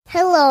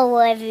Hello,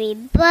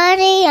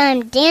 everybody.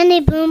 I'm Danny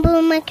Boom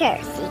Boom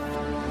McCarthy.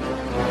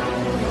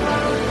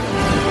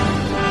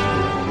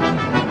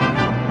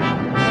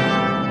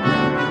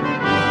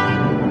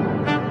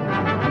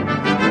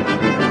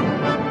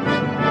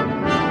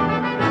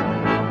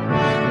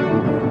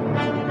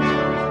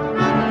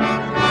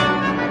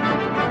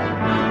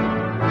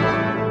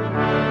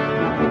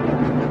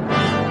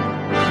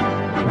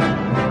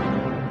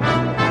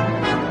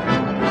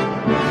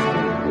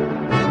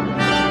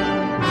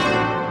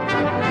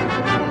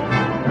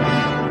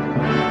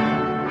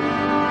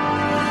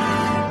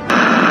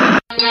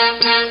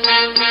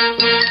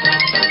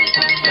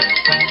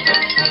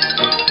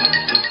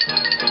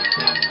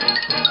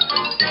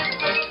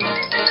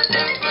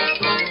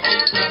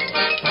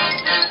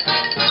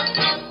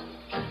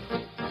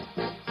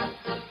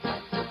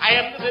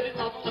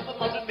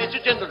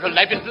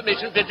 Life,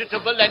 information,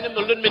 vegetable,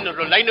 animal, and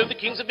mineral. I know the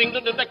kings of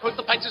England, and I quote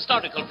the Pike's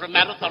historical from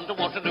Marathon to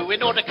Waterloo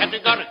in order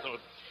categorical.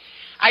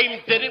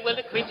 I'm very well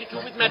acquainted too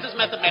with matters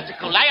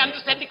mathematical. I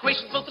understand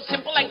equations both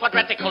simple and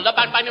quadratical.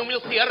 About binomial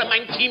theorem,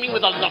 I'm teeming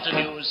with a lot of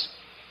news.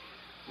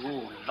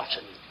 Ooh, lot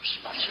of news.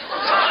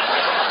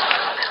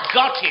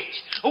 Got it.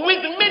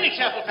 With many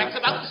cheerful facts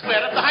about the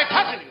square of the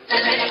hypotenuse.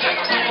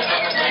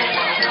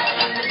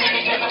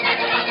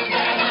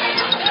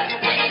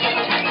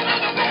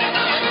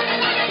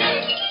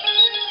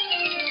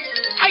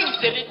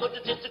 Very good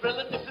at integral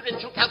and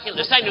differential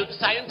calculus. I know the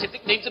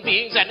scientific names of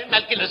beings and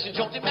animalculous. In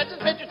short, it matters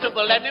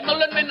vegetable,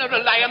 animal, and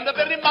mineral. I am the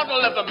very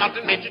model of a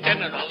mountain major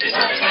general.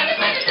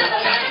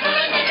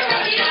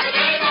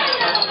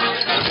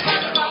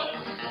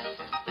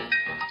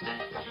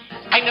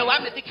 I know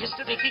arithmetic,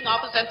 history, king,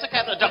 authors, and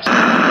paradox.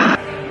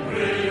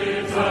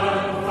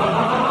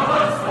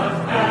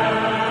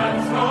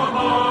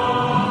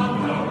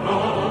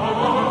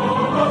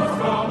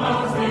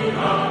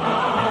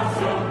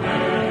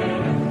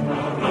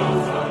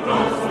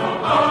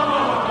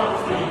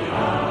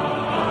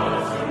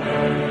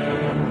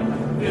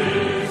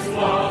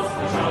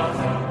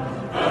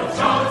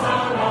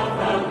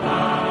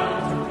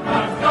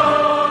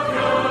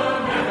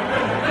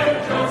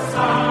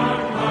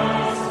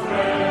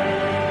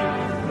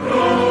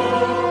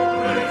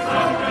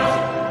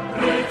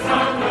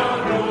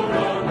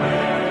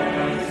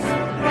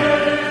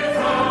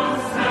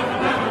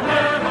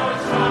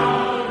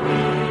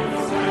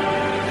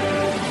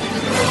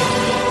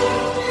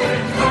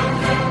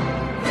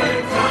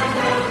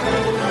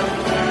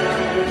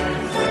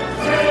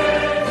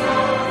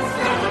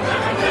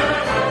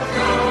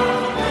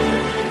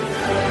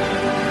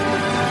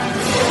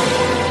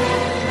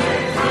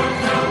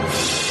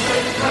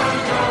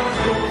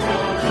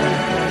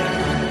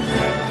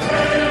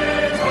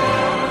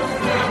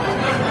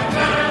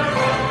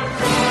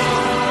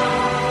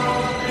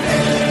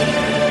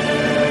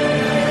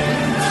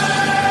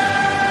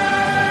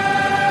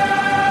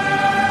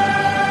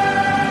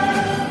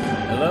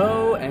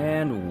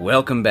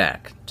 Welcome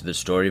back to the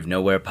Story of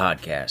Nowhere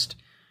podcast.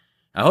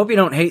 I hope you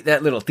don't hate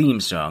that little theme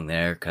song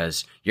there,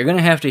 because you're going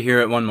to have to hear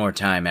it one more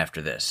time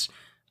after this.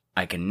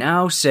 I can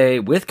now say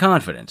with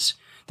confidence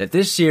that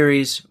this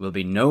series will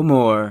be no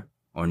more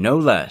or no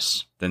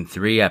less than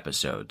 3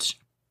 episodes.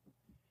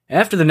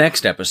 After the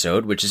next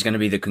episode, which is going to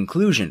be the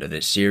conclusion to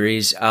this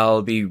series,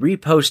 I'll be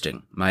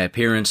reposting my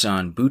appearance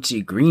on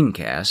Bootsy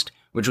Greencast,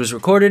 which was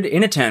recorded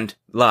in a tent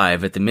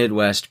live at the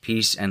Midwest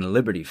Peace and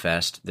Liberty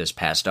Fest this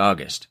past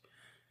August.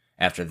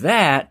 After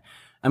that,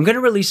 I'm going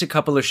to release a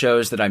couple of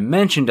shows that I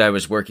mentioned I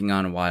was working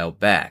on a while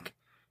back.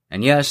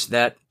 And yes,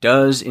 that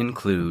does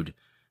include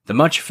the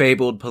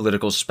much-fabled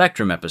Political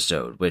Spectrum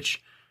episode,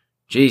 which,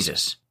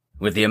 Jesus,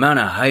 with the amount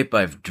of hype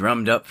I've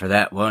drummed up for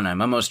that one,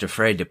 I'm almost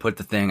afraid to put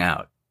the thing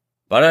out.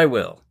 But I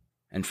will.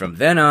 And from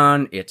then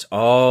on, it's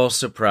all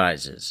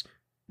surprises.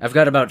 I've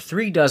got about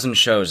 3 dozen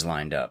shows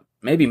lined up,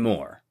 maybe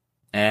more.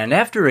 And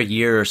after a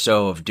year or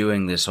so of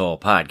doing this whole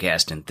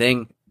podcasting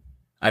thing,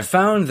 I've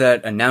found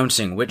that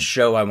announcing which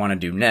show I want to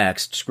do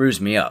next screws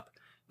me up,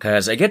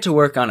 because I get to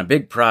work on a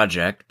big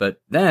project,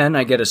 but then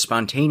I get a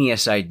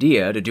spontaneous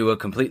idea to do a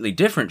completely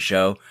different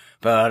show,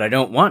 but I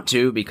don't want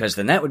to, because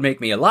then that would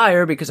make me a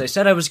liar, because I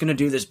said I was going to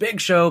do this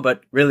big show,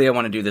 but really I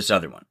want to do this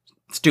other one.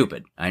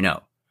 Stupid, I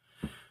know.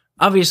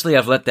 Obviously,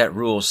 I've let that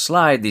rule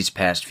slide these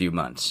past few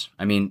months.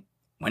 I mean,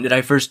 when did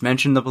I first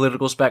mention the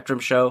Political Spectrum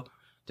show?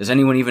 Does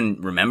anyone even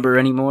remember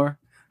anymore?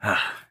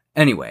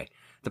 Anyway,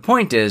 the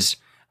point is,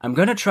 I'm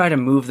going to try to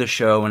move the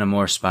show in a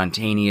more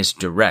spontaneous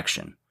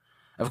direction.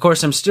 Of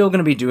course, I'm still going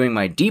to be doing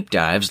my deep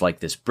dives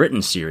like this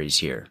Britain series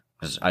here,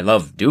 because I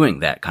love doing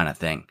that kind of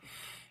thing.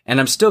 And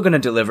I'm still going to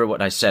deliver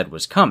what I said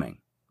was coming,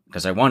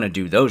 because I want to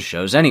do those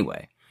shows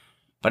anyway.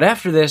 But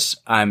after this,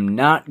 I'm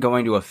not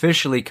going to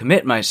officially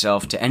commit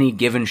myself to any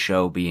given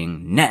show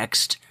being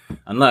next,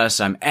 unless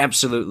I'm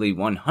absolutely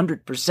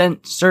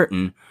 100%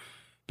 certain,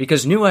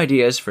 because new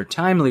ideas for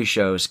timely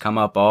shows come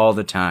up all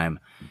the time,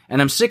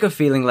 and I'm sick of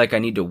feeling like I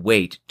need to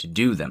wait to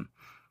do them.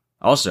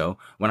 Also,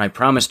 when I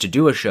promise to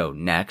do a show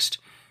next,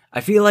 I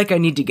feel like I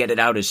need to get it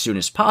out as soon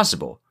as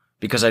possible,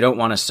 because I don't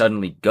want to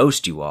suddenly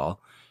ghost you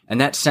all, and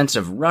that sense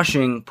of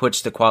rushing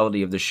puts the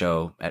quality of the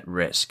show at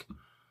risk.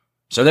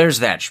 So there's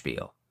that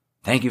spiel.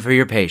 Thank you for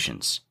your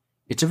patience.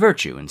 It's a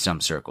virtue in some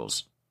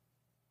circles.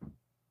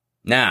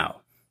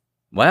 Now,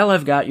 while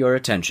I've got your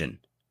attention,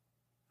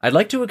 I'd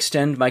like to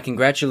extend my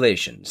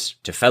congratulations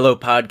to fellow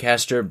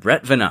podcaster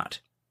Brett Venat,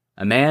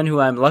 a man who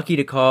I'm lucky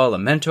to call a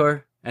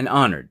mentor and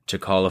honored to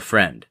call a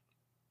friend,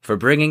 for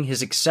bringing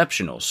his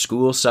exceptional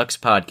School Sucks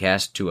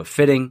podcast to a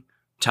fitting,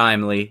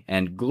 timely,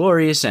 and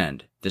glorious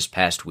end this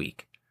past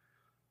week.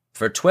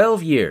 For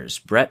 12 years,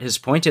 Brett has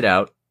pointed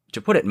out,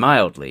 to put it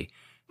mildly,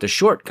 the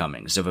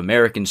shortcomings of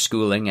American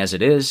schooling as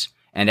it is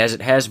and as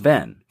it has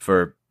been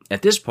for,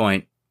 at this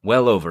point,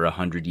 well over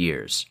 100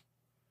 years.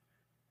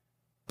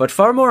 But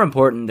far more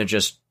important than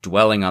just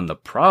dwelling on the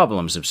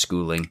problems of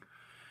schooling,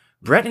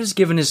 Brett has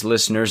given his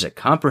listeners a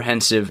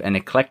comprehensive and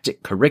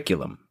eclectic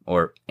curriculum,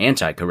 or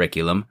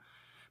anti-curriculum,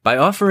 by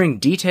offering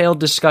detailed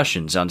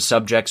discussions on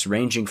subjects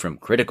ranging from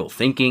critical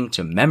thinking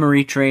to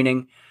memory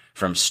training,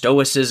 from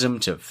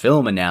stoicism to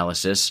film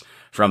analysis,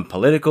 from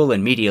political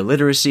and media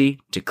literacy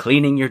to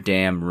cleaning your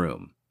damn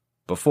room,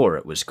 before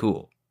it was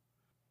cool.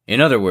 In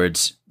other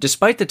words,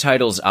 despite the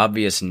title's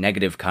obvious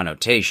negative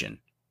connotation,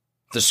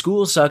 the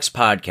School Sucks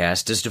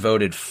podcast has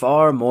devoted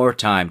far more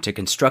time to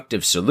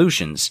constructive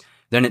solutions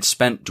than it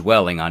spent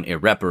dwelling on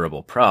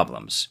irreparable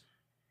problems.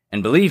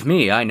 And believe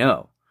me, I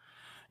know.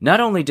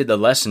 Not only did the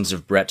lessons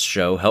of Brett's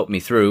show help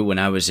me through when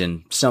I was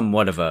in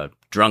somewhat of a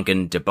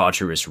drunken,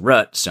 debaucherous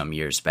rut some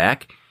years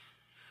back,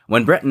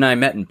 when Brett and I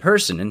met in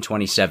person in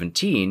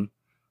 2017,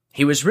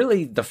 he was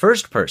really the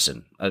first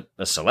person, a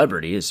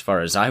celebrity as far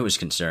as I was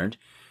concerned,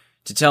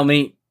 to tell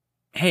me,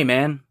 hey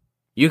man,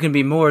 you can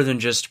be more than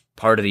just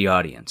part of the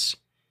audience.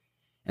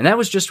 And that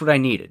was just what I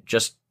needed,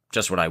 just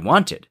what I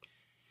wanted.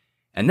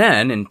 And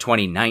then, in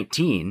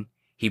 2019,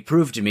 he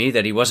proved to me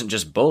that he wasn't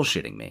just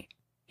bullshitting me.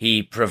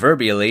 He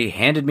proverbially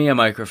handed me a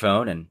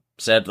microphone and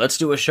said, let's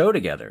do a show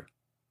together.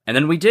 And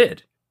then we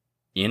did.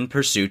 In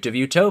Pursuit of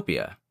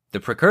Utopia, the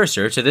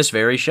precursor to this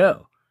very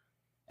show.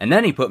 And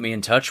then he put me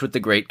in touch with the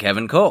great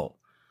Kevin Cole.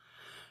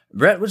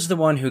 Brett was the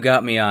one who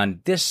got me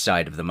on this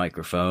side of the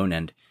microphone,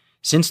 and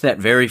since that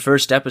very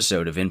first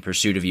episode of In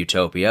Pursuit of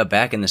Utopia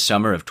back in the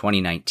summer of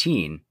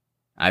 2019,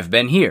 I've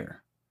been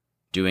here,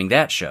 doing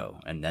that show,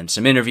 and then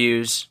some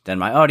interviews, then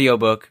my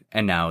audiobook,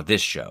 and now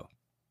this show.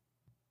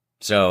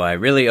 So I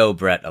really owe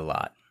Brett a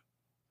lot.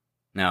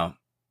 Now,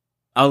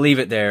 I'll leave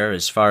it there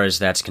as far as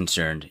that's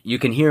concerned. You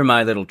can hear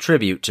my little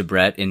tribute to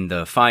Brett in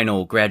the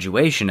final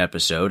graduation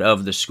episode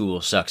of the School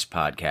Sucks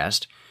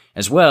podcast,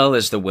 as well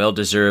as the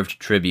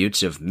well-deserved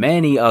tributes of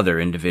many other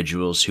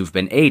individuals who've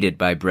been aided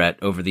by Brett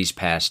over these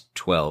past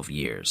 12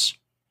 years.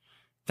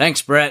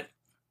 Thanks, Brett.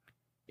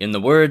 In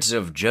the words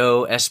of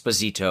Joe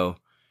Esposito,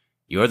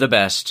 you're the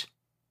best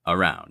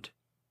around.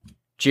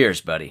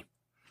 Cheers, buddy.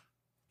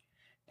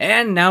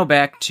 And now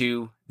back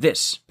to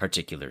this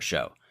particular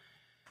show.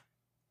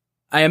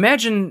 I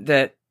imagine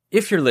that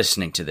if you're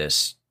listening to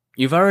this,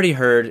 you've already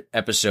heard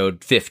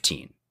episode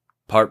 15,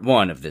 part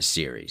 1 of this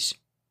series.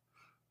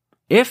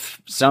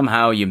 If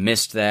somehow you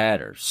missed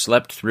that or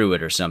slept through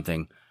it or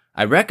something,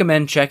 I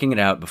recommend checking it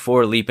out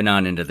before leaping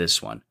on into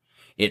this one.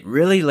 It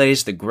really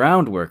lays the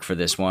groundwork for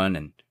this one,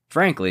 and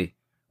frankly,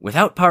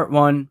 without part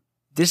 1,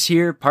 this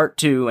here part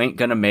 2 ain't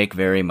gonna make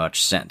very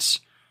much sense.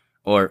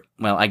 Or,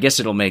 well, I guess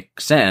it'll make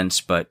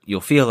sense, but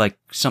you'll feel like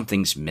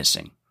something's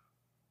missing.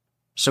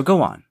 So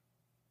go on.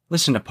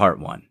 Listen to part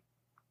 1.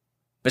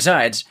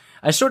 Besides,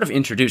 I sort of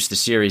introduced the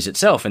series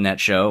itself in that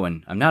show,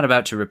 and I'm not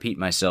about to repeat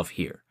myself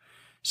here.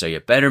 So you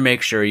better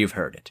make sure you've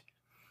heard it.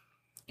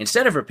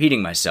 Instead of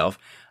repeating myself,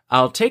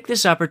 I'll take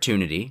this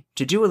opportunity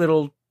to do a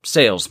little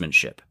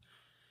salesmanship.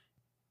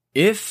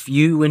 If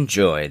you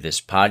enjoy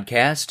this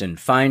podcast and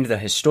find the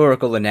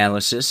historical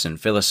analysis and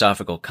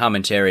philosophical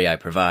commentary I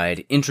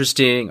provide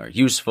interesting or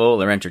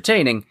useful or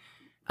entertaining,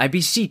 I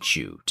beseech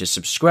you to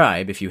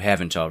subscribe if you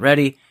haven't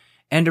already,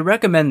 and to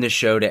recommend this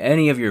show to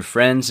any of your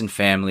friends and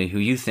family who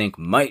you think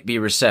might be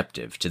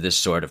receptive to this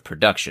sort of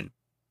production.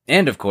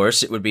 And of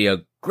course, it would be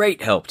a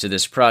great help to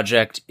this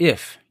project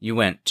if you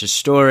went to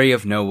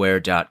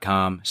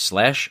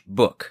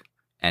storyofnowhere.com/book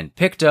and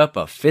picked up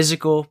a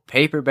physical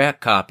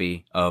paperback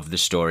copy of The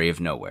Story of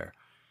Nowhere.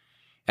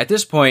 At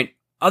this point,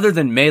 other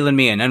than mailing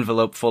me an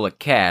envelope full of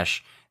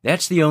cash,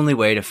 that's the only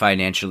way to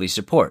financially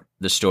support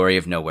the Story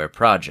of Nowhere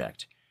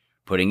project.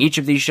 Putting each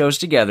of these shows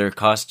together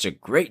costs a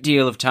great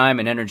deal of time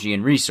and energy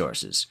and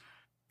resources.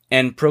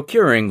 And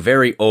procuring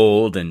very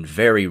old and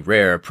very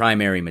rare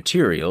primary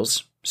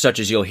materials, such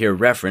as you'll hear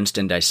referenced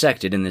and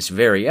dissected in this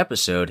very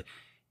episode,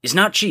 is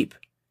not cheap.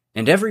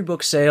 And every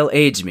book sale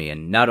aids me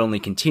in not only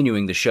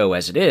continuing the show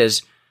as it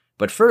is,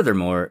 but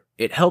furthermore,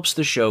 it helps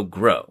the show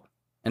grow.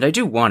 And I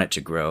do want it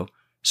to grow,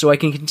 so I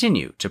can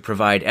continue to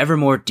provide ever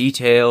more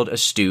detailed,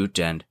 astute,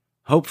 and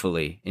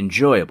hopefully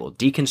enjoyable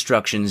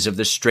deconstructions of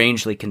the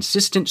strangely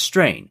consistent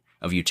strain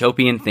of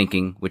utopian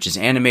thinking which has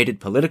animated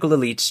political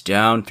elites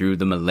down through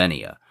the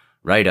millennia,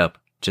 right up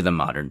to the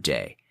modern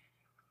day.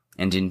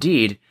 And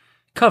indeed,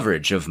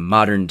 coverage of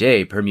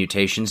modern-day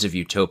permutations of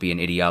utopian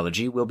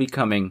ideology will be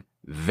coming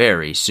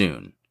very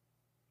soon.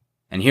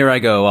 And here I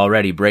go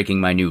already breaking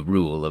my new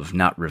rule of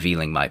not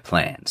revealing my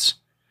plans.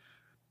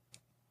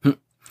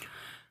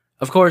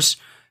 Of course,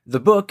 the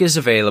book is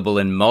available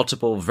in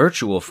multiple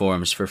virtual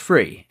forms for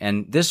free,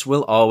 and this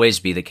will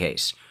always be the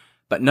case.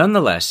 But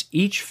nonetheless,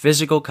 each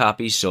physical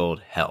copy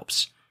sold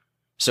helps.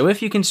 So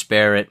if you can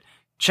spare it,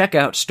 check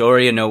out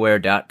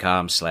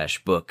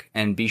storyofnowhere.com/book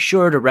and be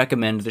sure to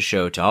recommend the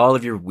show to all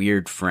of your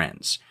weird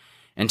friends.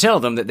 And tell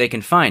them that they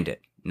can find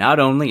it, not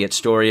only at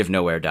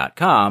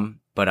storyofnowhere.com,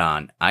 but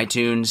on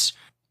iTunes,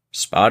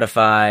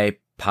 Spotify,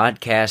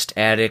 Podcast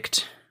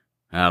Addict,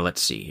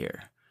 let's see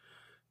here.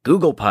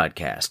 Google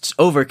Podcasts,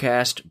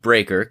 Overcast,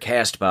 Breaker,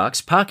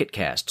 Castbox, Pocket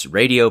Casts,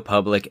 Radio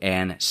Public,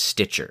 and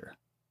Stitcher.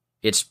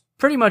 It's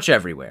pretty much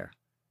everywhere.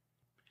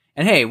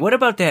 And hey, what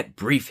about that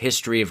brief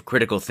history of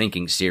critical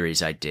thinking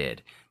series I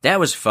did? That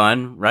was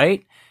fun,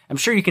 right? I'm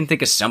sure you can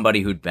think of somebody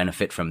who'd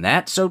benefit from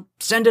that, so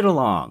send it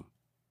along.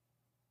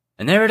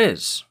 And there it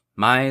is,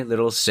 my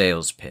little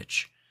sales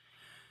pitch.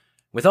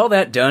 With all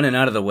that done and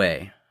out of the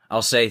way,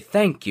 I'll say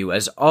thank you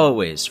as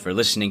always for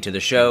listening to the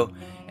show,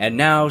 and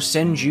now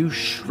send you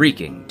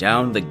shrieking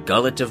down the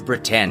gullet of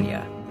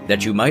Britannia,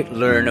 that you might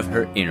learn of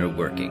her inner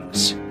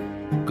workings.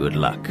 Good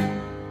luck.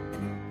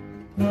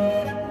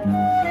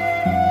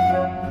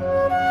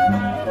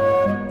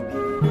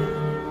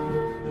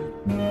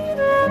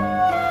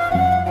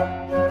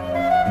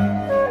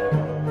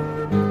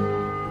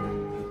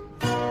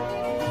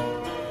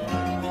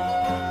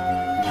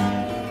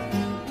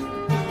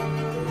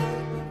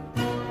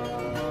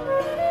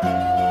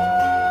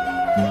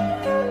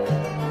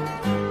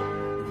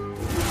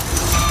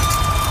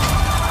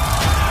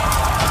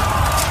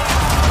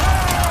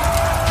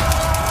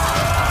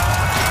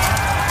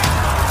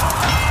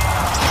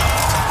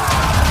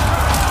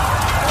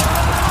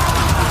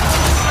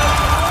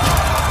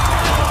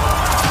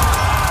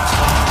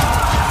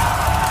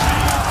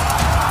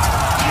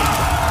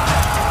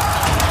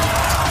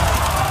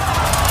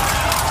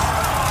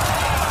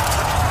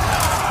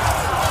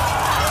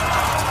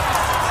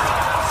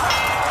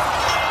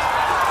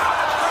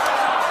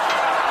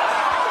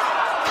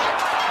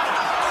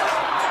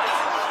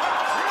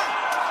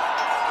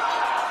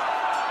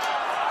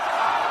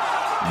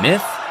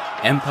 Myth,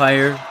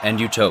 Empire, and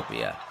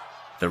Utopia.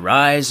 The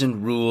Rise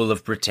and Rule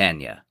of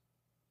Britannia.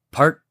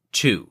 Part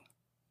 2.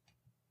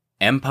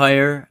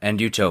 Empire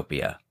and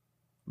Utopia.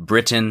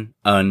 Britain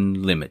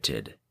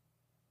Unlimited.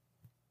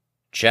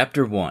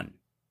 Chapter 1.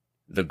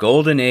 The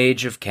Golden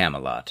Age of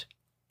Camelot.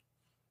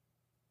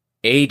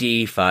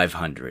 AD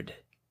 500.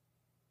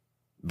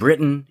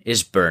 Britain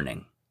is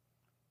burning.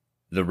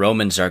 The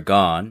Romans are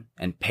gone,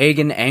 and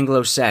pagan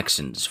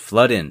Anglo-Saxons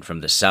flood in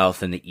from the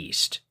south and the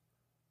east.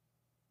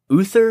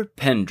 Uther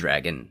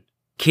Pendragon,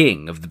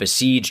 king of the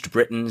besieged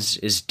Britons,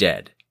 is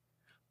dead,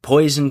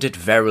 poisoned at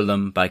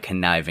Verulam by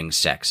conniving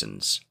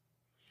Saxons.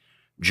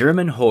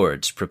 German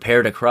hordes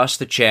prepare to cross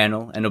the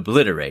Channel and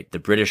obliterate the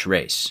British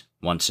race,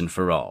 once and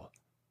for all.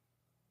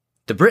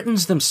 The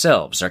Britons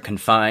themselves are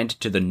confined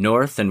to the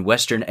north and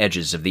western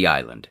edges of the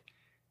island.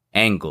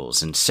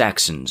 Angles and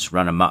Saxons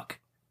run amok.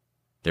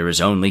 There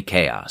is only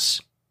chaos.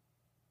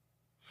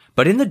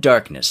 But in the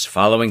darkness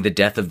following the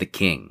death of the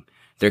king,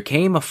 there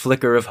came a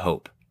flicker of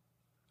hope.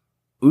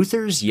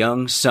 Uther's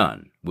young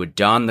son would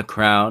don the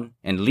crown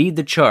and lead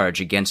the charge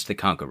against the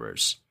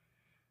conquerors.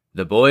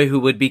 The boy who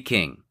would be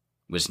king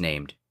was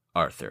named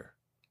Arthur.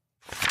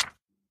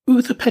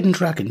 Uther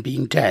Pendragon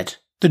being dead,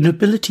 the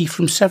nobility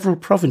from several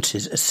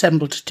provinces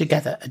assembled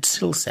together at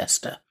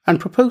Silchester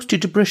and proposed to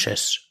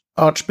Dubricius,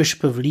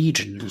 Archbishop of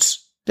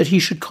Legions, that he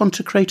should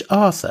consecrate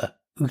Arthur,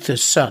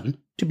 Uther's son,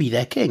 to be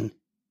their king.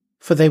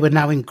 For they were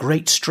now in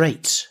great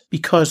straits,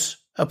 because,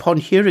 upon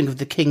hearing of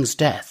the king's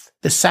death,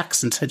 the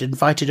Saxons had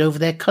invited over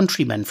their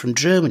countrymen from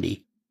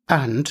Germany,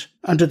 and,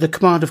 under the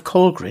command of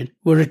Colgrin,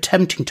 were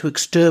attempting to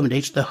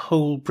exterminate the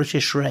whole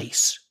British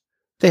race.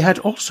 They had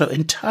also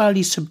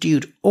entirely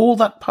subdued all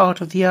that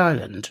part of the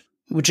island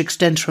which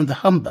extends from the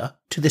Humber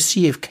to the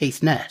Sea of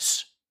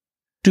Caithness.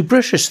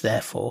 Dubricius,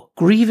 therefore,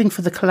 grieving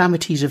for the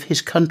calamities of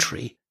his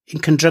country, in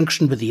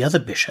conjunction with the other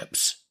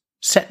bishops,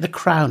 set the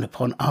crown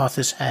upon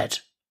Arthur's head.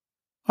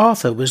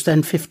 Arthur was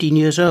then 15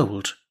 years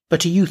old,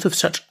 but a youth of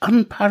such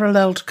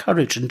unparalleled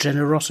courage and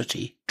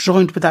generosity,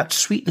 joined with that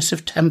sweetness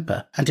of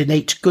temper and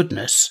innate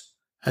goodness,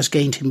 as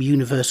gained him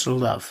universal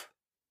love.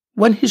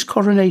 When his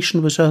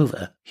coronation was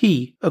over,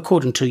 he,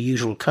 according to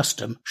usual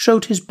custom,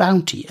 showed his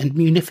bounty and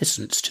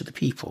munificence to the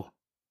people.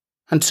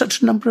 And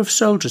such a number of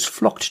soldiers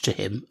flocked to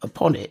him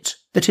upon it,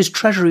 that his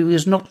treasury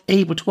was not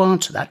able to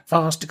answer that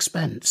vast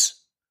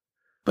expense.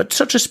 But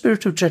such a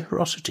spirit of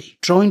generosity,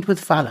 joined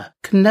with valour,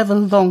 can never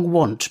long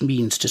want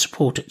means to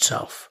support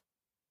itself.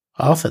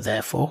 Arthur,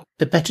 therefore,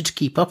 the better to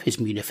keep up his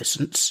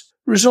munificence,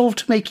 resolved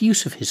to make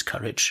use of his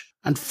courage,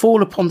 and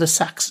fall upon the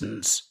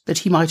Saxons, that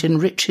he might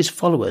enrich his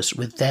followers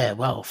with their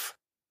wealth.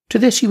 To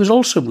this he was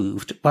also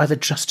moved by the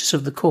justice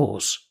of the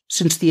cause,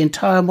 since the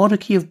entire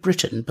monarchy of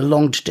Britain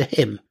belonged to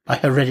him by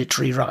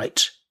hereditary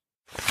right.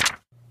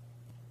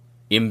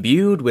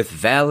 Imbued with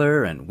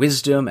valor and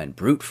wisdom and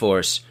brute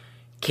force,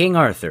 King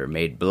Arthur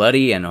made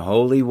bloody and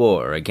holy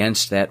war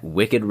against that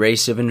wicked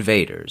race of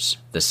invaders,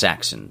 the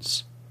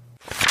Saxons.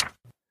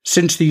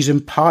 Since these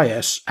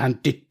impious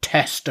and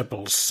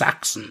detestable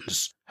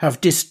Saxons have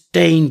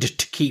disdained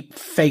to keep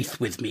faith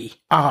with me,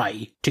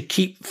 I, to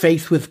keep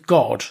faith with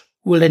God,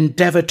 will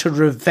endeavour to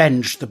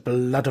revenge the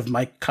blood of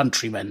my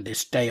countrymen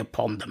this day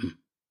upon them.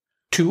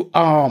 To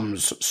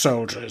arms,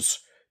 soldiers,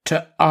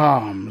 to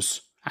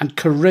arms, and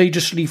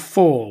courageously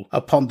fall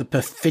upon the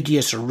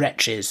perfidious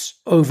wretches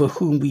over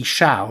whom we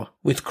shall,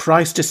 with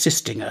Christ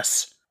assisting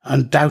us,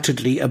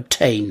 undoubtedly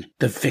obtain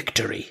the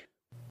victory.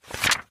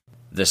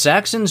 The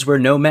Saxons were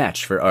no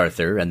match for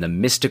Arthur and the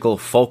mystical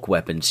folk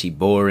weapons he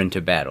bore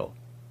into battle.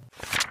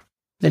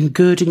 Then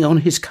girding on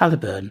his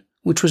caliburn,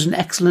 which was an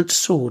excellent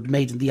sword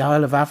made in the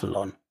Isle of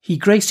Avalon, he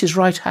graced his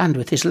right hand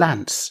with his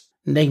lance,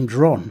 named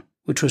Ron,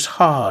 which was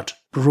hard,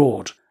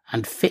 broad,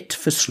 and fit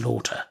for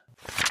slaughter.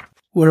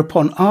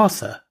 Whereupon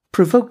Arthur,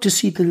 provoked to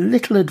see the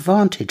little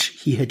advantage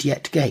he had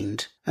yet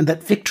gained, and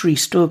that victory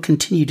still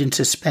continued in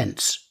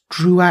suspense,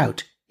 drew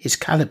out his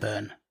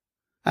caliburn,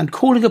 and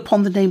calling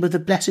upon the name of the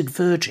Blessed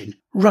Virgin,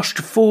 rushed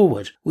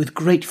forward with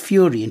great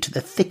fury into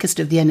the thickest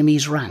of the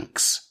enemy's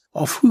ranks,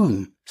 of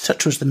whom,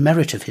 such was the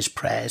merit of his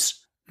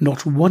prayers,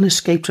 not one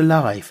escaped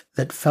alive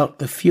that felt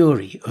the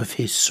fury of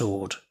his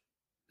sword.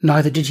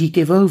 Neither did he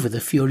give over the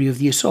fury of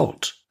the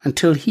assault,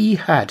 until he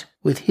had,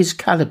 with his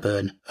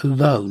caliburn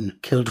alone,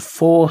 killed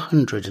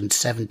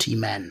 470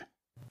 men.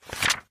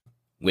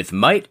 With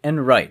might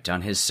and right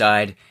on his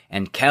side,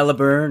 and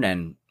caliburn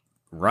and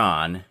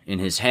Ron in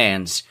his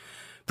hands,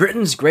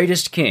 Britain's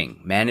greatest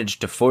king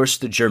managed to force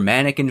the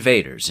Germanic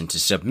invaders into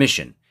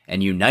submission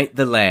and unite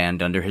the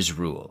land under his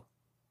rule.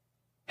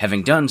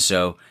 Having done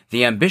so,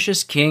 the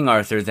ambitious King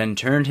Arthur then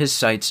turned his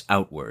sights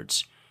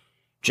outwards.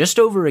 Just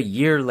over a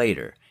year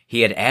later,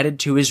 he had added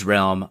to his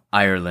realm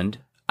Ireland,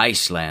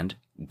 Iceland,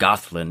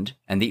 Gothland,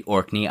 and the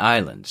Orkney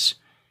Islands.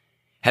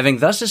 Having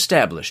thus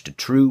established a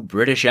true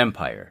British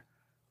Empire,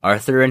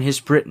 Arthur and his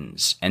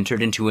Britons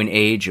entered into an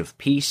age of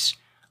peace,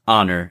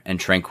 honor, and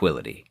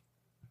tranquility.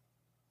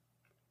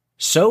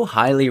 So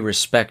highly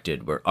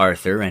respected were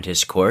Arthur and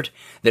his court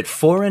that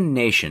foreign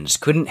nations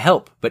couldn't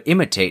help but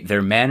imitate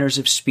their manners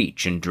of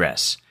speech and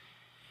dress.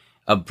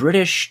 A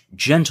British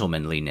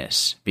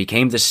gentlemanliness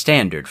became the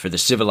standard for the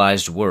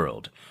civilized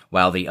world,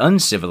 while the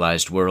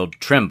uncivilized world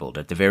trembled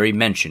at the very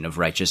mention of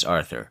righteous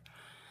Arthur.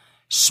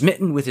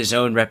 Smitten with his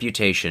own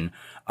reputation,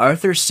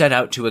 Arthur set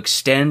out to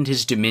extend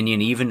his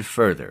dominion even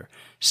further,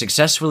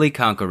 successfully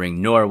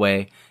conquering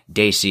Norway,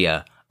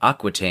 Dacia,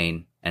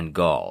 Aquitaine, and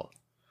Gaul.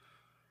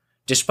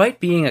 Despite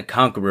being a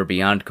conqueror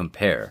beyond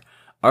compare,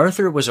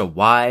 Arthur was a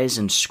wise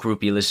and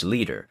scrupulous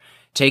leader,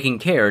 taking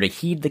care to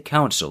heed the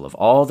counsel of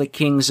all the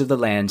kings of the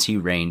lands he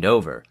reigned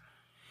over.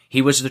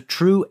 He was the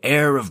true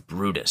heir of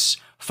Brutus,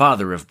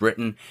 father of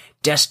Britain,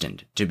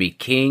 destined to be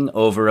king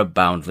over a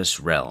boundless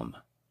realm.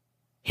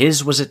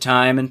 His was a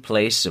time and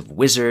place of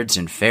wizards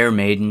and fair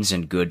maidens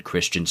and good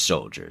Christian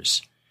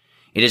soldiers.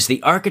 It is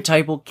the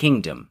archetypal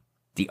kingdom,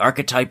 the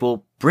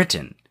archetypal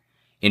Britain,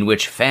 in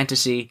which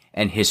fantasy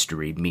and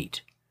history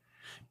meet.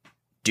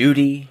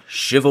 Duty,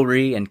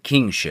 chivalry, and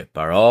kingship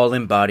are all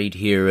embodied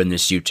here in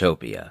this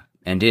utopia,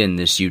 and in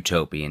this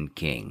utopian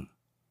king.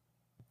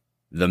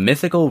 The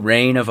mythical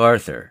reign of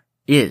Arthur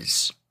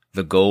is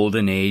the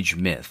Golden Age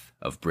myth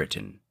of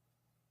Britain.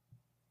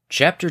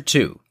 Chapter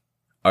 2.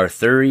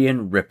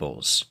 Arthurian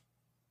Ripples.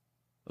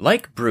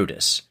 Like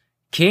Brutus,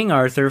 King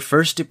Arthur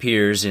first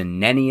appears in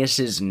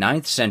Nennius's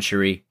 9th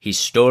century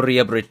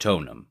Historia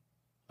Britonum.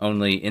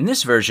 Only in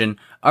this version,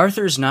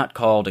 Arthur's not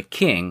called a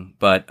king,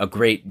 but a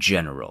great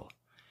general.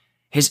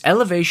 His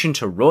elevation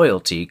to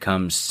royalty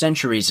comes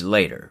centuries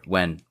later,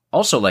 when,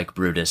 also like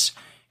Brutus,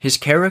 his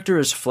character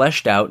is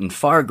fleshed out in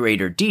far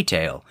greater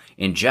detail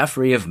in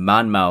Geoffrey of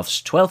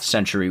Monmouth's 12th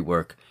century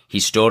work,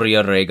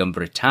 Historia Regum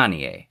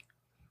Britanniae.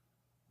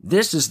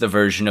 This is the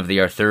version of the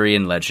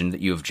Arthurian legend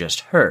that you have just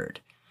heard.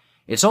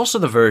 It's also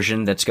the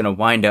version that's going to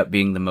wind up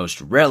being the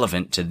most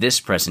relevant to this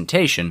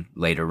presentation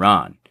later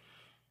on.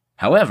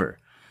 However,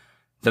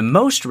 the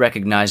most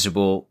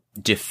recognizable,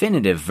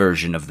 definitive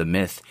version of the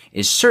myth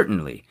is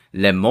certainly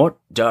Le Mort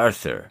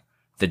d'Arthur,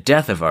 The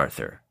Death of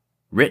Arthur,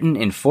 written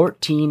in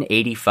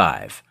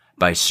 1485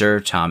 by Sir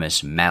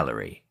Thomas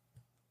Malory.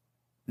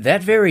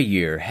 That very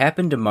year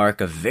happened to mark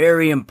a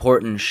very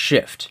important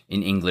shift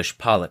in English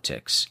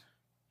politics.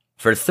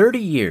 For 30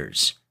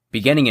 years,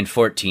 beginning in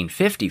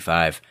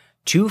 1455,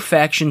 two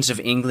factions of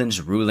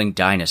England's ruling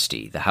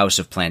dynasty, the House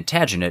of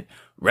Plantagenet,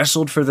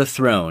 wrestled for the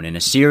throne in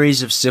a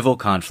series of civil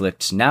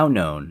conflicts now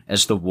known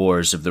as the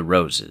Wars of the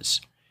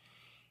Roses.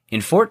 In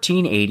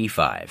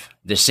 1485,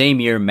 the same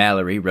year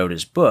Malory wrote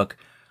his book,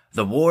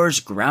 the wars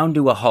ground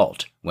to a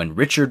halt when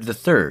Richard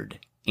III,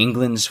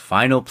 England's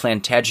final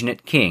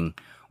Plantagenet king,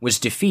 was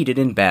defeated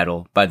in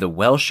battle by the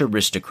Welsh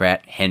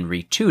aristocrat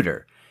Henry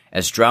Tudor,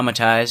 as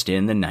dramatized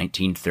in the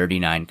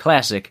 1939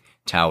 classic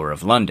Tower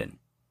of London.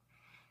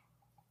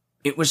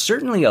 It was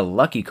certainly a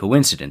lucky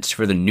coincidence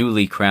for the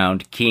newly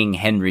crowned King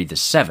Henry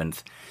VII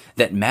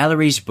that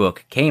Malory's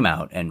book came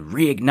out and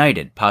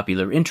reignited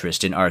popular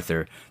interest in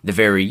Arthur the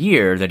very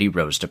year that he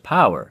rose to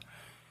power.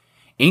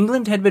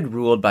 England had been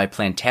ruled by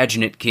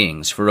Plantagenet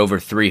kings for over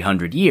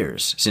 300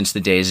 years, since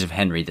the days of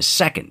Henry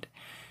II.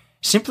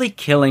 Simply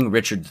killing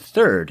Richard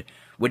III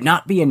would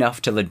not be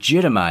enough to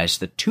legitimize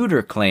the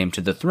Tudor claim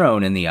to the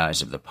throne in the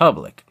eyes of the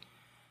public.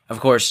 Of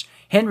course,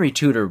 Henry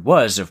Tudor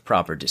was of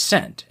proper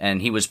descent,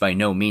 and he was by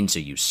no means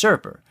a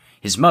usurper.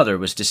 His mother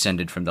was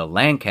descended from the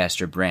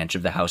Lancaster branch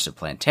of the House of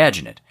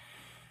Plantagenet.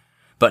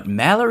 But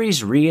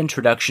Malory's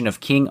reintroduction of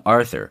King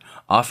Arthur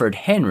offered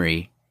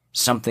Henry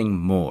something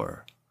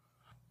more.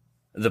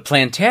 The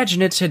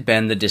Plantagenets had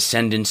been the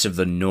descendants of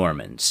the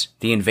Normans,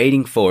 the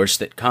invading force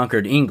that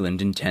conquered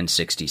England in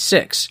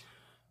 1066.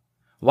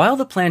 While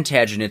the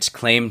Plantagenets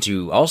claimed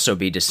to also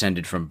be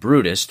descended from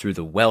Brutus through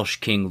the Welsh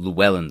king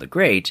Llewellyn the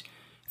Great,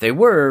 they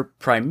were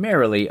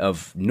primarily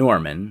of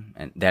Norman,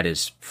 and that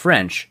is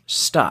French,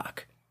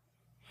 stock.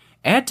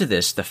 Add to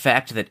this the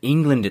fact that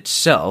England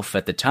itself,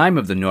 at the time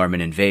of the Norman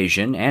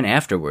invasion and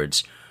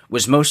afterwards,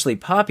 was mostly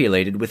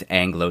populated with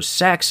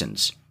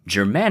Anglo-Saxons,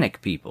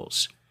 Germanic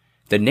peoples.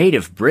 The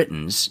native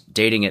Britons,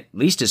 dating at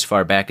least as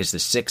far back as the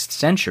 6th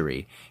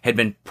century, had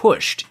been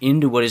pushed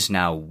into what is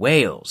now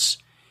Wales.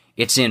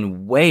 It's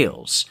in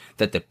Wales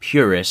that the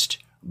purest,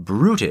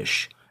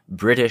 brutish,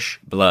 British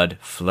blood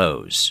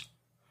flows.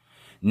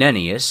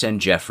 Nennius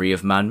and Geoffrey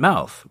of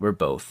Monmouth were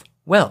both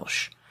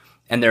Welsh,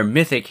 and their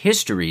mythic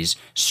histories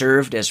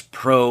served as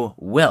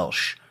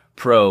pro-Welsh,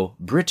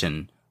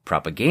 pro-Briton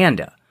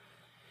propaganda.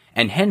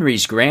 And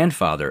Henry's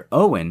grandfather,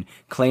 Owen,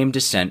 claimed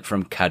descent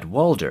from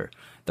Cadwalder,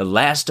 the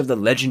last of the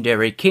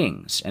legendary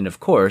kings, and of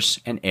course,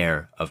 an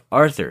heir of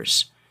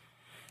Arthur's.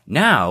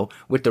 Now,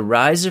 with the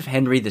rise of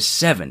Henry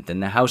VII in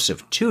the House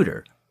of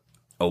Tudor,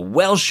 a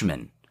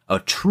Welshman, a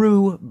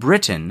true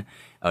Briton,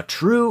 a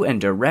true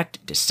and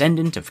direct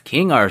descendant of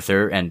King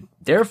Arthur, and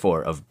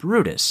therefore of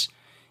Brutus,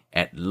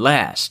 at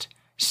last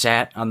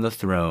sat on the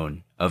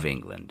throne of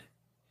England.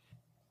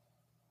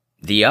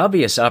 The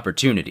obvious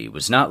opportunity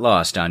was not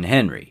lost on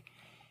Henry.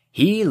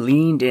 He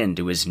leaned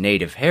into his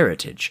native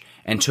heritage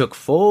and took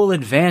full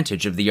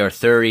advantage of the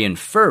Arthurian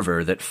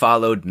fervor that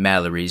followed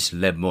Malory's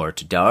Le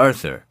Morte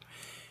d'Arthur.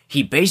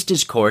 He based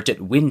his court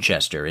at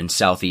Winchester in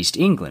southeast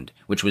England,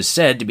 which was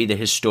said to be the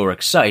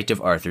historic site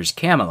of Arthur's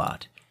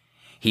Camelot.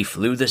 He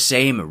flew the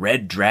same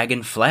red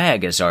dragon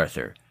flag as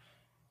Arthur.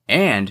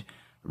 And,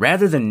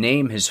 rather than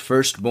name his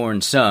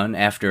firstborn son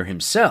after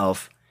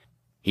himself,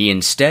 he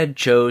instead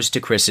chose to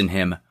christen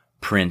him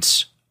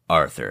Prince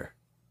Arthur,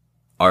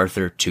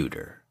 Arthur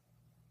Tudor.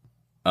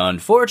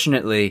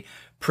 Unfortunately,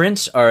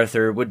 Prince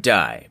Arthur would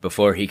die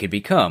before he could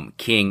become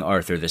King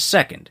Arthur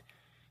II.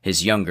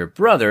 His younger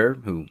brother,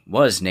 who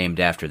was named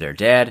after their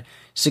dad,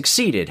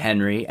 succeeded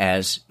Henry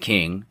as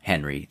King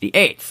Henry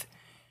VIII.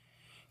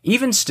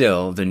 Even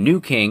still, the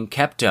new king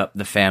kept up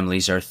the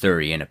family's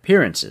Arthurian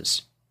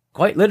appearances.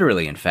 Quite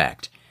literally, in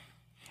fact.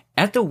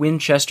 At the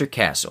Winchester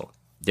Castle,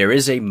 there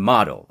is a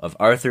model of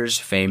Arthur's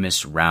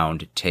famous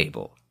round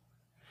table.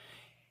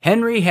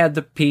 Henry had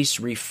the piece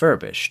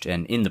refurbished,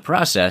 and in the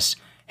process,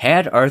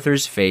 had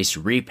Arthur's face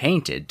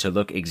repainted to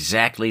look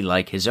exactly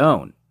like his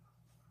own.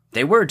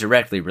 They were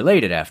directly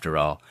related, after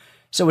all,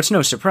 so it's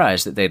no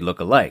surprise that they'd look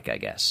alike, I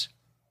guess.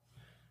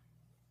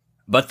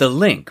 But the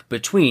link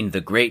between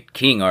the great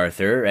King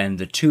Arthur and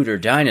the Tudor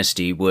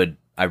dynasty would,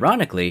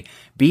 ironically,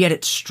 be at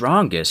its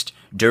strongest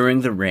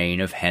during the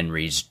reign of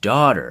Henry's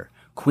daughter,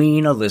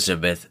 Queen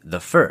Elizabeth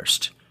I.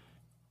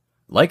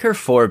 Like her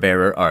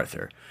forebearer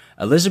Arthur,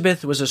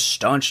 Elizabeth was a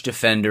staunch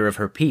defender of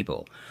her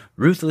people,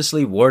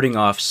 ruthlessly warding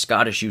off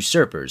Scottish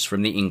usurpers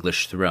from the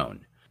English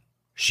throne.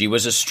 She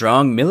was a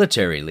strong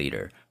military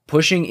leader,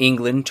 pushing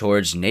England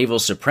towards naval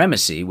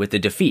supremacy with the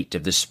defeat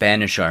of the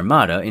Spanish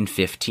Armada in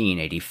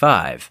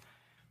 1585.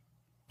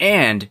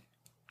 And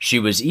she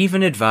was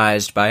even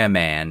advised by a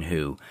man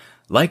who,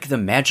 like the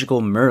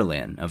magical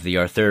Merlin of the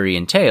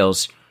Arthurian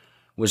tales,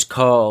 was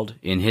called,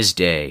 in his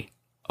day,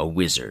 a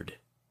wizard.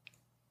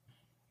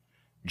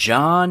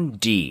 John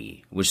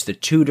Dee was the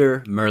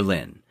Tudor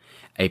Merlin,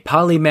 a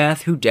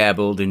polymath who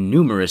dabbled in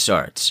numerous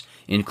arts,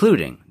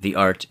 including the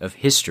art of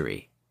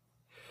history.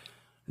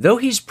 Though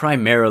he's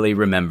primarily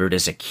remembered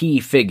as a key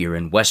figure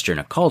in Western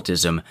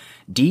occultism,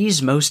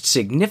 Dee's most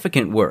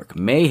significant work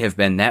may have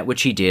been that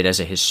which he did as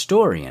a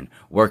historian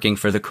working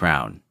for the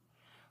crown.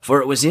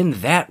 For it was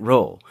in that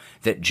role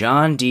that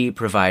John Dee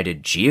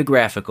provided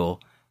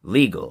geographical,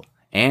 legal,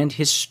 and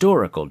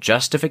historical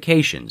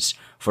justifications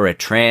for a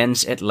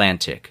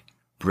transatlantic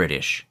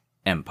British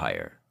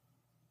Empire.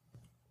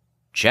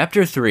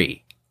 Chapter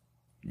 3.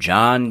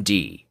 John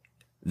Dee,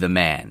 the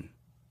Man.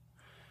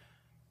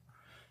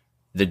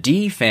 The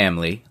Dee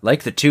family,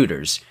 like the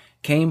Tudors,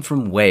 came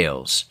from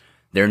Wales,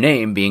 their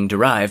name being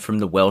derived from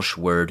the Welsh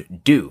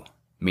word du,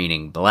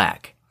 meaning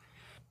black.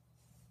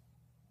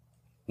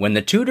 When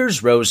the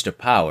Tudors rose to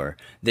power,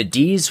 the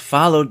Dees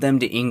followed them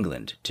to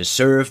England to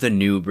serve the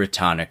new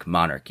Britannic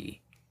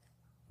monarchy.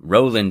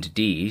 Roland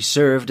Dee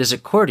served as a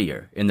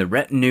courtier in the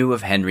retinue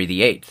of Henry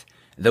VIII,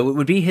 though it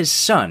would be his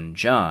son,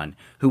 John,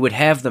 who would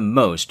have the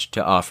most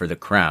to offer the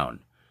crown.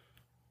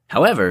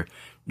 However,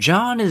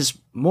 John is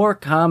more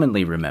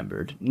commonly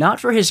remembered not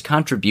for his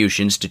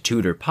contributions to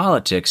Tudor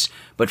politics,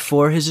 but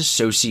for his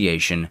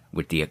association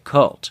with the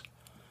occult.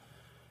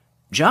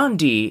 John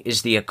Dee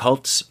is the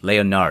occult's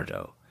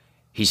Leonardo.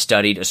 He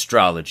studied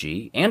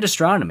astrology and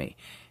astronomy,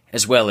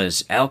 as well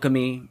as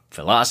alchemy,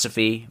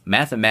 philosophy,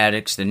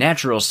 mathematics, the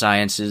natural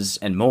sciences,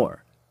 and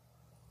more.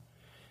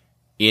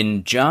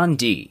 In John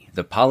Dee,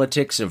 The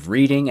Politics of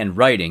Reading and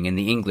Writing in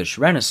the English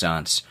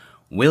Renaissance,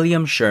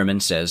 William Sherman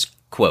says,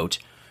 quote,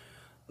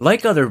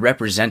 "Like other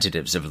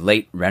representatives of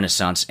late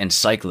Renaissance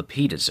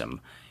encyclopedism,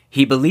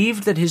 he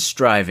believed that his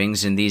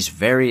strivings in these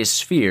various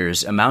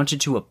spheres amounted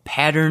to a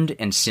patterned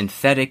and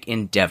synthetic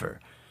endeavor,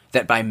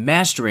 that by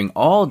mastering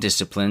all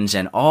disciplines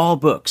and all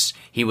books,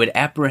 he would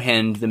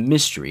apprehend the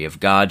mystery of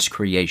God's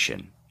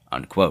creation."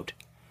 Unquote.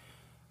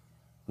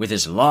 With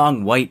his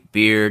long white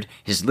beard,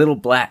 his little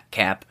black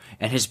cap,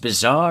 and his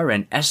bizarre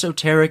and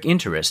esoteric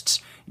interests,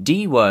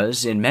 Dee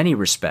was, in many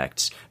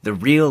respects, the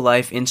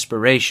real-life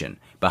inspiration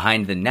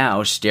behind the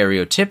now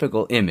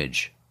stereotypical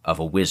image of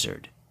a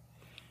wizard.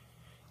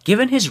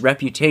 Given his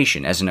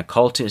reputation as an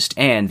occultist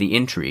and the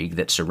intrigue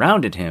that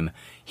surrounded him,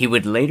 he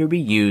would later be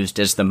used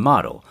as the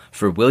model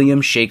for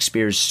William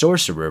Shakespeare's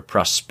sorcerer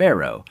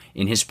Prospero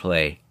in his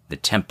play The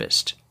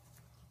Tempest.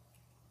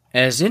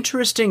 As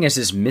interesting as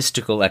his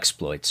mystical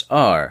exploits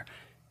are,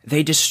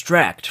 they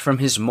distract from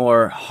his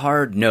more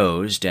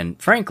hard-nosed and,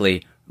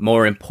 frankly,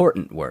 more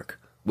important work,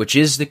 which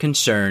is the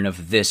concern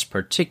of this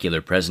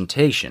particular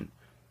presentation.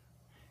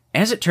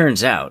 As it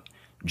turns out,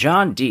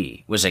 John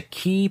Dee was a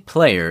key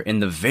player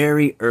in the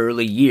very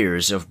early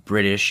years of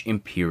British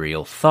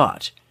imperial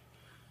thought.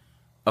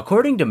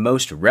 According to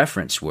most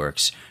reference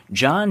works,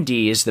 John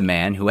Dee is the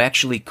man who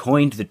actually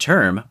coined the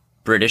term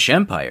British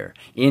Empire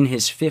in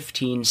his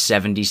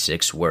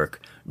 1576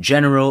 work,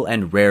 General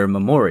and Rare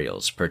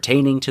Memorials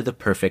Pertaining to the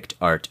Perfect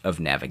Art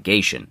of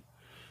Navigation.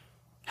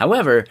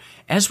 However,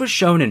 as was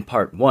shown in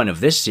Part 1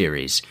 of this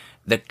series,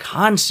 the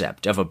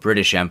concept of a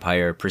British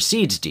Empire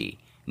precedes Dee,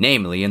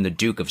 namely in the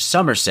Duke of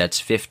Somerset's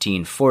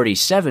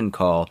 1547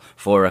 call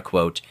for a,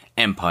 quote,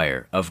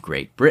 Empire of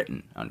Great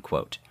Britain,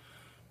 unquote.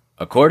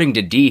 According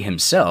to Dee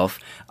himself,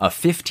 a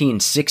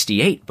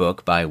 1568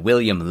 book by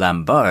William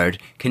Lambarde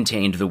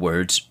contained the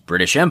words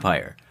British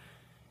Empire.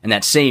 And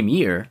that same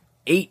year,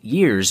 8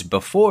 years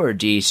before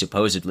Dee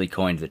supposedly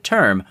coined the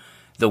term,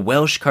 the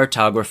Welsh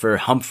cartographer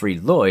Humphrey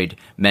Lloyd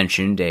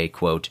mentioned a,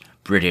 quote,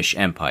 British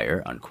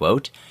Empire,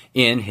 unquote,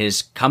 in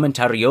his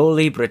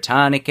Commentarioli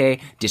Britannicae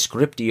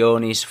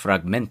Descriptionis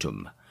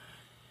Fragmentum.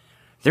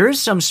 There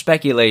is some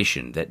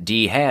speculation that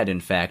Dee had,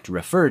 in fact,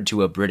 referred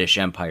to a British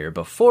Empire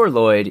before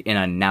Lloyd in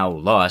a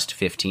now-lost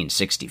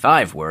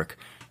 1565 work,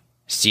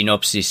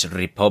 Synopsis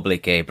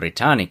Republicae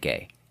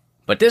Britannicae,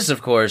 but this,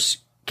 of course,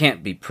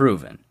 can't be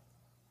proven.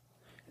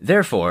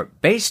 Therefore,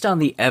 based on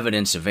the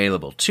evidence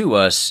available to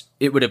us,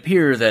 it would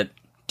appear that,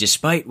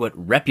 despite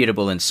what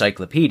reputable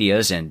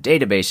encyclopedias and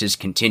databases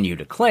continue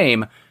to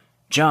claim,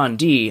 John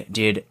Dee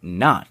did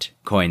not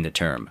coin the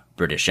term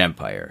British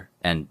Empire,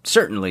 and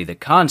certainly the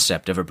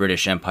concept of a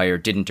British Empire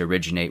didn't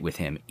originate with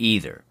him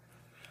either.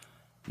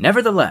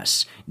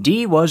 Nevertheless,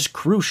 Dee was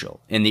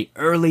crucial in the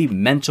early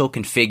mental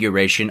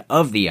configuration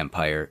of the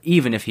empire,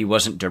 even if he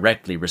wasn't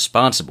directly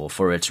responsible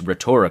for its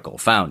rhetorical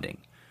founding.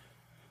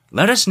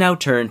 Let us now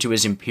turn to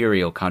his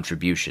imperial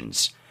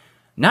contributions.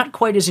 Not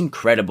quite as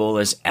incredible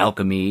as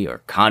alchemy or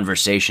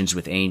conversations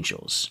with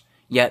angels,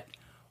 yet,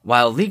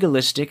 while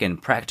legalistic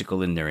and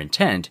practical in their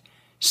intent,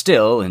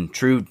 still, in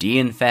true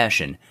Deean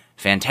fashion,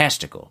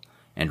 fantastical,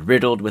 and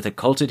riddled with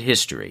occulted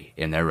history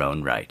in their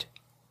own right.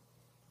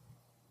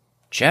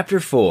 Chapter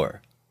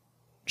 4.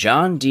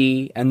 John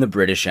Dee and the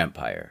British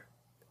Empire.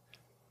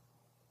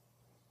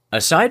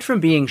 Aside from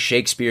being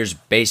Shakespeare's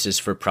basis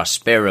for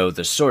Prospero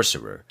the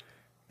Sorcerer,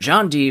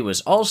 John Dee was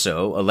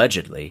also,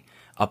 allegedly,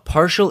 a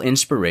partial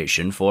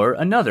inspiration for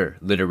another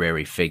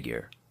literary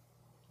figure,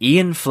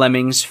 Ian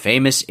Fleming's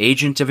famous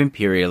agent of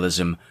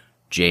imperialism,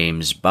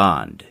 James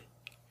Bond.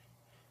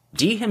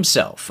 Dee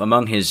himself,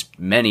 among his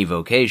many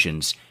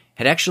vocations,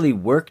 had actually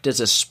worked as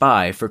a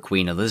spy for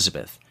Queen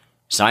Elizabeth,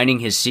 signing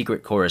his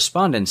secret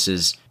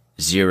correspondences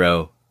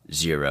 007.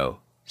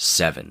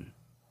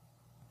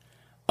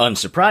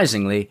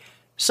 Unsurprisingly,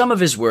 some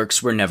of his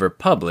works were never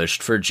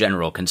published for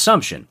general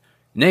consumption,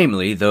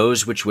 namely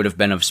those which would have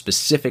been of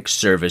specific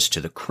service to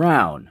the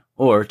crown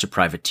or to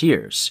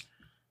privateers.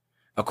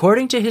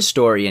 According to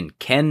historian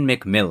Ken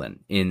McMillan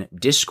in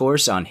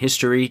Discourse on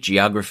History,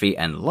 Geography,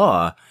 and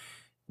Law,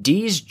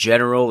 Dee's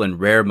General and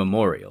Rare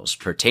Memorials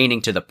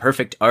Pertaining to the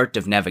Perfect Art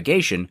of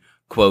Navigation,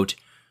 quote,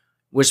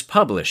 was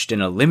published in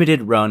a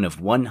limited run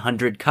of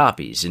 100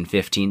 copies in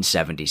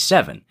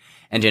 1577,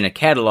 and in a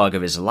catalogue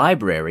of his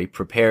library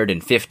prepared in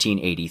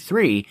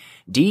 1583,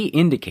 Dee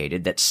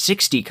indicated that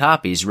 60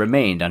 copies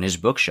remained on his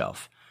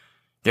bookshelf.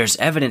 There's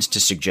evidence to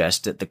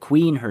suggest that the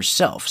Queen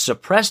herself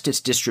suppressed its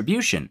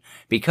distribution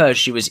because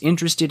she was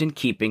interested in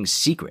keeping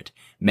secret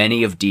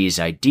many of Dee's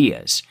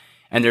ideas,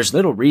 and there's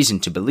little reason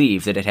to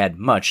believe that it had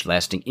much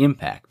lasting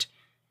impact.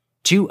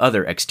 Two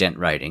other extant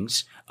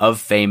writings,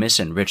 Of Famous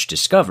and Rich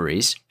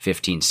Discoveries,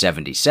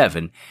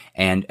 1577,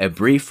 and A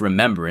Brief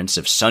Remembrance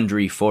of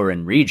Sundry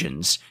Foreign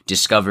Regions,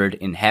 discovered,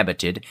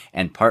 inhabited,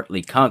 and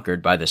partly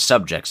conquered by the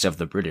subjects of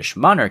the British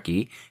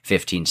monarchy,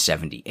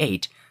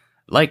 1578,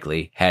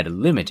 likely had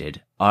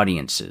limited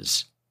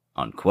audiences."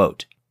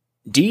 Unquote.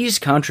 Dee's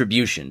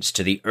contributions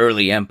to the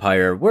early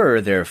empire were,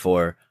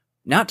 therefore,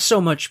 not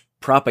so much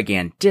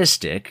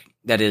propagandistic,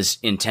 that is,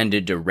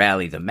 intended to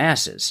rally the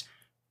masses.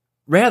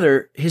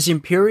 Rather, his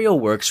imperial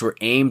works were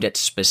aimed at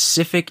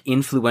specific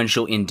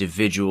influential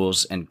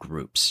individuals and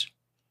groups.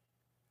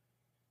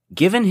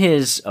 Given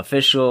his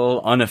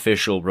official,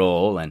 unofficial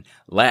role and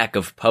lack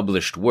of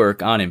published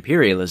work on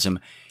imperialism,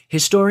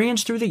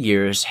 historians through the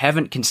years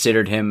haven't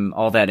considered him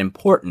all that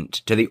important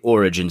to the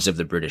origins of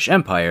the British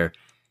Empire,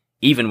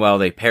 even while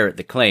they parrot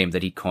the claim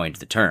that he coined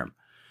the term.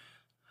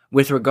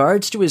 With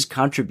regards to his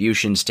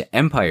contributions to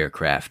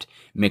empirecraft,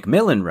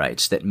 Macmillan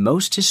writes that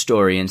most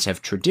historians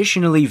have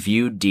traditionally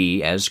viewed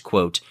Dee as,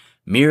 quote,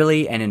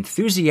 "merely an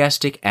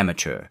enthusiastic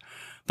amateur,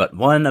 but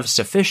one of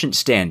sufficient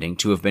standing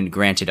to have been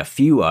granted a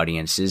few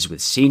audiences with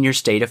senior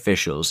state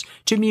officials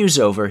to muse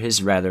over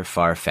his rather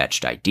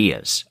far-fetched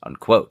ideas,"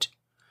 unquote.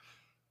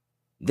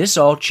 This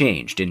all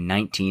changed in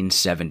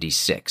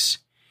 1976.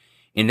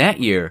 In that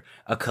year,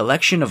 a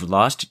collection of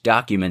lost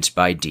documents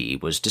by Dee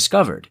was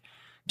discovered.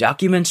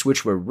 Documents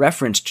which were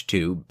referenced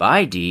to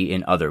by Dee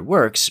in other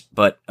works,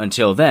 but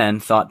until then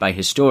thought by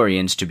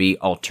historians to be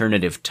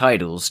alternative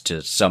titles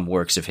to some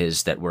works of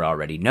his that were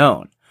already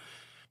known.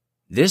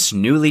 This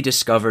newly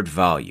discovered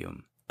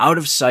volume, out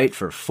of sight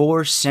for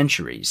 4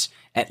 centuries,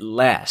 at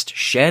last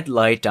shed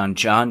light on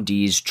John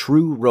Dee's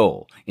true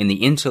role in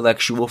the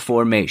intellectual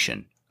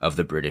formation of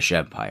the British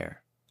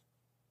Empire.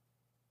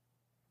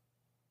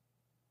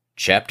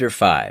 Chapter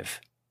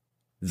 5.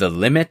 The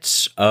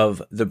Limits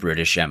of the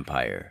British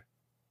Empire.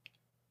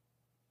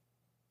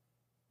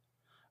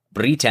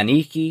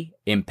 Britannici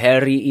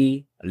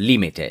Imperii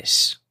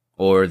Limites,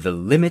 or The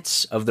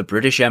Limits of the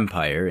British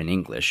Empire in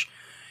English,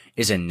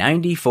 is a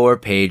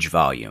 94-page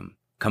volume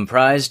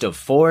comprised of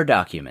 4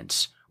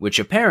 documents, which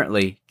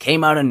apparently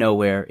came out of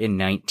nowhere in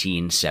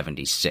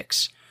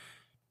 1976.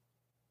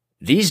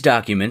 These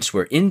documents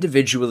were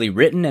individually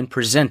written and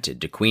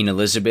presented to Queen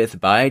Elizabeth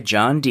by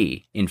John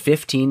Dee in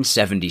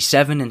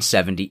 1577 and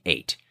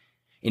 78.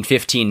 In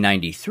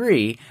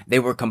 1593, they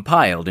were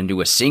compiled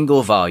into a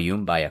single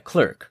volume by a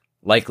clerk,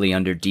 likely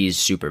under Dee's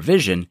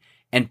supervision,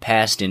 and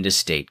passed into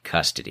state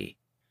custody.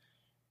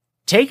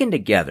 Taken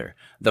together,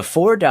 the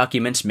 4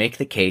 documents make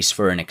the case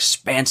for an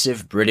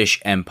expansive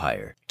British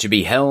Empire to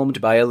be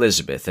helmed by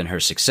Elizabeth and her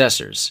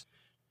successors.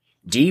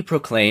 Dee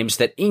proclaims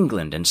that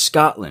England and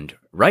Scotland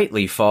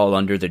rightly fall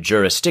under the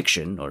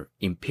jurisdiction, or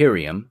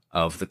imperium,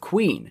 of the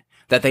Queen,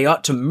 that they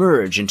ought to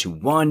merge into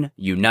one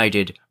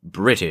united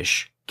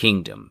British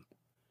kingdom.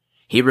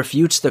 He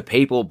refutes the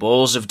papal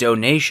bulls of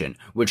donation,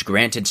 which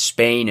granted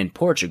Spain and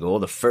Portugal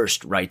the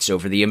first rights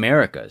over the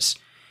Americas,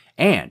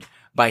 and,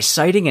 by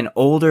citing an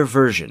older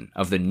version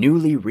of the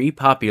newly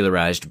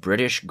repopularized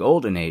British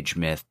Golden Age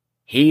myth,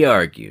 he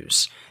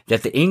argues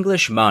that the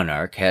English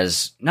monarch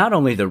has not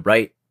only the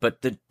right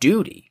but the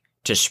duty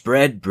to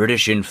spread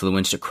British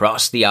influence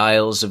across the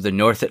isles of the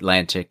North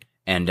Atlantic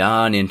and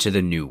on into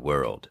the New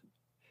World.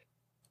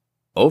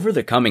 Over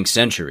the coming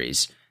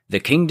centuries, the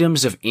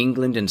kingdoms of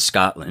England and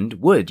Scotland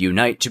would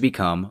unite to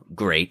become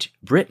Great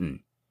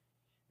Britain.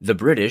 The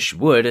British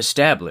would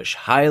establish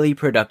highly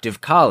productive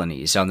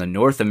colonies on the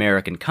North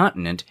American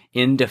continent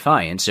in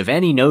defiance of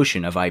any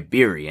notion of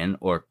Iberian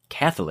or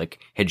Catholic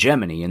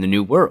hegemony in the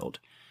New World.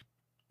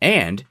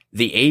 And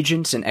the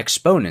agents and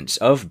exponents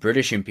of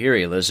British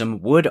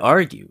imperialism would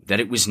argue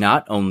that it was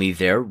not only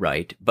their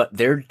right but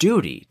their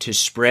duty to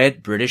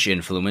spread British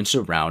influence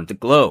around the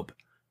globe.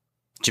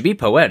 To be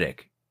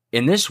poetic,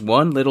 in this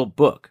one little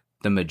book,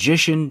 the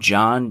magician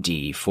John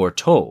Dee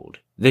foretold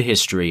the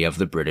history of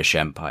the British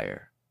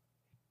Empire.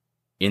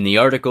 In the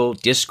article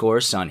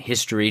Discourse on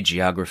History,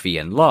 Geography,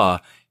 and Law,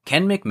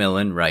 Ken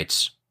Macmillan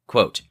writes,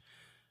 quote,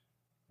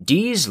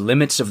 "Dee's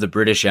Limits of the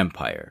British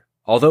Empire,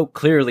 although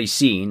clearly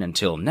seen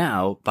until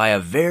now by a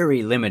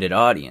very limited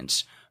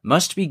audience,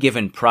 must be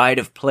given pride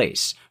of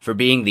place for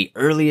being the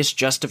earliest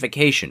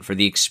justification for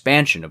the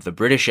expansion of the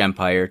British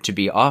Empire to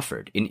be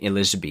offered in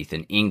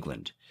Elizabethan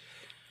England.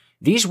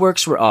 These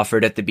works were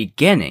offered at the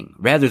beginning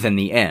rather than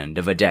the end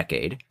of a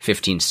decade,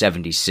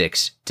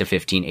 1576 to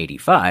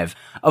 1585,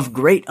 of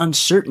great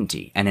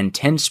uncertainty and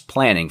intense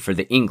planning for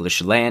the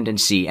English land and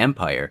sea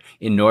empire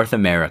in North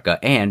America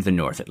and the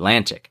North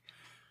Atlantic.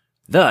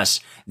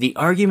 Thus, the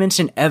arguments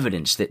and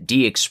evidence that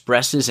Dee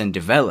expresses and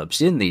develops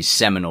in these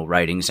seminal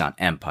writings on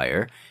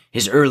empire,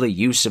 his early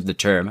use of the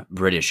term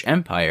British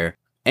Empire,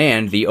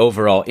 and the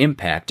overall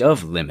impact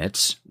of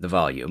Limits, the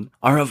volume,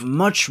 are of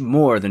much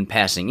more than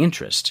passing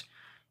interest.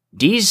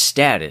 Dee's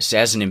status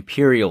as an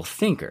imperial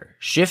thinker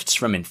shifts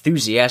from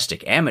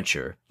enthusiastic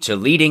amateur to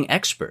leading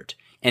expert,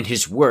 and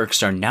his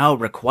works are now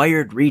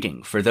required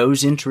reading for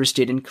those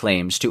interested in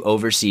claims to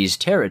overseas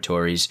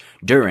territories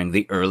during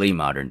the early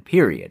modern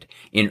period,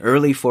 in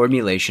early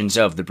formulations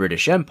of the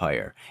British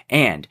Empire,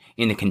 and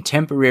in the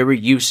contemporary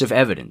use of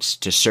evidence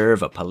to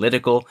serve a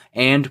political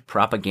and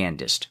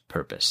propagandist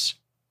purpose."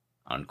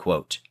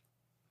 Unquote.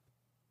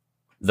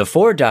 The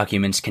 4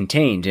 documents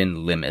contained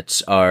in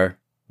Limits are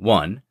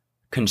 1.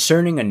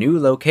 Concerning a new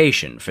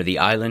location for the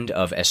island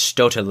of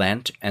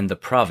Estotalant and the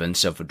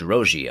province of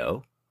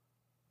Drogeo.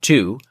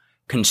 2.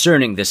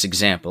 Concerning this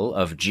example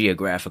of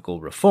geographical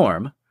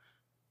reform.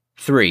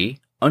 3.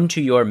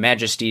 Unto your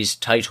majesty's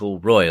title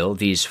royal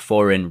these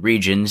foreign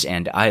regions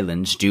and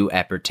islands do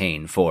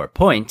appertain 4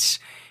 points.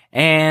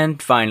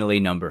 And finally,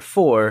 number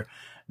 4,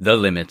 the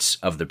limits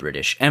of the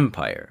British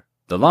Empire,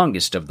 the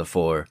longest of the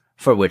 4,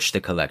 for which the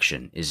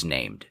collection is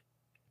named.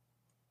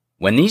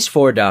 When these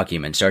 4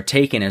 documents are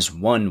taken as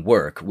one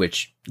work,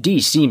 which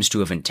Dee seems to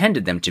have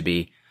intended them to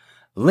be,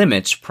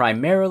 Limits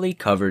primarily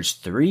covers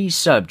 3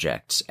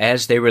 subjects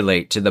as they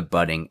relate to the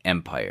budding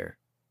empire: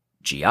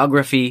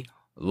 geography,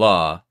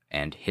 law,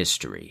 and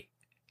history.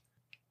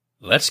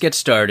 Let's get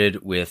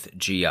started with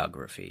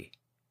geography.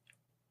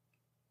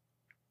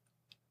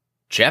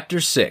 Chapter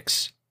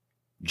 6: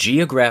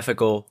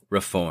 Geographical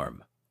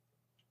Reform.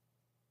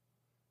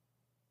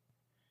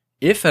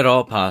 If at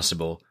all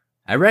possible,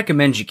 I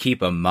recommend you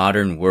keep a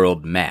modern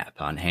world map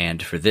on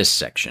hand for this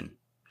section.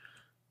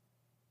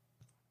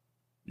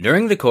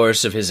 During the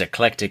course of his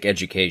eclectic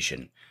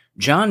education,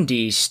 John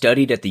Dee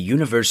studied at the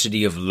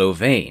University of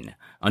Louvain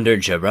under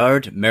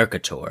Gerard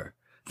Mercator,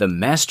 the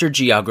master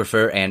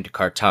geographer and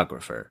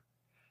cartographer.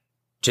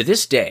 To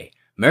this day,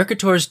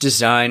 Mercator's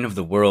design of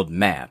the world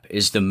map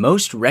is the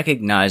most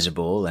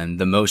recognizable and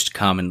the most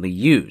commonly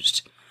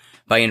used.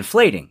 By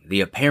inflating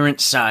the apparent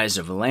size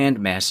of land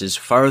masses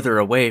farther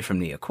away from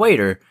the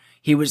equator,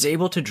 he was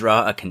able to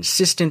draw a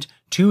consistent,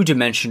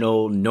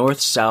 2-dimensional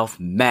north-south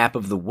map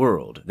of the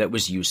world that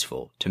was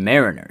useful to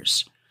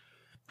mariners.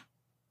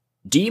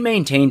 Dee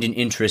maintained an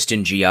interest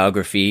in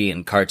geography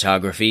and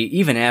cartography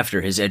even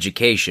after his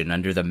education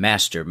under the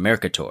master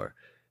Mercator.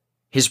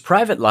 His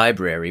private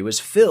library was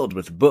filled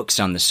with books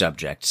on the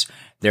subjects,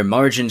 their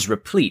margins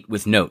replete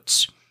with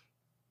notes.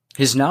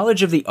 His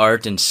knowledge of the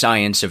art and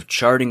science of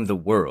charting the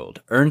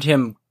world earned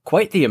him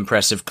quite the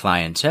impressive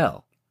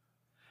clientele.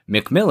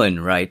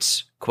 Macmillan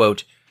writes,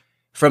 quote,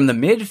 "From the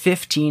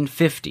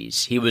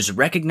mid-1550s, he was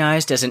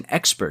recognized as an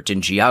expert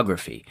in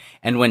geography,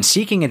 and when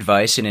seeking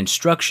advice and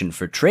instruction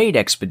for trade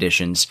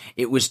expeditions,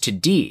 it was to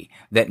Dee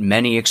that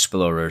many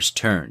explorers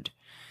turned.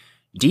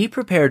 Dee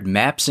prepared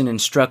maps and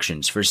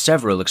instructions for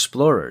several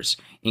explorers,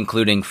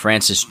 including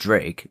Francis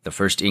Drake, the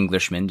first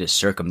Englishman to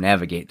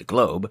circumnavigate the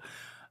globe,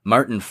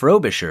 Martin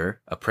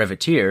Frobisher, a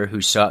privateer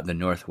who sought the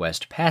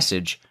Northwest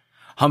Passage,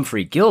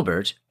 Humphrey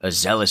Gilbert, a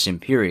zealous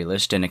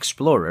imperialist and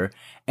explorer,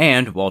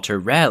 and Walter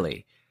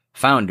Raleigh,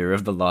 founder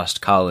of the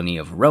lost colony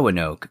of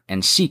Roanoke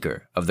and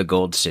seeker of the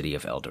gold city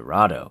of El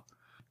Dorado."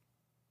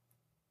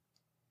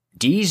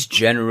 Dee's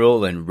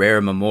general and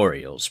rare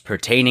memorials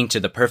pertaining to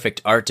the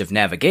perfect art of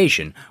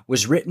navigation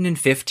was written in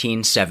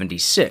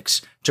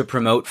 1576 to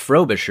promote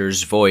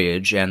Frobisher's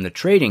voyage and the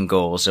trading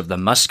goals of the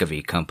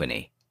Muscovy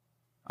Company.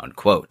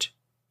 Unquote.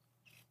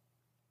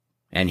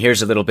 And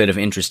here's a little bit of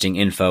interesting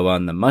info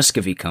on the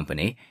Muscovy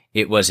Company.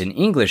 It was an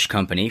English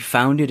company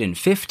founded in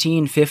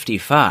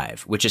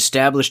 1555, which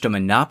established a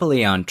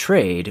monopoly on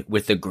trade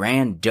with the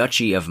Grand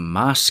Duchy of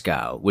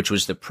Moscow, which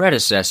was the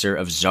predecessor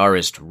of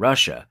Tsarist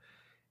Russia.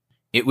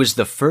 It was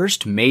the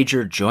first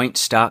major joint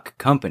stock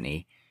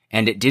company,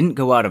 and it didn't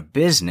go out of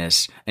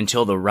business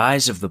until the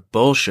rise of the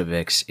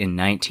Bolsheviks in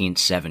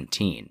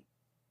 1917.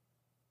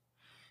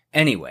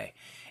 Anyway,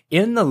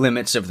 in the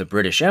limits of the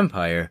British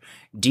Empire,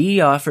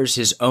 Dee offers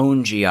his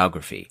own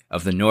geography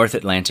of the North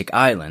Atlantic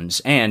Islands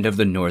and of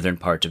the northern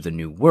part of the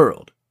New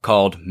World,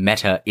 called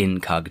Meta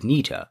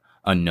Incognita,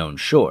 Unknown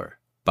Shore,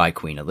 by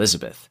Queen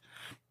Elizabeth.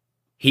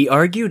 He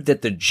argued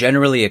that the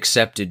generally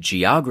accepted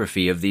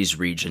geography of these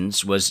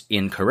regions was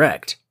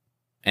incorrect,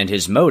 and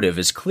his motive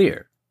is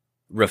clear.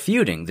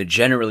 Refuting the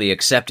generally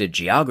accepted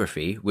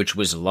geography, which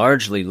was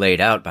largely laid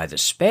out by the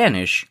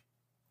Spanish,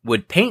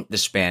 would paint the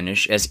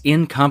Spanish as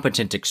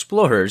incompetent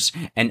explorers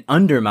and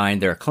undermine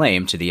their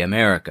claim to the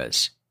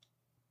Americas.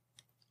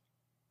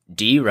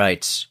 Dee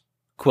writes,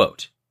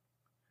 quote,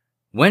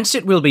 "Whence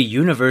it will be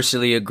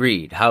universally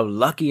agreed how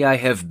lucky I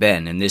have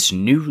been in this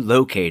new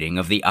locating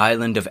of the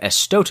island of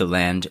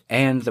Estotaland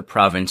and the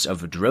province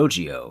of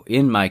Drogeo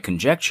in my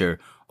conjecture,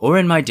 or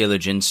in my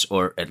diligence,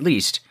 or at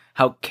least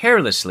how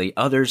carelessly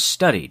others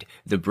studied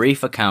the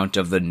brief account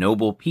of the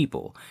noble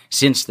people,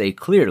 since they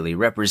clearly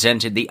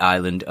represented the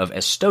island of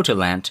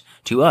Estotalant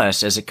to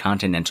us as a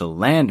continental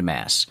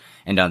landmass,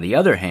 and on the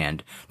other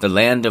hand, the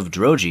land of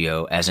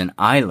Drogeo as an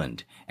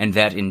island, and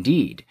that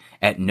indeed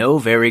at no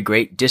very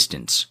great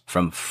distance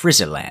from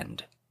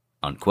Frizzland."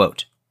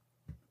 Unquote.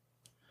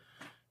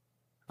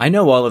 I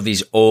know all of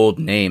these old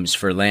names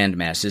for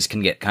landmasses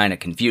can get kind of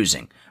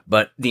confusing,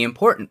 but the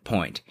important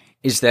point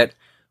is that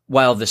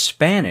While the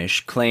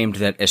Spanish claimed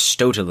that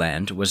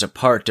Estotaland was a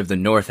part of the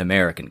North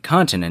American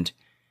continent,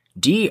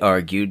 Dee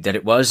argued that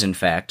it was, in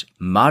fact,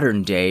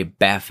 modern-day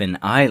Baffin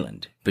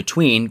Island,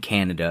 between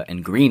Canada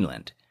and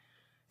Greenland.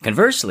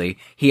 Conversely,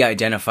 he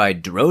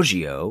identified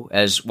Drogeo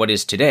as what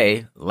is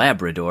today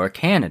Labrador,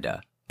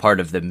 Canada, part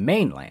of the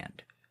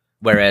mainland,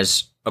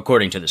 whereas,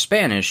 according to the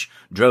Spanish,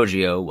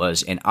 Drogeo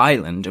was an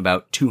island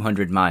about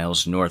 200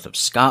 miles north of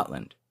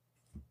Scotland.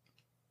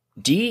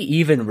 Dee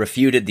even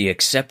refuted the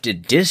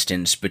accepted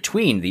distance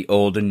between the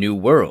Old and New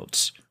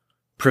Worlds.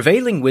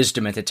 Prevailing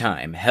wisdom at the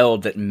time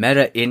held that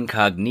Meta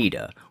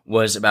Incognita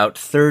was about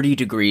 30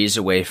 degrees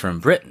away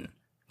from Britain,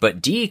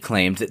 but Dee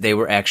claimed that they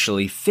were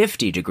actually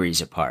 50 degrees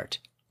apart.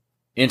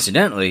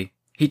 Incidentally,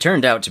 he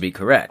turned out to be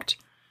correct,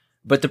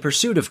 but the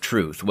pursuit of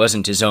truth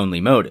wasn't his only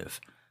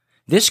motive.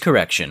 This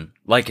correction,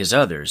 like his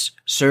others,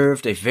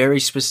 served a very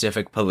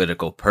specific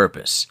political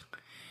purpose.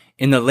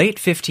 In the late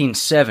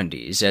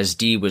 1570s, as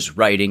Dee was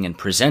writing and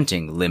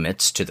presenting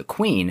Limits to the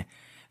Queen,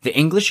 the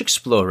English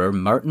explorer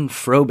Martin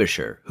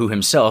Frobisher, who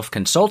himself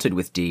consulted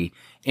with Dee,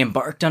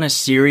 embarked on a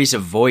series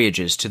of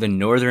voyages to the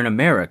northern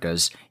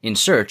Americas in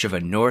search of a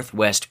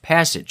northwest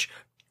passage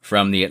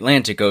from the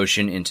Atlantic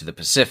Ocean into the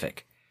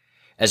Pacific.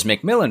 As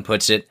Macmillan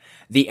puts it,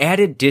 the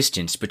added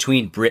distance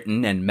between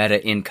Britain and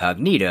Meta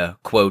Incognita,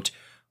 quote,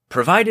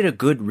 provided a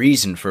good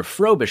reason for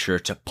Frobisher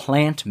to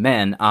plant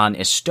men on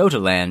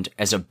Estotaland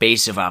as a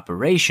base of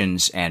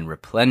operations and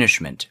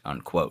replenishment,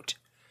 unquote.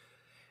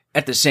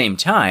 At the same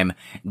time,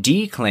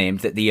 Dee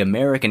claimed that the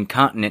American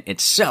continent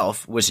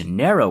itself was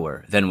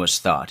narrower than was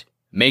thought,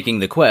 making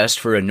the quest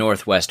for a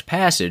northwest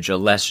passage a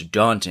less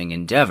daunting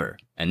endeavor,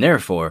 and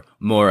therefore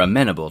more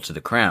amenable to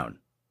the crown.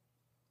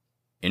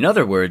 In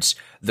other words,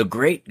 the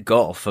Great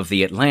Gulf of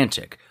the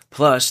Atlantic,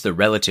 plus the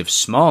relative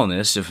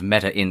smallness of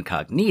Meta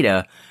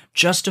Incognita,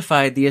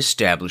 justified the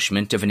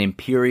establishment of an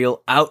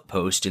imperial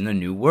outpost in the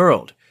New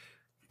World.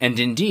 And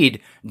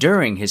indeed,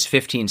 during his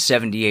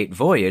 1578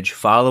 voyage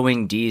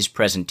following Dee's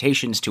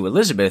presentations to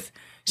Elizabeth,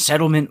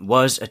 settlement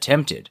was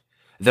attempted,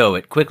 though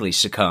it quickly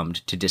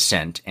succumbed to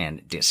dissent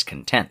and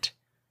discontent.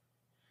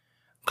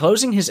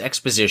 Closing his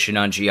exposition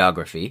on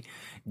geography,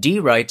 Dee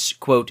writes,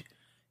 quote,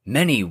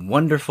 many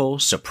wonderful,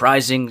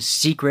 surprising,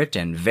 secret,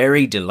 and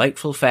very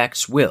delightful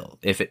facts will,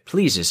 if it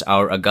pleases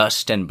our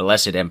august and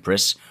blessed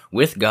Empress,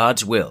 with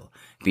God's will,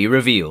 be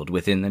revealed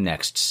within the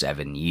next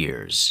 7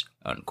 years,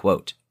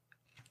 unquote.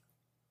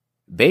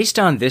 Based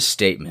on this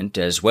statement,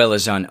 as well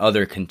as on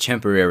other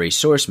contemporary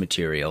source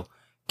material,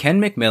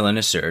 Ken Macmillan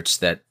asserts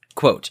that,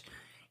 quote,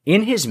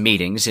 in his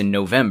meetings in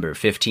November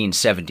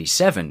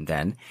 1577,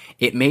 then,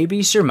 it may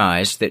be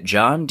surmised that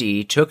John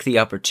Dee took the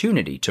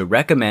opportunity to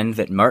recommend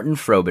that Martin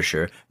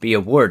Frobisher be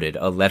awarded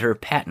a letter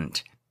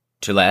patent,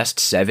 to last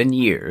 7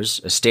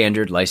 years, a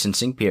standard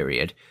licensing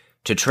period,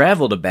 to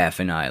travel to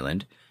Baffin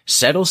Island,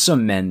 settle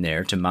some men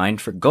there to mine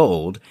for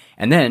gold,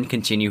 and then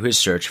continue his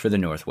search for the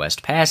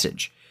Northwest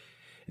Passage.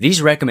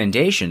 These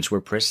recommendations were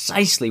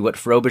precisely what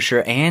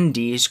Frobisher and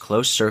Dee's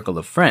close circle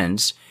of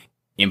friends,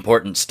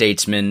 important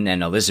statesmen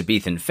and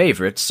Elizabethan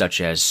favorites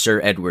such as Sir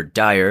Edward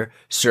Dyer,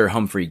 Sir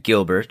Humphrey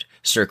Gilbert,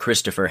 Sir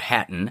Christopher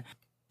Hatton,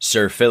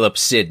 Sir Philip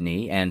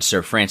Sidney, and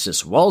Sir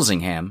Francis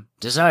Walsingham,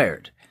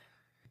 desired.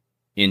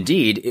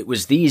 Indeed, it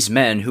was these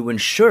men who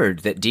ensured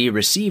that Dee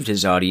received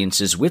his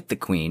audiences with the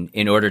Queen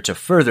in order to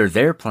further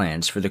their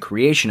plans for the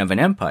creation of an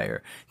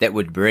empire that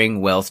would bring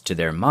wealth to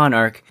their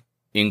monarch,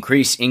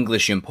 increase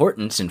English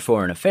importance in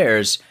foreign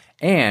affairs,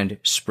 and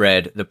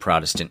spread the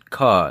Protestant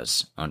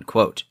cause,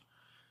 unquote.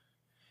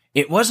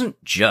 It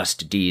wasn't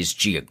just Dee's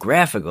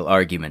geographical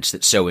arguments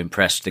that so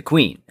impressed the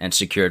Queen and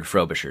secured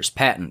Frobisher's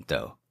patent,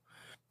 though.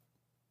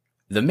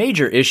 The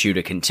major issue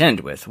to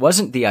contend with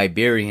wasn't the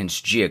Iberians'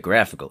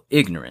 geographical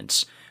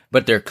ignorance,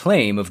 but their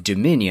claim of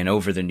dominion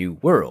over the New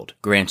World,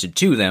 granted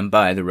to them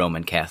by the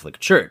Roman Catholic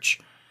Church.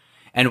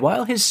 And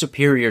while his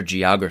superior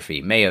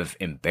geography may have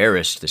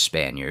embarrassed the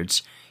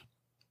Spaniards,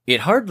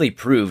 it hardly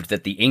proved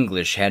that the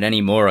English had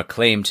any more a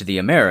claim to the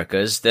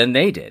Americas than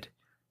they did.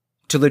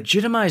 To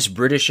legitimize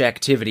British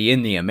activity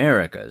in the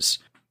Americas,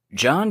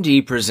 John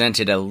Dee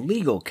presented a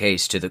legal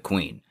case to the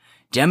Queen,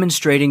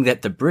 demonstrating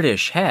that the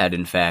British had,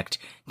 in fact,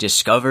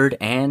 discovered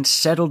and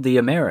settled the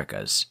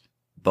Americas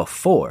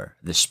before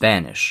the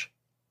Spanish.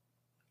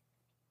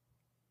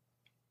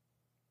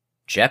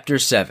 Chapter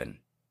 7.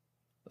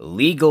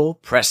 Legal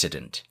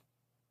Precedent.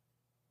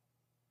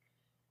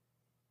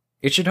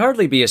 It should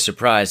hardly be a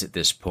surprise at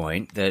this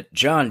point that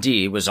John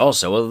Dee was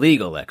also a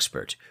legal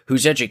expert,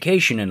 whose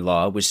education in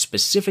law was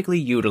specifically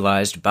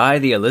utilized by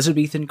the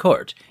Elizabethan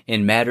court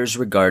in matters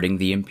regarding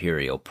the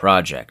imperial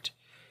project.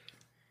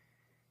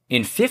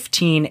 In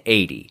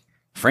 1580,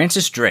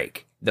 Francis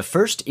Drake, the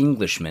first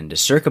Englishman to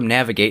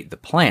circumnavigate the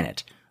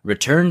planet,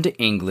 returned to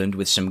England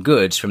with some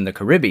goods from the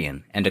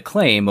Caribbean and a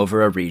claim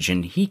over a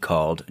region he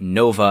called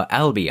Nova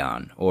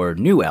Albion, or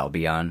New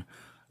Albion,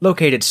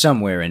 located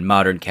somewhere in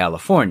modern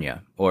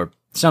California, or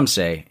some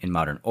say in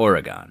modern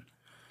Oregon.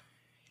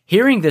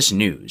 Hearing this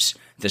news,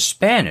 the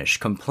Spanish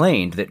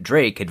complained that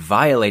Drake had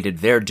violated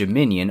their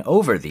dominion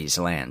over these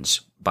lands,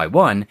 by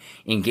 1,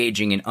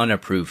 engaging in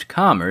unapproved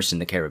commerce in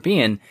the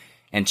Caribbean,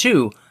 and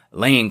 2,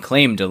 laying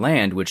claim to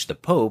land which the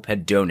Pope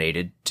had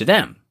donated to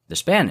them, the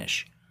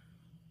Spanish.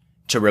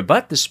 To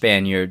rebut the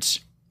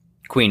Spaniards,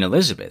 Queen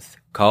Elizabeth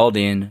called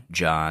in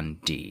John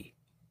Dee.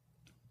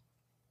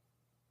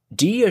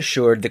 Dee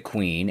assured the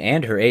Queen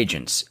and her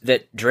agents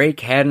that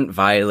Drake hadn't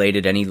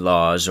violated any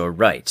laws or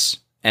rights,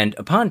 and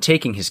upon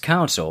taking his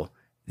counsel,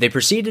 they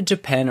proceeded to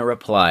pen a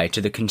reply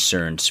to the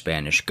concerned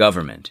Spanish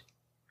government.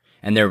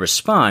 And their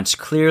response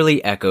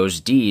clearly echoes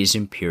Dee's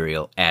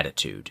imperial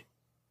attitude.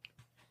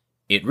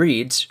 It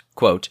reads,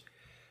 quote,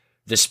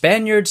 "The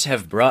Spaniards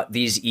have brought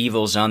these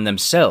evils on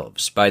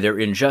themselves by their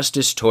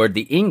injustice toward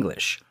the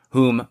English,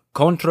 whom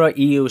contra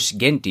ius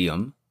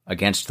gentium,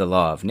 against the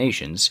law of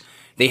nations,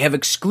 they have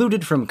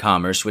excluded from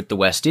commerce with the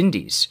West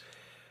Indies.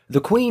 The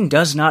Queen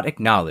does not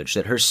acknowledge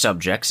that her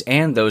subjects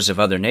and those of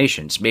other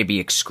nations may be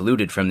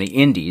excluded from the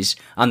Indies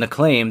on the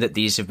claim that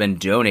these have been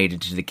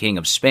donated to the King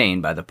of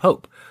Spain by the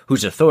Pope,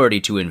 whose authority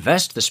to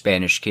invest the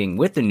Spanish king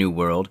with the New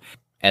World,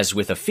 as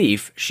with a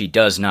fief, she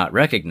does not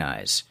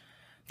recognize.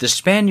 The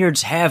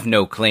Spaniards have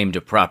no claim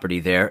to property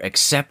there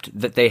except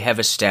that they have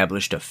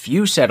established a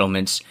few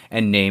settlements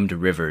and named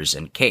rivers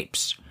and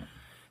capes.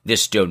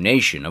 This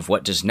donation of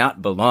what does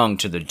not belong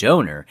to the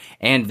donor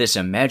and this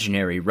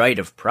imaginary right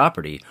of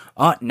property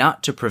ought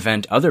not to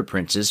prevent other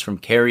princes from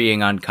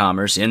carrying on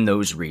commerce in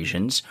those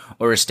regions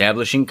or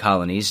establishing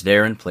colonies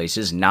there in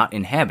places not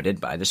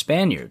inhabited by the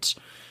Spaniards.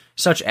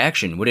 Such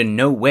action would in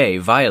no way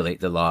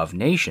violate the law of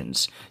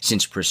nations,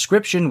 since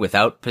prescription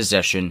without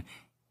possession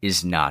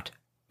is not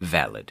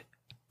valid."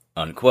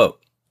 Unquote.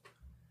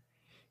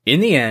 In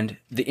the end,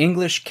 the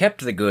English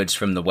kept the goods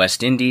from the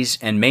West Indies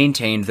and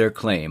maintained their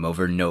claim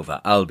over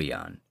Nova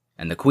Albion,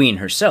 and the Queen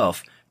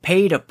herself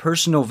paid a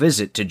personal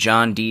visit to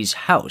John Dee's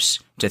house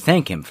to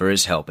thank him for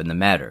his help in the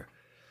matter.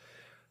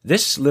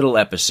 This little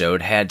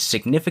episode had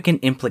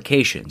significant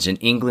implications in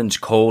England's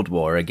Cold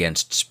War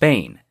against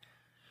Spain.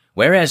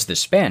 Whereas the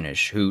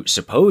Spanish, who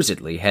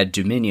supposedly had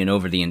dominion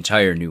over the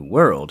entire New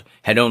World,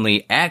 had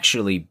only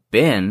actually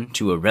been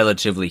to a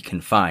relatively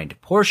confined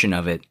portion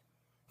of it,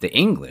 the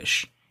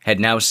English had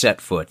now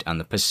set foot on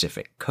the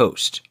Pacific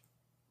coast.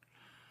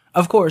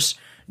 Of course,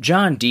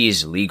 John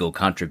Dee's legal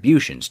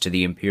contributions to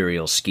the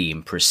imperial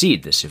scheme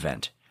precede this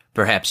event,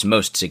 perhaps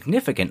most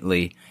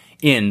significantly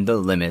in the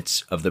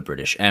limits of the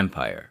British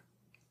Empire.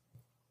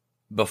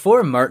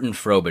 Before Martin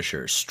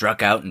Frobisher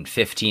struck out in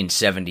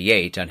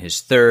 1578 on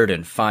his third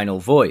and final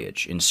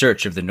voyage in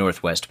search of the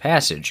Northwest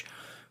Passage,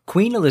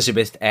 Queen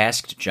Elizabeth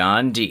asked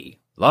John Dee,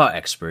 law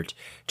expert,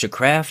 to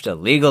craft a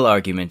legal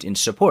argument in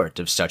support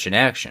of such an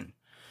action.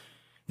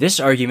 This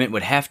argument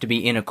would have to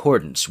be in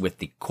accordance with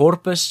the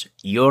Corpus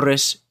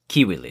Juris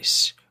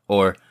Civilis,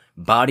 or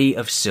body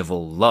of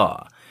civil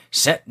law,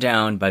 set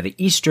down by the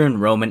Eastern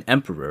Roman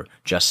Emperor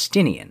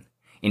Justinian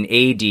in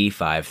AD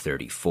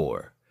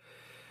 534.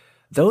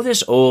 Though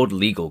this old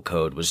legal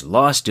code was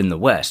lost in the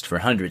West for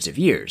hundreds of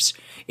years,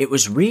 it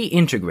was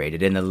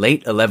reintegrated in the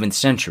late 11th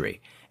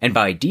century, and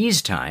by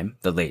Dee's time,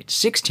 the late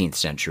 16th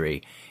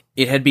century,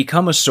 it had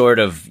become a sort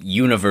of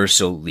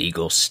universal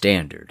legal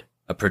standard,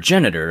 a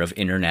progenitor of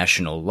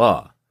international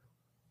law.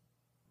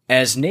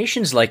 As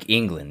nations like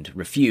England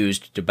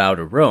refused to bow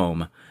to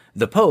Rome,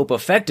 the Pope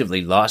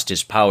effectively lost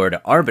his power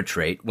to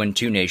arbitrate when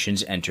two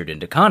nations entered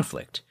into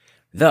conflict.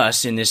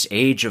 Thus, in this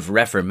age of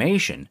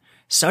Reformation,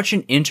 such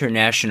an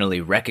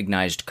internationally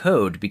recognized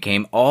code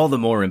became all the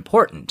more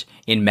important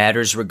in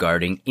matters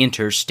regarding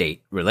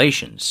interstate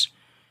relations.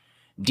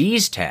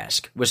 Dee's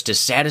task was to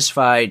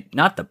satisfy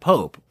not the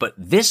Pope, but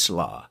this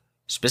law,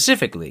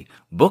 specifically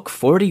Book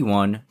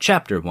 41,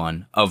 Chapter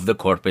 1 of the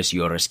Corpus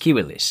Juris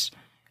Civilis,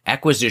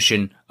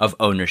 acquisition of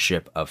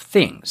ownership of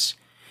things,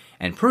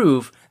 and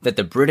prove that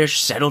the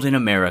British settled in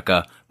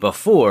America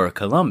before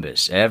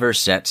Columbus ever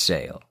set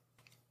sail.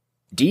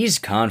 Dee's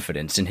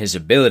confidence in his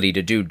ability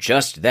to do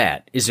just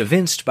that is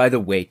evinced by the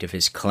weight of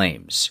his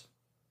claims.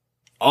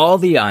 All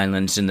the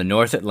islands in the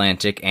North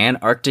Atlantic and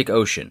Arctic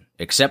Ocean,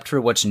 except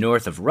for what's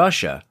north of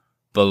Russia,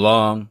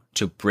 belong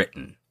to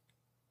Britain.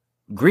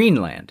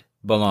 Greenland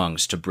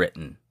belongs to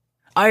Britain.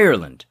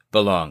 Ireland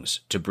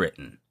belongs to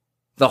Britain.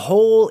 The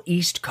whole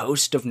east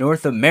coast of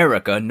North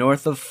America,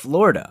 north of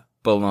Florida,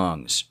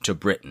 belongs to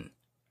Britain.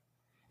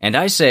 And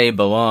I say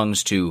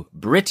belongs to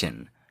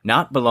Britain,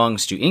 not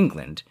belongs to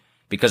England,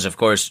 because, of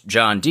course,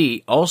 John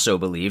Dee also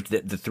believed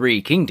that the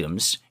three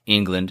kingdoms,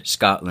 England,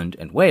 Scotland,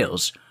 and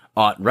Wales,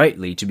 ought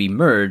rightly to be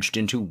merged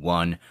into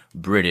one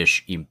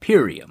British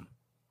imperium,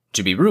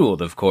 to be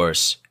ruled, of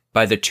course,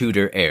 by the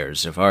Tudor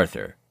heirs of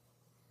Arthur.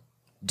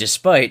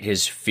 Despite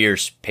his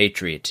fierce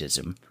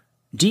patriotism,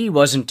 Dee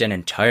wasn't an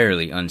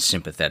entirely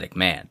unsympathetic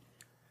man.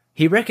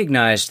 He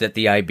recognized that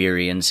the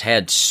Iberians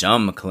had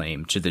some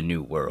claim to the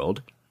New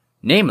World,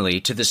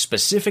 namely to the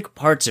specific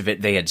parts of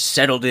it they had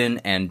settled in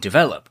and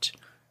developed.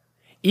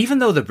 Even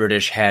though the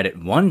British had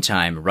at one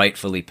time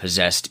rightfully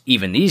possessed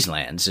even these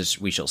lands,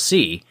 as we shall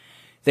see,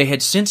 they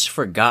had since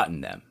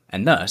forgotten them,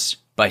 and thus,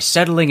 by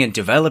settling and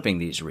developing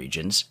these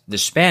regions, the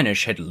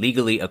Spanish had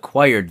legally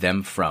acquired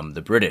them from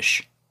the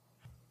British.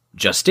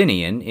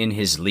 Justinian, in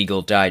his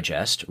Legal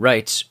Digest,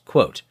 writes,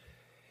 quote,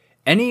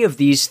 "Any of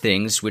these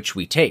things which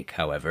we take,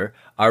 however,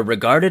 are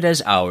regarded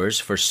as ours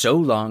for so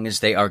long as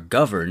they are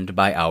governed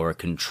by our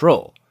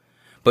control.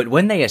 But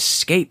when they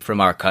escape from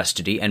our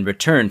custody and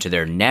return to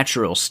their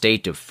natural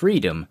state of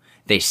freedom,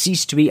 they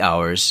cease to be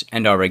ours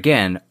and are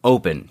again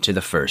open to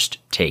the first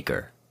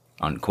taker."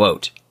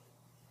 Unquote.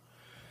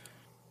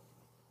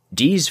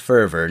 Dee's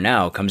fervor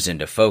now comes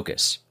into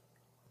focus.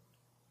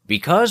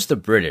 Because the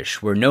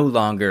British were no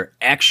longer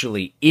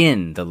actually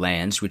in the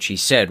lands which he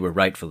said were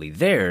rightfully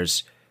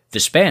theirs, the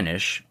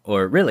Spanish,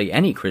 or really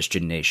any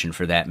Christian nation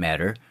for that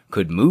matter,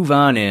 could move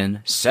on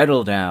in,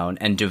 settle down,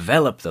 and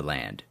develop the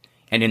land,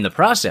 and in the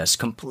process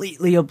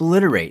completely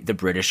obliterate the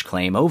British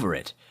claim over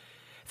it.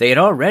 They had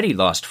already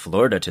lost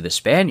Florida to the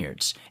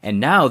Spaniards, and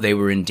now they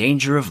were in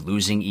danger of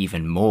losing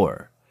even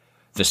more.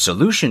 The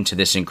solution to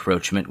this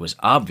encroachment was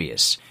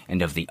obvious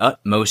and of the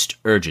utmost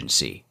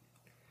urgency.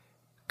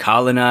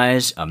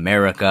 Colonize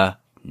America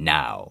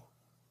now.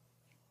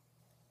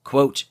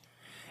 Quote,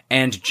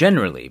 "And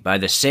generally by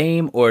the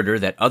same order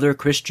that other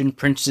Christian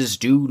princes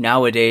do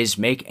nowadays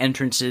make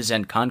entrances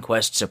and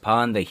conquests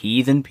upon the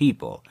heathen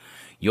people,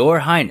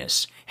 your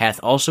Highness hath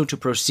also to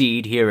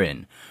proceed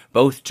herein,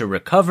 both to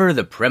recover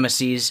the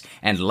premises,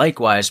 and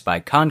likewise by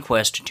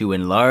conquest to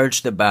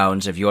enlarge the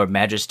bounds of your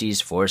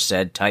Majesty's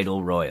foresaid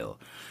title royal,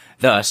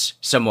 thus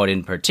somewhat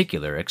in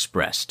particular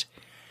expressed.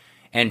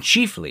 And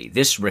chiefly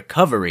this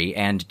recovery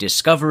and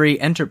discovery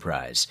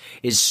enterprise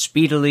is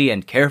speedily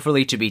and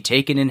carefully to be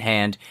taken in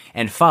hand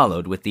and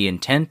followed with the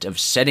intent of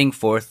setting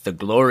forth the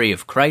glory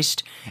of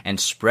Christ and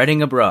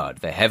spreading abroad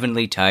the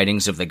heavenly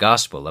tidings of the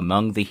gospel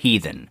among the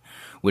heathen,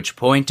 which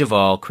point of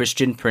all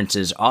Christian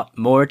princes ought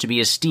more to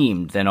be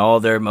esteemed than all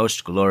their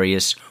most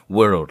glorious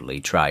worldly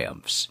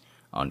triumphs."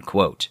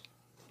 Unquote.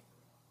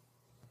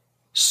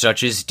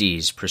 Such is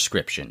Dee's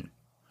prescription.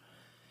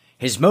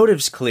 His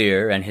motives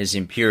clear and his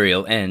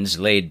imperial ends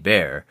laid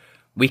bare,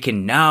 we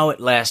can now at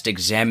last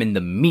examine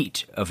the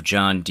meat of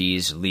John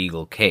Dee's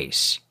legal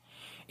case.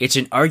 It's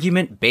an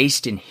argument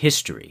based in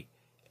history,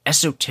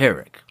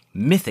 esoteric,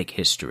 mythic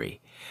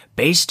history,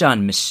 based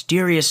on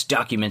mysterious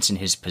documents in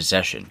his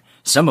possession,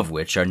 some of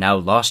which are now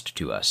lost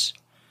to us.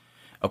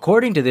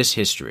 According to this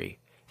history,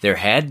 there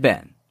had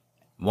been,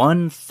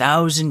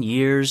 1,000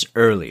 years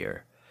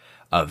earlier,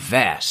 a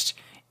vast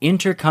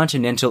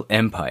intercontinental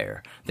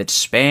empire that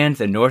spanned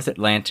the North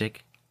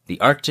Atlantic, the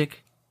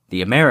Arctic,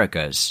 the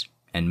Americas,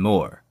 and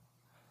more.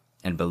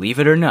 And believe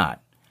it or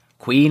not,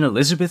 Queen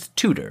Elizabeth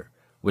Tudor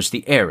was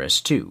the heiress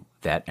to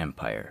that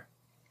empire.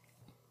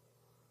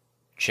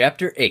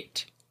 Chapter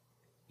 8.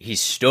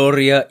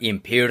 Historia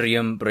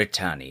Imperium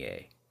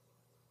Britanniae.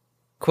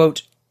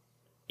 Quote,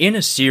 "In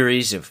a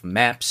series of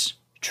maps,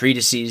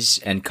 treatises,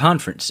 and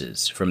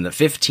conferences from the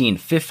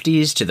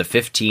 1550s to the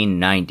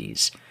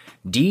 1590s,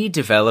 Dee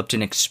developed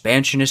an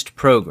expansionist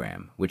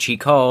program which he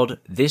called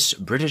This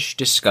British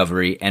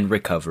Discovery and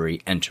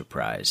Recovery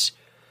Enterprise.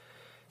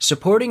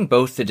 Supporting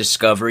both the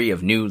discovery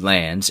of new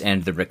lands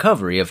and the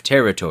recovery of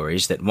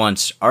territories that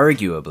once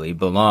arguably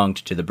belonged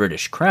to the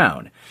British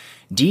Crown,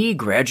 Dee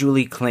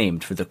gradually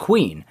claimed for the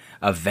Queen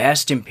a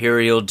vast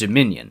imperial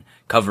dominion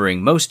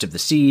covering most of the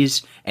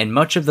seas and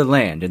much of the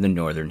land in the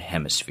Northern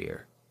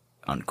Hemisphere."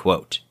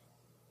 Unquote.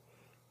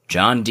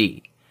 John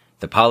Dee,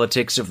 The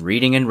Politics of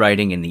Reading and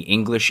Writing in the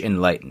English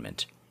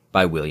Enlightenment,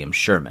 by William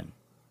Sherman.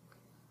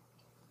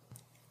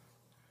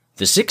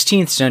 The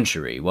 16th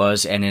century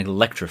was an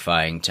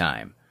electrifying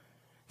time.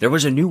 There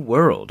was a new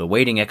world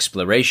awaiting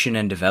exploration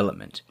and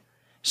development.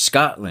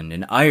 Scotland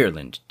and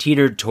Ireland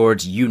teetered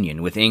towards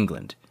union with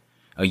England,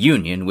 a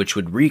union which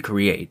would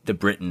recreate the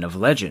Britain of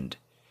legend.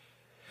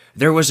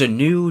 There was a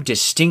new,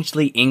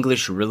 distinctly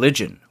English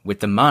religion with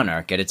the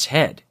monarch at its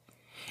head,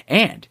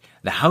 and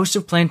the House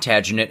of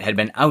Plantagenet had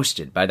been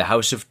ousted by the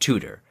House of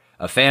Tudor,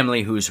 a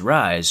family whose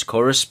rise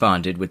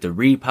corresponded with the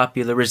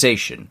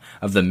repopularization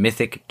of the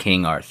mythic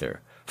King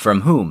Arthur,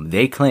 from whom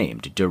they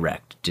claimed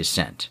direct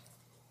descent.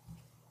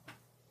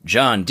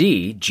 John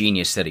Dee,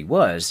 genius that he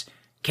was,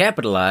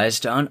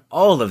 capitalized on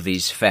all of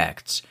these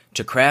facts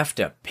to craft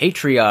a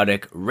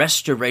patriotic,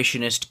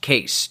 restorationist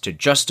case to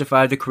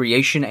justify the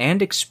creation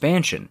and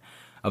expansion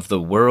of the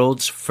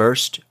world's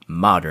first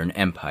modern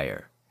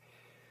empire.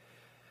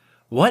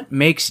 What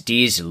makes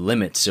Dee's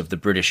limits of the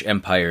British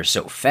Empire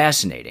so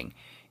fascinating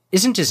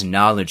isn't his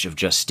knowledge of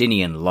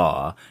Justinian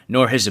law,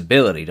 nor his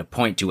ability to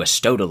point to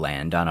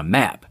Estotaland on a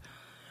map.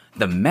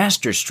 The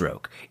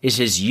masterstroke is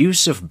his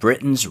use of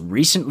Britain's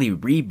recently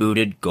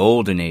rebooted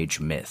Golden Age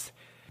myth.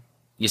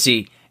 You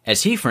see,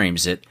 as he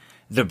frames it,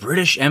 the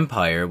British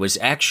Empire was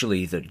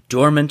actually the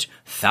dormant,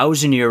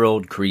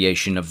 1,000-year-old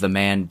creation of the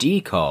man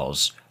Dee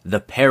calls the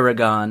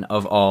paragon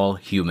of all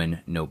human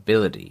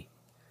nobility.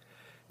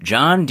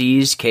 John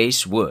Dee's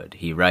case would,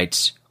 he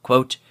writes,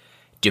 quote,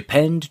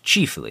 "depend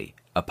chiefly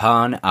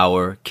upon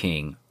our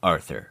King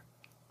Arthur,"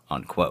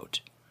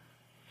 unquote.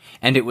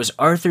 And it was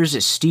Arthur's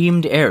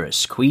esteemed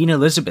heiress, Queen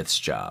Elizabeth's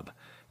job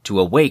to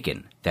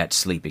awaken that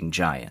sleeping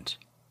giant.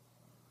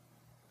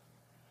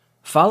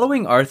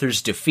 Following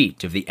Arthur's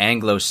defeat of the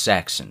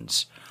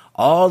Anglo-Saxons,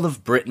 all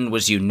of Britain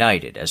was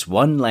united as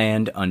one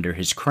land under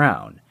his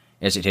crown,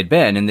 as it had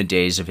been in the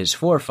days of his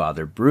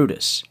forefather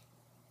Brutus.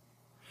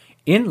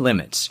 In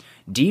Limits,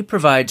 Dee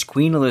provides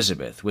Queen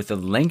Elizabeth with a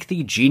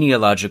lengthy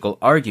genealogical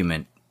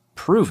argument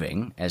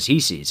proving, as he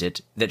sees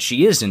it, that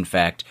she is in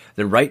fact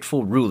the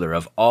rightful ruler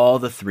of all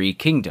the three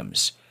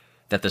kingdoms,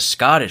 that the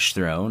Scottish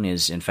throne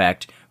is in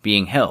fact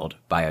being held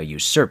by a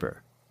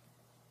usurper.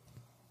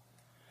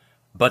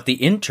 But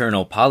the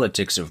internal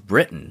politics of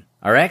Britain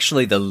are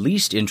actually the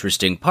least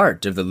interesting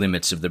part of the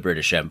limits of the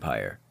British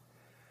Empire.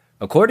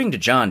 According to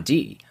John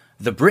Dee,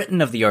 the Britain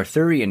of the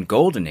Arthurian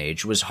Golden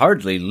Age was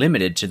hardly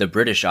limited to the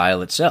British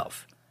Isle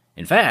itself.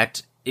 In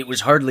fact, it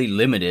was hardly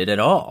limited at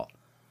all.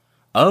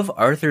 Of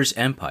Arthur's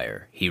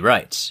empire, he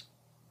writes,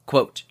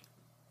 quote,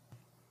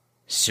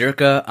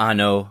 Circa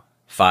anno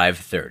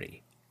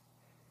 530.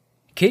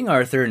 King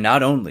Arthur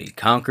not only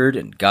conquered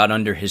and got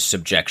under his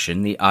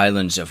subjection the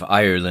islands of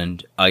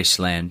Ireland,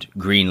 Iceland,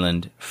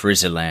 Greenland,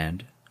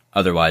 Friesland,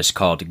 otherwise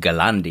called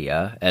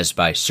Galandia, as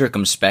by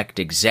circumspect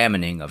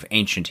examining of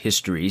ancient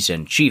histories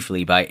and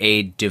chiefly by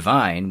aid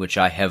divine which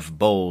I have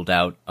bowled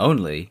out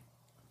only,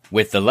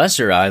 with the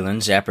lesser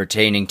islands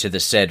appertaining to the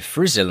said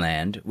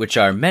Friesland, which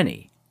are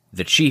many,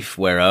 the chief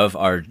whereof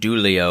are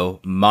Dulio,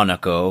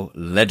 Monaco,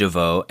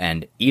 Ledovo,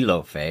 and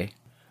Ilofe,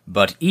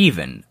 but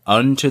even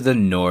unto the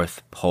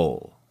North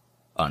Pole.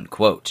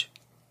 Unquote.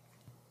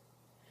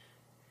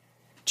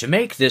 To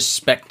make this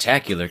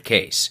spectacular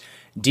case,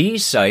 Dee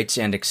cites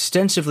and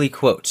extensively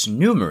quotes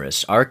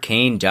numerous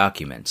arcane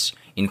documents,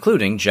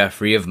 including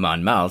Geoffrey of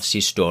Monmouth's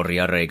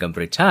Historia Regum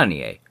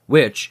Britanniae,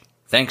 which,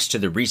 thanks to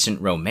the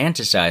recent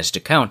romanticized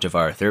account of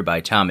Arthur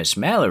by Thomas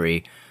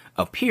Malory,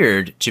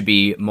 appeared to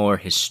be more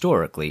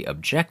historically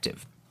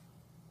objective.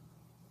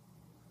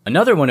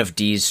 Another one of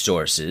Dee's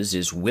sources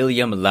is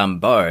William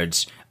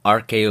Lambarde's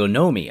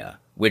Archaeonomia,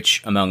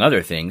 which, among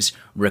other things,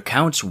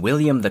 recounts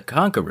William the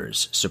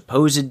Conqueror's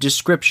supposed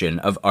description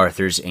of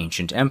Arthur's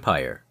ancient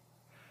empire.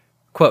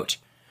 Quote,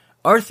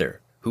 Arthur,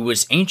 who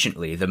was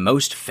anciently the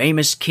most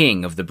famous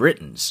king of the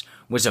Britons,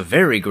 was a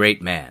very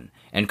great man,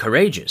 and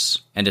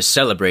courageous, and a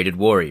celebrated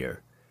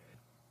warrior.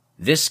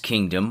 This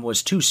kingdom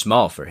was too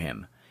small for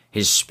him.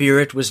 His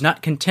spirit was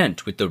not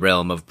content with the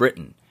realm of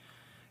Britain.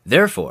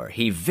 Therefore,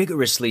 he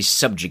vigorously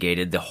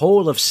subjugated the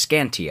whole of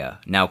Scantia,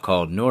 now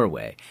called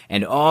Norway,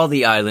 and all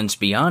the islands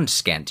beyond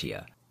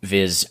Scantia,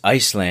 viz.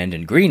 Iceland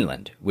and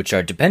Greenland, which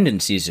are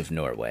dependencies of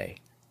Norway,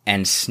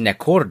 and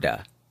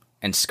Snekorda,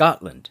 and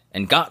Scotland,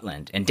 and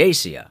Gotland, and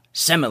Dacia,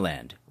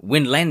 Semiland,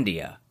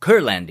 Winlandia,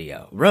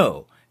 Curlandia,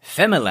 Roe,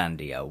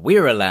 Femilandia,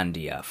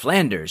 Weiralandia,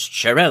 Flanders,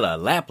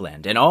 Charella,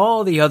 Lapland, and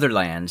all the other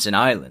lands and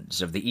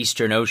islands of the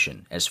Eastern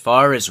Ocean, as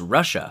far as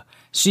Russia,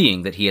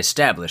 seeing that he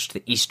established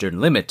the eastern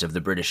limit of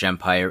the British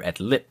Empire at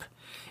Lip,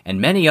 and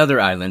many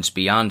other islands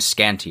beyond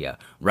Scantia,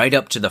 right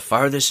up to the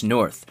farthest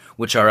north,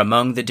 which are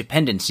among the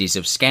dependencies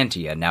of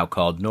Scantia, now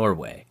called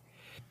Norway.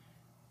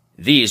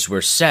 These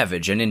were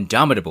savage and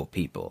indomitable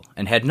people,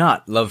 and had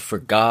not love for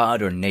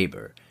God or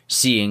neighbor,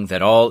 seeing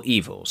that all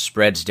evil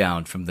spreads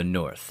down from the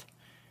north.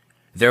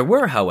 There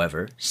were,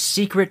 however,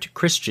 secret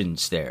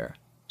Christians there.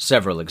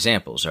 Several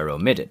examples are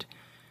omitted.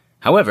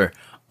 However,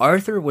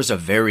 Arthur was a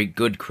very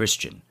good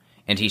Christian,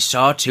 and he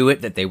saw to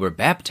it that they were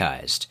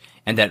baptized,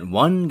 and that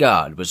one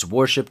God was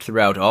worshipped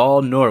throughout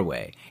all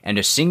Norway, and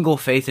a single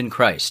faith in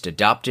Christ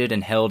adopted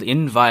and held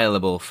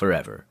inviolable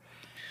forever.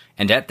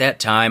 And at that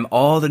time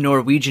all the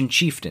Norwegian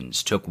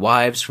chieftains took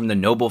wives from the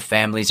noble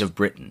families of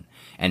Britain,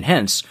 and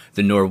hence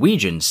the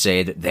Norwegians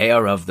say that they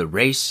are of the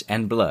race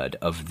and blood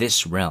of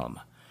this realm.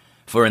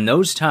 For in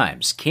those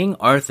times King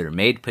Arthur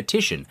made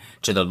petition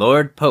to the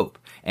Lord Pope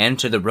and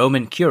to the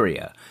Roman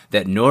Curia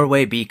that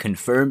Norway be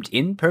confirmed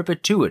in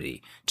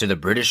perpetuity to the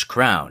British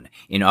crown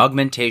in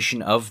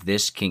augmentation of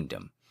this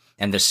kingdom,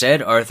 and the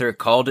said Arthur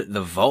called it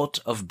the Vault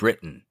of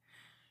Britain.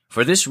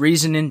 For this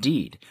reason,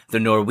 indeed, the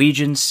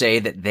Norwegians say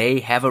that they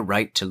have a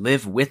right to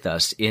live with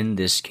us in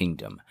this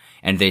kingdom,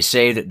 and they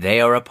say that they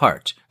are a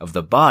part of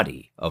the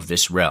body of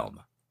this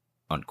realm."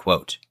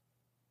 Unquote.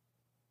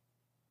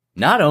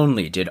 Not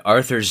only did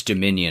Arthur's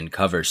dominion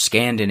cover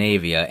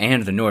Scandinavia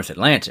and the North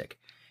Atlantic,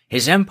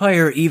 his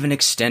empire even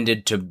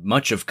extended to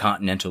much of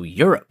continental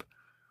Europe.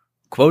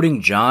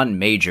 Quoting John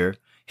Major,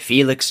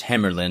 Felix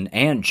Hemmerlin,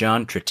 and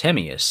John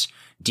Trithemius,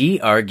 Dee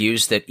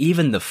argues that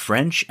even the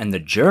French and the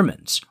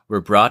Germans were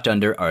brought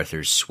under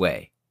Arthur's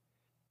sway.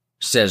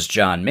 Says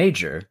John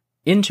Major,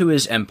 into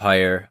his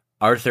empire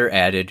Arthur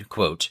added,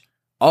 quote,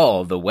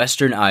 all the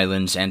western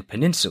islands and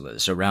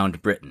peninsulas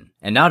around Britain,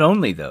 and not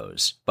only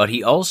those, but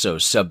he also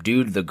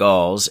subdued the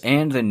Gauls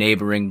and the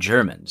neighboring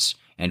Germans,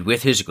 and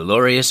with his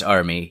glorious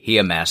army he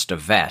amassed a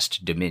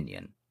vast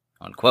dominion.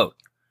 Unquote.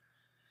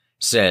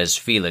 Says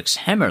Felix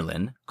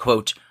Hemmerlin,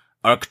 quote,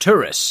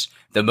 Arcturus,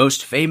 the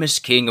most famous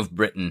king of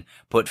Britain,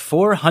 put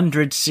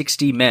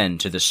 460 men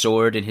to the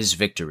sword in his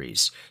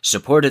victories,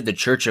 supported the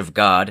Church of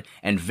God,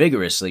 and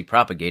vigorously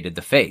propagated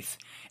the faith,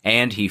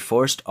 and he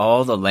forced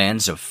all the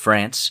lands of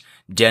France,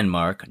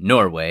 Denmark,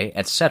 Norway,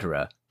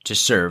 etc., to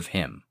serve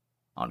him.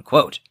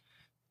 unquote.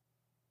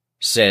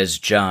 Says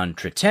John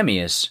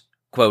Tritemius,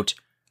 quote,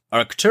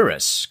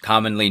 Arcturus,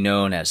 commonly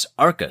known as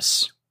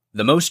Arcas,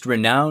 the most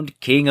renowned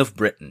king of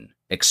Britain,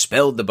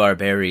 expelled the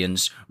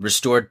barbarians,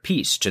 restored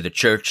peace to the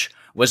church,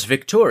 was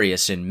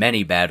victorious in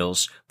many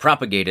battles,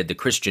 propagated the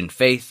Christian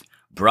faith,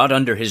 brought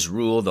under his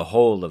rule the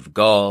whole of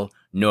Gaul,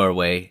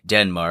 Norway,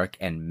 Denmark,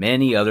 and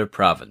many other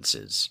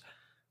provinces.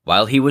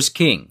 While he was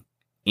king,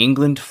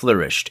 England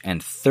flourished,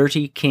 and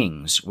 30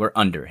 kings were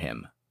under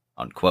him,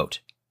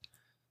 unquote.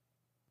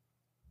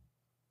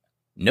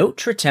 Note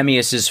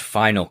Tritemius's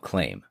final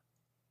claim.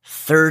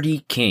 30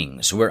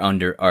 kings were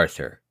under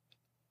Arthur.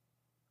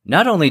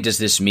 Not only does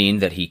this mean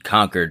that he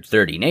conquered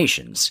 30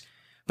 nations,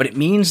 but it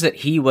means that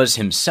he was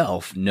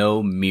himself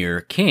no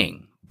mere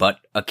king, but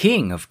a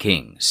king of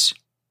kings,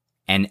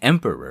 an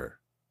emperor.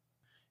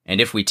 And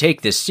if we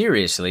take this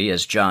seriously,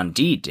 as John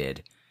Dee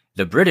did,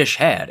 the British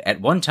had,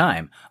 at one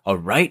time, a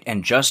right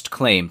and just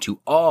claim to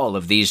all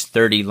of these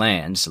 30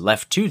 lands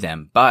left to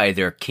them by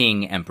their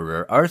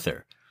King-Emperor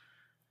Arthur.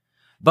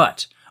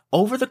 But,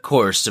 over the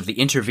course of the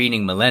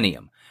intervening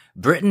millennium,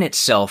 Britain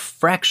itself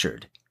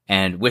fractured,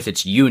 and with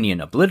its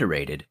union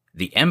obliterated,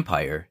 the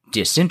empire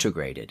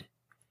disintegrated.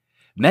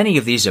 Many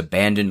of these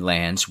abandoned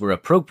lands were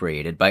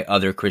appropriated by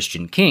other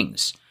Christian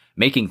kings,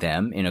 making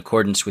them, in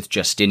accordance with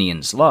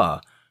Justinian's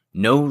law,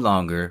 no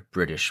longer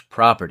British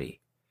property.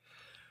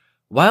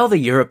 While the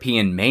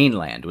European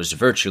mainland was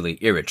virtually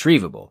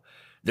irretrievable,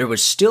 there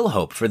was still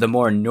hope for the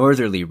more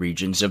northerly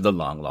regions of the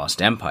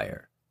long-lost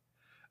empire.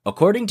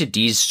 According to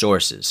Dee's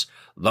sources,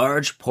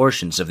 large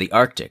portions of the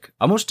Arctic,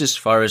 almost as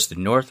far as the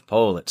North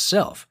Pole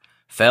itself,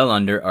 fell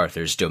under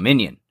Arthur's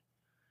dominion.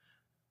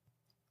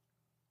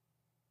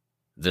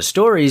 The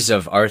stories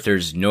of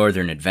Arthur's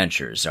northern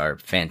adventures are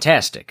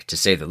fantastic, to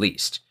say the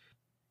least.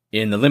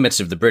 In The Limits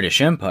of the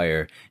British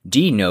Empire,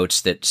 Dee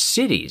notes that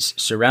cities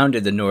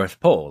surrounded the North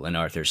Pole in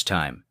Arthur's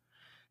time.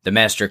 The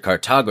master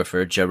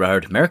cartographer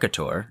Gerard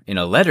Mercator, in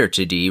a letter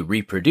to Dee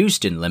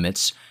reproduced in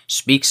Limits,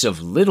 speaks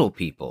of little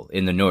people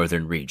in the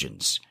northern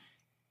regions.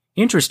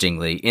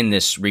 Interestingly, in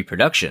this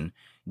reproduction,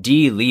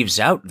 Dee leaves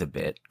out the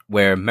bit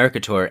where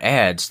Mercator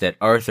adds that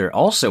Arthur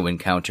also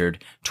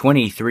encountered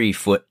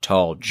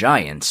 23-foot-tall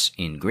giants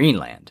in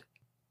Greenland.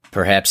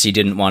 Perhaps he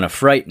didn't want to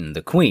frighten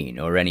the Queen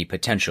or any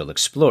potential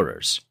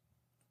explorers.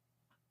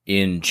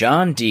 In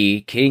John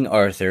Dee, King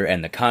Arthur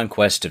and the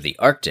Conquest of the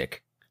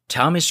Arctic,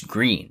 Thomas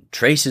Green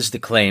traces the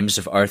claims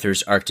of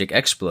Arthur's Arctic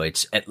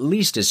exploits at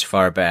least as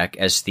far back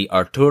as the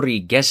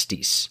Arthuri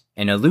Gestis,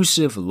 an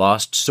elusive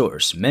lost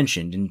source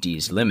mentioned in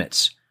Dee's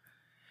Limits.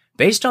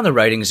 Based on the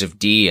writings of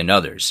Dee and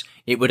others,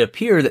 it would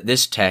appear that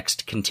this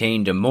text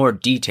contained a more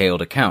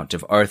detailed account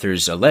of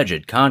Arthur's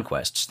alleged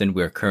conquests than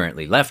we're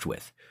currently left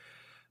with.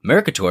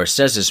 Mercator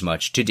says as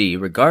much to Dee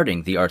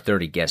regarding the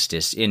Arthuri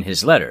Gestis in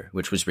his letter,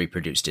 which was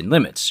reproduced in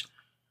Limits.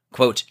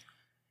 Quote,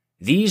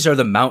 These are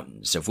the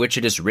mountains of which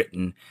it is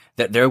written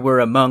that there were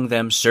among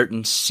them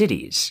certain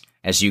cities,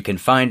 as you can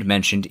find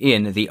mentioned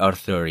in the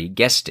Arthuri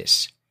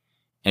Gestis,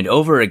 and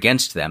over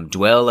against them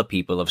dwell a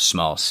people of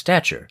small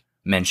stature,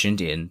 mentioned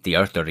in the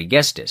Arthuri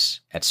Gestis,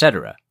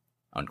 etc.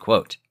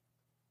 Unquote.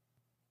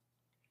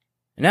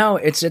 Now,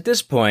 it's at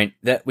this point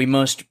that we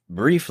must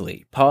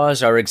briefly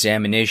pause our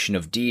examination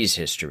of Dee's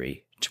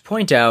history to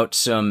point out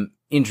some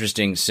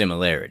interesting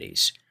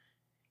similarities.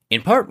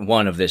 In part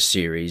 1 of this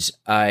series,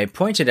 I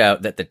pointed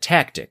out that the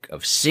tactic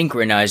of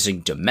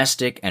synchronizing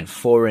domestic and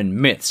foreign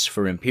myths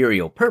for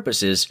imperial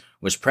purposes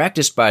was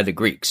practiced by the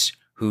Greeks,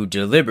 who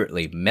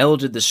deliberately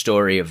melded the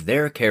story of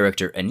their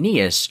character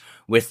Aeneas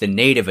with the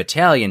native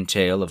Italian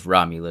tale of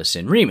Romulus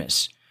and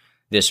Remus.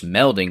 This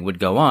melding would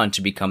go on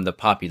to become the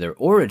popular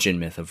origin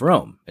myth of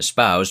Rome,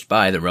 espoused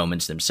by the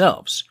Romans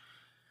themselves.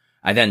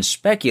 I then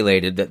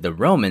speculated that the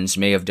Romans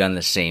may have done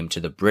the same to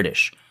the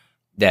British,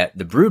 that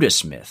the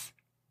Brutus myth,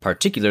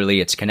 particularly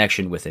its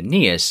connection with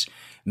Aeneas,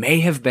 may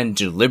have been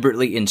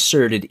deliberately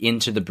inserted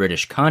into the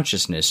British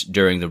consciousness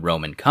during the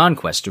Roman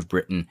conquest of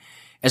Britain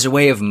as a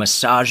way of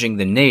massaging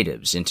the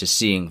natives into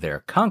seeing their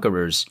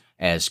conquerors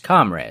as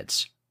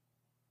comrades.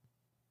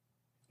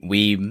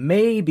 We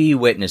may be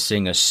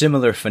witnessing a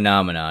similar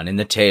phenomenon in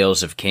the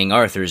tales of King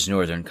Arthur's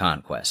northern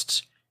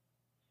conquests.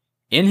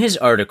 In his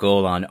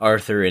article on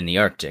Arthur in the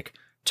Arctic,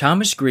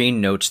 Thomas Green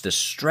notes the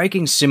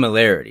striking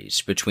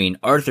similarities between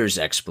Arthur's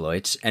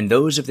exploits and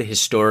those of the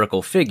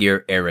historical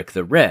figure Eric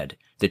the Red,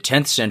 the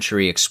 10th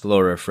century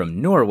explorer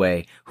from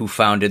Norway who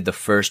founded the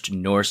first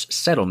Norse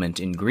settlement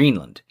in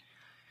Greenland.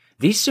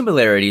 These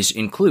similarities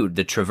include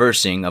the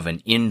traversing of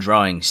an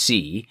indrawing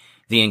sea,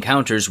 the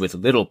encounters with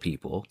little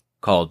people,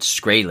 called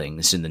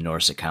Skraelings in the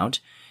Norse account,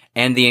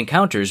 and the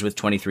encounters with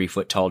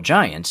 23-foot-tall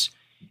giants,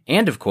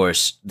 and, of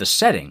course, the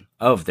setting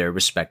of their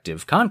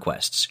respective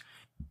conquests.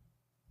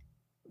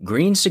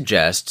 Green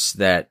suggests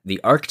that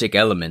the Arctic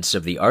elements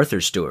of the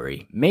Arthur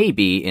story may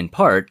be, in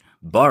part,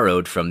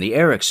 borrowed from the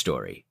Eric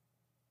story.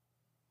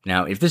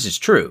 Now, if this is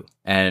true,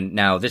 and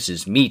now this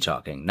is me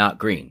talking, not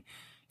Green,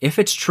 if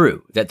it's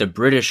true that the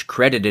British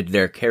credited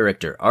their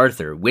character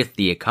Arthur with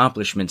the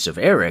accomplishments of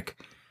Eric,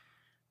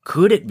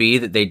 Could it be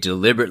that they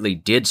deliberately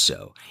did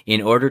so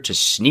in order to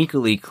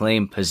sneakily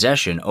claim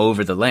possession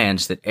over the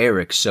lands that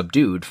Eric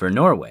subdued for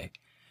Norway?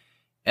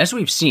 As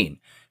we've seen,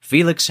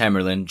 Felix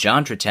Hemmerlin,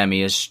 John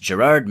Tritemius,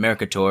 Gerard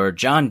Mercator,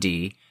 John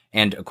Dee,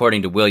 and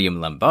according to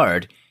William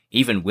Lombard,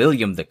 even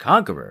William the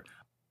Conqueror,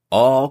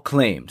 all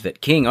claimed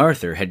that King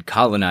Arthur had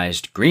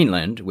colonized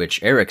Greenland,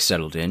 which Eric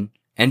settled in,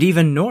 and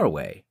even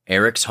Norway,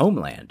 Eric's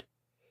homeland.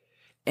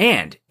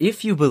 And,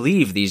 if you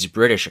believe these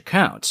British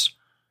accounts,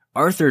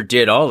 Arthur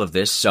did all of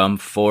this some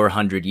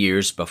 400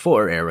 years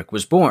before Eric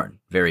was born.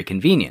 Very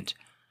convenient.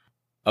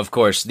 Of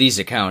course, these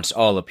accounts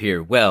all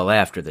appear well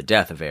after the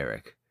death of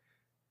Eric.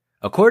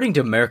 According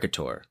to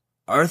Mercator,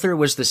 Arthur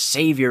was the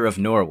savior of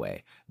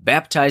Norway,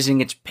 baptizing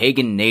its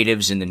pagan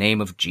natives in the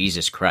name of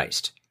Jesus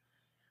Christ.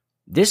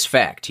 This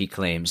fact, he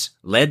claims,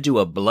 led to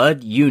a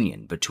blood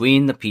union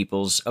between the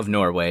peoples of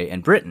Norway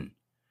and Britain.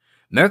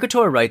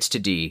 Mercator writes to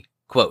Dee,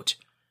 quote,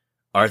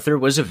 Arthur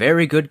was a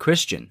very good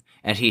Christian,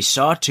 and he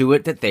saw to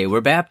it that they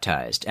were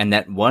baptized, and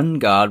that one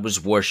God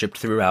was worshipped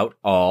throughout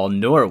all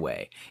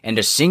Norway, and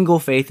a single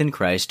faith in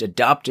Christ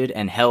adopted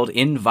and held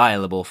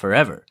inviolable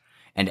forever.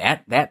 And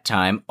at that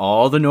time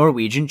all the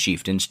Norwegian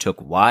chieftains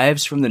took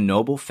wives from the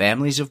noble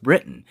families of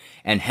Britain,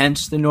 and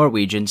hence the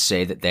Norwegians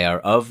say that they are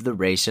of the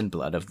race and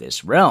blood of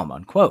this realm,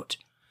 unquote.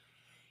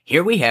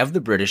 Here we have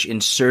the British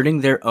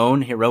inserting their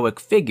own heroic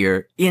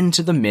figure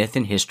into the myth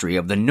and history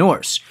of the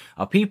Norse,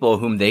 a people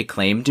whom they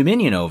claim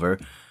dominion over,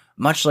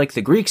 much like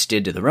the Greeks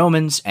did to the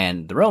Romans,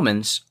 and the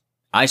Romans,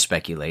 I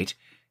speculate,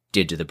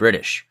 did to the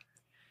British.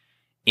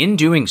 In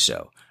doing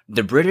so,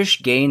 the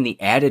British gain the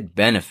added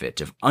benefit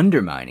of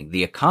undermining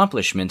the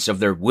accomplishments of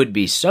their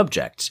would-be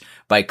subjects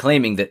by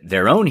claiming that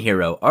their own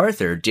hero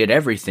Arthur did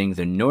everything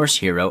the Norse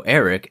hero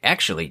Eric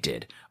actually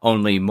did,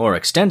 only more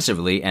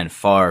extensively and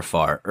far,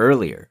 far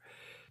earlier.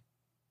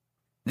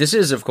 This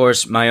is, of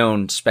course, my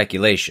own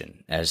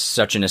speculation, as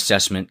such an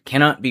assessment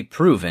cannot be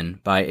proven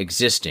by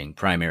existing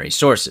primary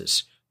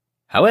sources.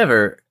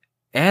 However,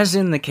 as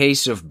in the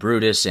case of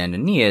Brutus and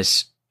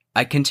Aeneas,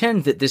 I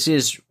contend that this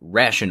is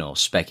rational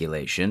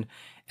speculation,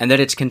 and that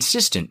it's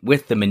consistent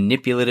with the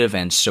manipulative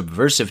and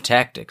subversive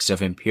tactics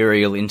of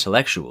imperial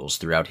intellectuals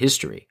throughout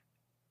history.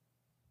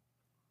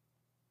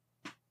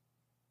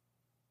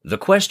 The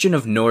question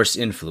of Norse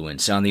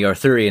influence on the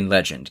Arthurian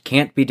legend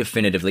can't be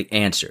definitively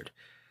answered,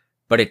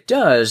 but it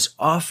does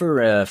offer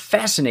a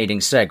fascinating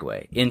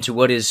segue into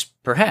what is,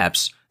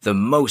 perhaps, the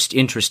most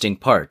interesting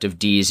part of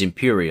Dee's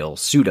imperial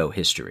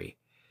pseudo-history.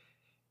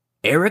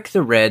 Eric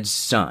the Red's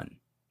son,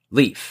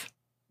 Leif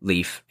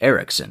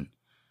Erikson,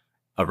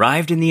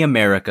 arrived in the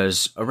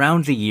Americas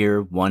around the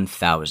year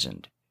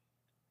 1000.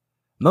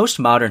 Most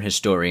modern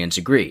historians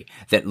agree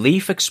that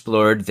Leif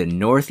explored the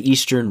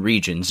northeastern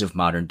regions of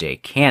modern-day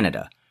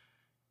Canada.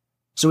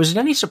 So is it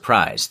any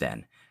surprise,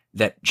 then,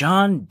 that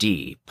John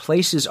Dee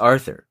places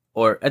Arthur,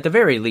 or at the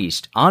very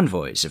least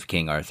envoys of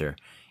King Arthur,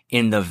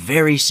 in the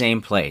very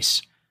same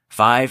place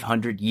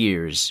 500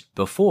 years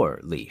before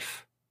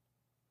Leif?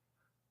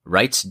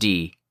 Writes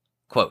Dee,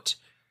 quote,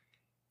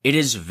 It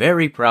is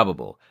very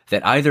probable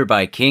that either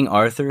by King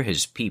Arthur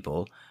his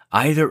people,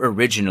 either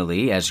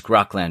originally as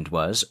Grockland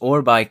was,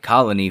 or by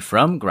colony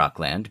from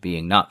Grockland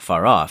being not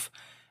far off,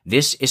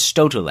 this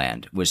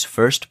Estotaland was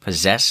first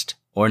possessed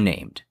or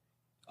named.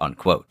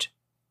 Unquote.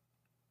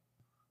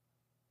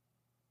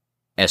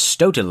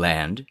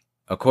 Estotaland,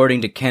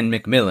 according to Ken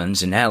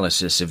Macmillan's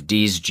analysis of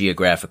Dee's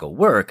geographical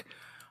work,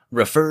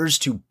 refers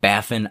to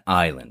Baffin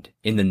Island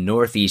in the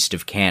northeast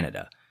of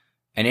Canada,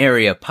 an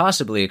area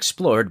possibly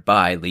explored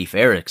by Leif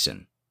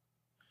Erikson.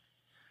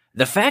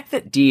 The fact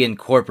that Dee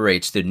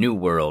incorporates the New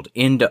World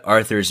into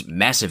Arthur's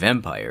massive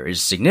empire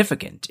is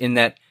significant in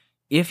that,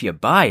 if you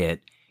buy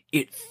it,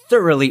 it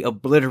thoroughly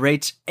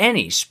obliterates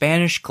any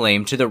Spanish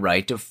claim to the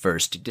right of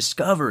first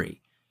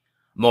discovery.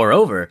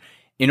 Moreover,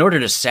 in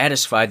order to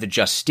satisfy the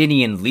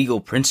Justinian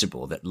legal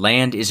principle that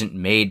land isn't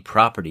made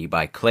property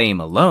by claim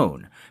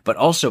alone, but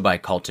also by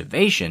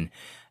cultivation,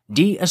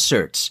 Dee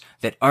asserts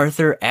that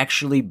Arthur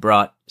actually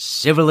brought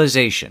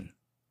civilization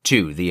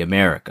to the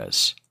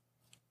Americas.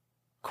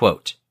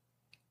 Quote,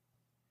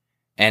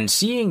 And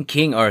seeing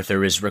King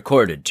Arthur is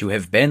recorded to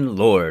have been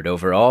lord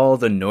over all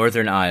the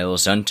northern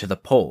isles unto the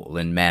pole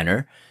in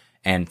manner,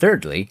 and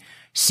thirdly,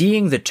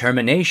 seeing the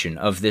termination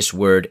of this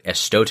word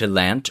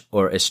Estotalant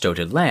or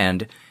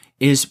Estotaland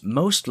is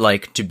most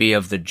like to be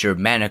of the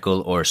Germanical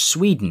or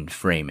Sweden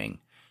framing,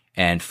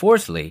 and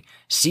fourthly,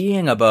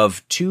 seeing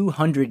above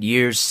 200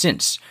 years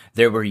since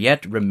there were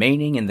yet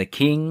remaining in the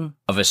king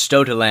of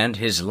Estotaland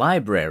his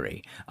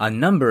library a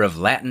number of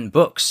Latin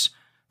books,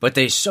 but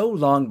they so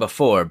long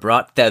before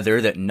brought thither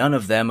that none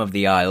of them of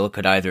the isle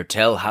could either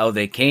tell how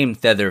they came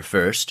thither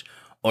first,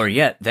 or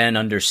yet then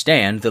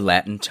understand the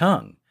Latin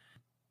tongue.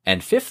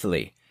 And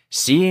fifthly,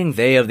 seeing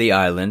they of the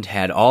island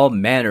had all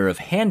manner of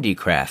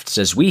handicrafts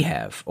as we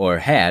have, or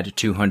had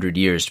 200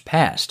 years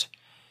past.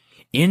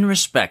 In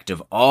respect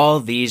of all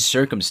these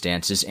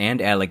circumstances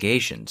and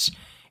allegations,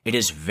 it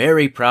is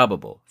very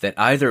probable that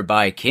either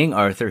by King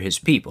Arthur his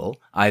people,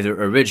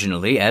 either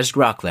originally as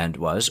Grockland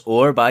was,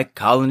 or by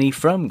colony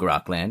from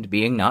Grockland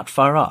being not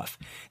far off,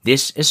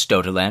 this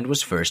Estotaland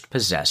was first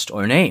possessed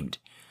or named,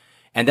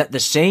 and that the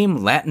same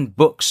Latin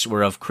books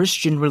were of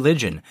Christian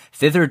religion,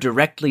 thither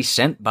directly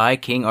sent by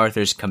King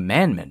Arthur's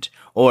commandment,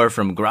 or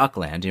from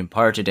Grockland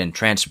imparted and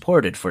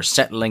transported for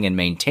settling and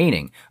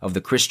maintaining of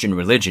the Christian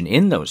religion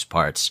in those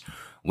parts,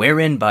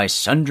 wherein by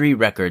sundry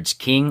records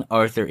King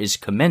Arthur is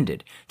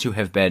commended to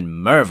have been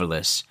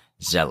marvelous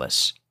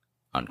zealous."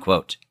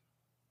 Unquote.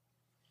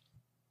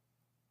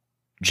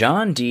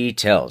 John Dee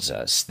tells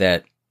us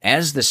that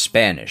as the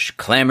Spanish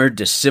clamored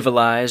to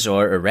civilize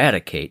or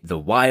eradicate the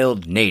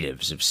wild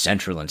natives of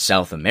Central and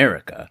South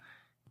America,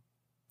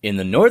 in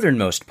the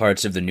northernmost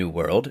parts of the New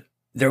World,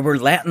 there were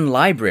Latin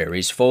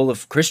libraries full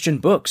of Christian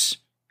books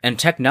and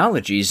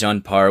technologies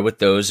on par with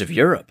those of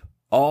Europe,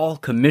 all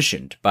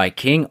commissioned by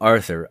King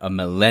Arthur a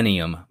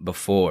millennium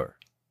before.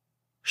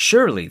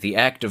 Surely the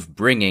act of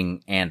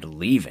bringing and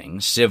leaving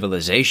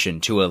civilization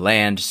to a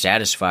land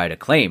satisfied a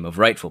claim of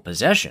rightful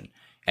possession,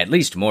 at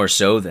least more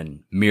so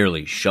than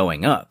merely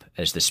showing up,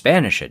 as the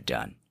Spanish had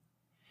done.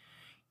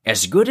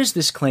 As good as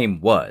this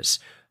claim was,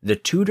 the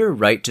Tudor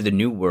right to the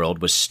New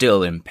World was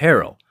still in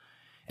peril.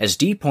 As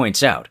Dee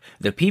points out,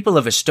 the people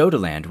of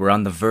Estotaland were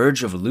on the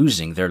verge of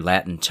losing their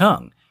Latin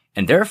tongue,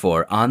 and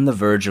therefore on the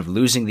verge of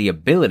losing the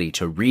ability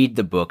to read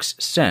the books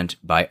sent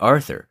by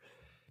Arthur.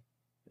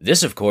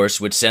 This, of course,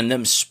 would send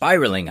them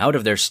spiraling out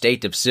of their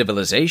state of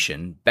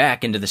civilization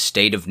back into the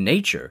state of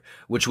nature,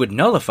 which would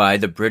nullify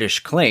the British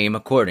claim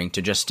according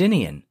to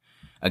Justinian.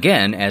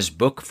 Again, as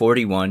Book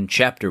 41,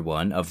 Chapter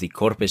 1 of the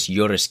Corpus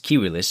Juris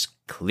Civilis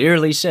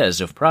clearly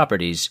says of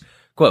properties,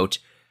 quote,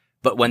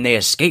 "But when they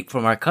escape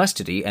from our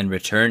custody and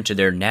return to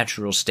their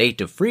natural state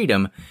of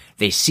freedom,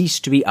 they cease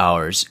to be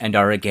ours and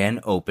are again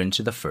open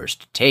to the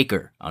first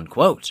taker."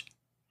 Unquote.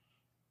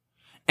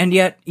 And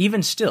yet,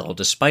 even still,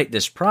 despite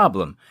this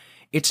problem,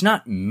 it's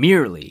not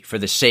merely for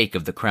the sake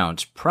of the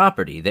Crown's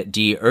property that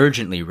Dee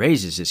urgently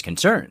raises his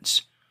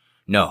concerns.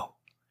 No,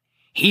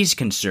 he's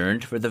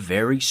concerned for the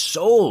very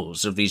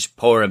souls of these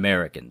poor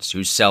Americans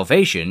whose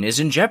salvation is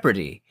in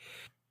jeopardy.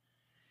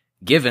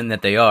 Given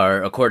that they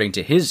are, according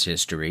to his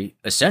history,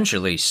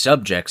 essentially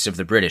subjects of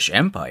the British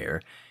Empire,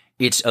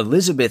 it's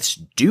Elizabeth's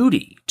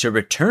duty to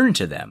return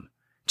to them,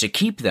 to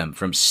keep them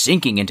from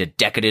sinking into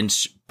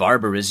decadence,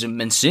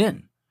 barbarism, and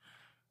sin.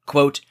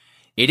 Quote,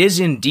 "It is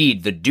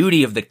indeed the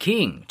duty of the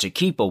king to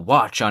keep a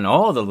watch on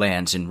all the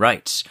lands and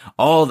rights,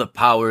 all the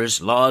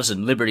powers, laws,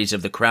 and liberties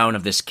of the crown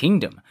of this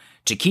kingdom,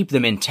 to keep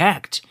them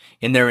intact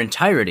in their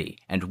entirety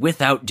and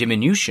without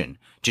diminution,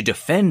 to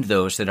defend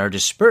those that are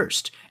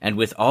dispersed, and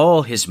with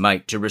all his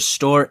might to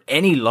restore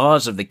any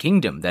laws of the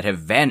kingdom that have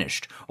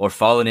vanished or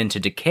fallen into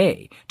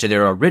decay to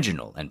their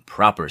original and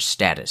proper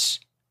status."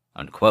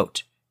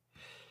 Unquote.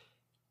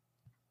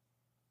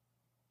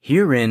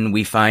 Herein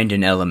we find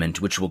an element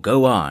which will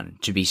go on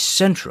to be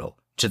central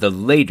to the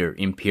later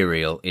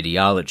imperial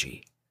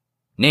ideology,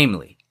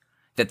 namely,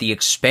 that the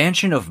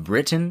expansion of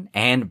Britain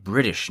and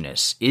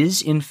Britishness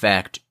is in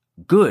fact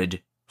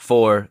good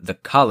for the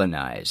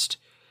colonized,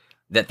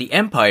 that the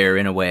empire,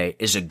 in a way,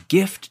 is a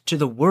gift to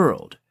the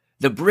world,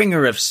 the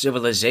bringer of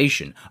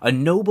civilization, a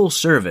noble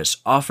service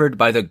offered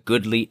by the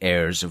goodly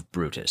heirs of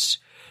Brutus.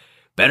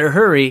 Better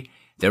hurry,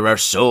 there are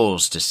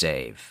souls to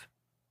save.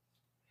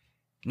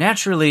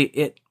 Naturally,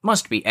 it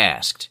must be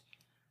asked,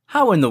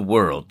 how in the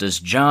world does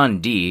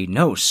John Dee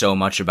know so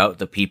much about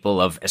the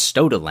people of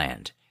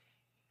Estotaland?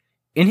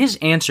 In his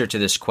answer to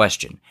this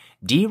question,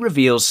 Dee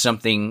reveals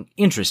something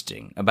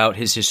interesting about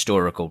his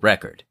historical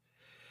record.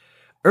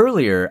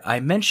 Earlier, I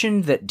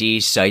mentioned that Dee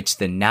cites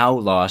the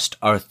now-lost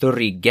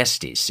Arthuri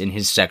Gestis in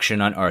his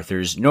section on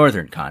Arthur's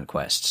northern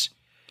conquests.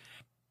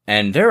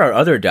 And there are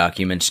other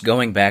documents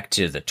going back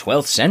to the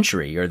 12th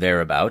century or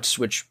thereabouts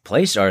which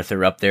place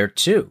Arthur up there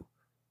too.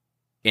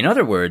 In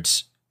other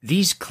words,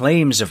 these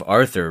claims of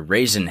Arthur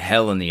raising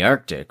hell in the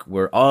Arctic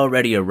were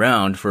already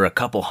around for a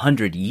couple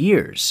hundred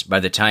years by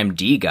the time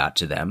Dee got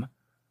to them.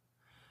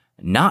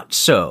 Not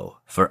so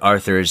for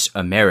Arthur's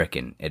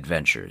American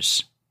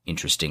adventures,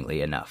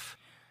 interestingly enough.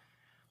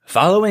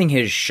 Following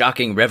his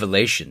shocking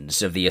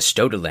revelations of the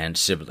Estotaland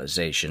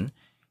civilization,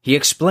 he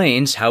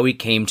explains how he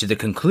came to the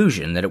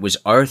conclusion that it was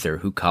Arthur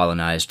who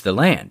colonized the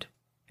land.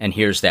 And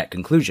here's that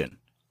conclusion.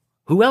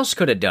 Who else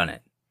could have done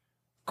it?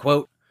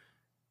 Quote,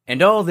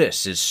 "And all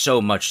this is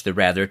so much the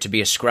rather to be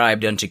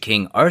ascribed unto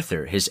King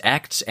Arthur his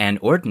acts and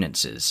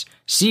ordinances,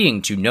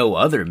 seeing to no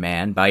other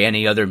man by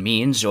any other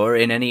means or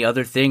in any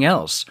other thing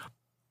else.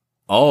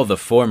 All the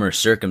former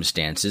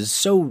circumstances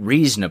so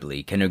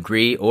reasonably can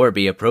agree or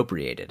be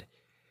appropriated.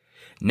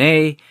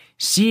 Nay,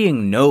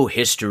 seeing no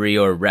history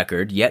or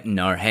record yet in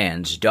our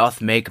hands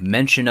doth make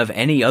mention of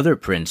any other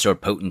prince or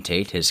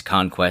potentate his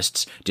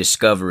conquests,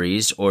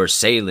 discoveries, or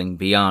sailing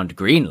beyond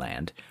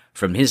Greenland,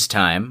 from his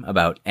time,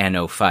 about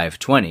anno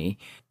 520,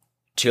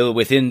 till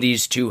within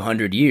these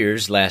 200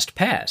 years last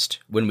past,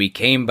 when we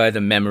came by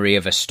the memory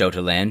of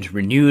Estotaland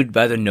renewed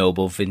by the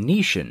noble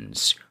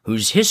Venetians,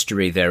 whose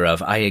history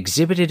thereof I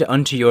exhibited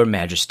unto your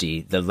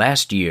majesty the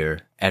last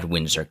year at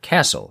Windsor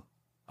Castle."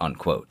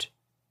 Unquote.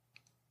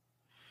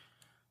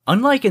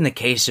 Unlike in the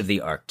case of the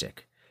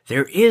Arctic,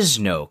 there is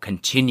no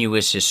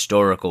continuous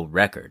historical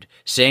record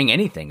saying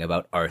anything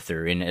about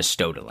Arthur in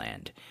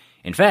Estotaland.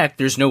 In fact,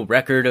 there's no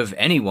record of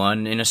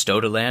anyone in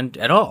Estotaland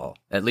at all,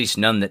 at least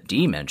none that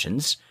Dee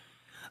mentions.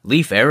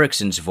 Leif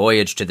Erikson's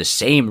voyage to the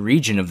same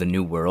region of the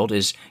New World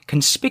is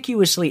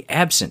conspicuously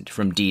absent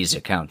from Dee's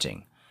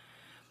accounting.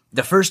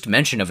 The first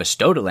mention of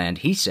Estotaland,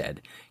 he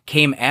said,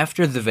 came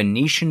after the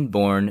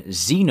Venetian-born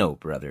Zeno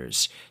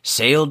brothers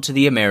sailed to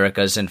the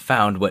Americas and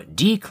found what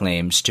Dee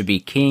claims to be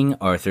King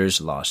Arthur's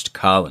lost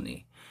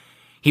colony.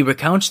 He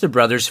recounts the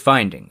brothers'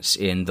 findings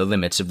in The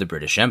Limits of the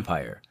British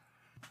Empire.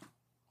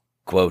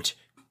 Quote,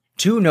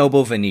 "Two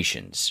noble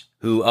Venetians,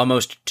 who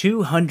almost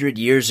 200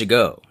 years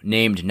ago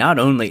named not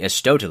only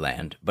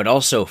Estotaland, but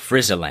also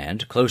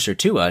Frizzland, closer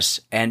to us,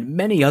 and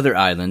many other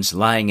islands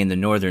lying in the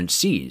northern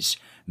seas,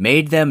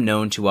 made them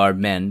known to our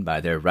men by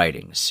their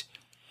writings.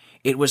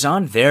 It was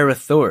on their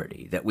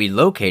authority that we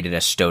located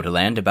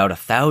Estotaland about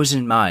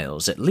 1,000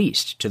 miles at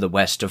least to the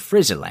west of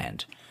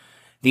Frizzland.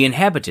 The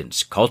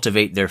inhabitants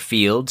cultivate their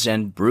fields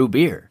and brew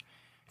beer.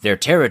 Their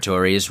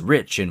territory is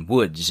rich in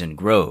woods and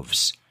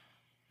groves.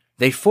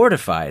 They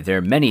fortify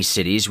their many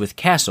cities with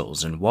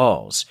castles and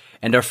walls,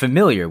 and are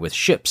familiar with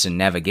ships and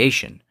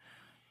navigation.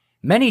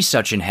 Many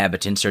such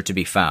inhabitants are to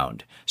be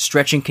found,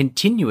 stretching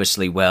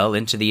continuously well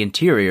into the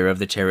interior of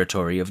the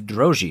territory of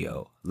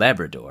Drogeo,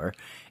 Labrador,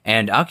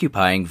 and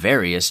occupying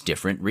various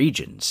different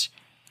regions.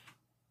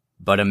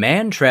 But a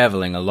man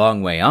traveling a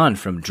long way on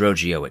from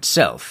Drogeo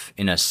itself,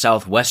 in a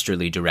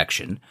southwesterly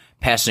direction,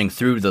 passing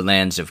through the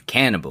lands of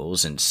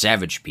cannibals and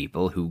savage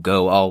people who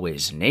go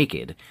always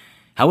naked,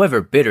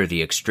 however bitter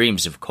the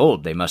extremes of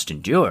cold they must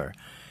endure,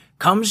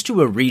 comes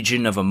to a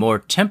region of a more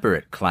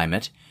temperate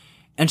climate,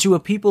 and to a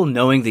people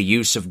knowing the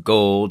use of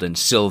gold and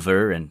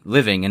silver and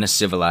living in a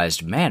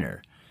civilized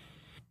manner.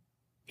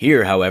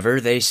 Here, however,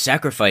 they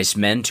sacrifice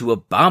men to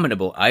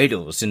abominable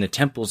idols in the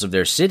temples of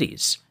their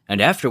cities, and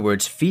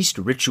afterwards feast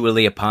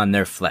ritually upon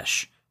their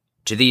flesh.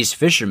 To these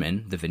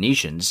fishermen, the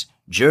Venetians,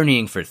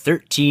 journeying for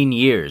 13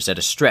 years at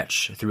a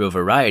stretch through a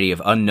variety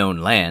of unknown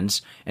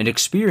lands, and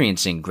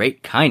experiencing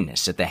great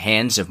kindness at the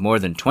hands of more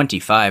than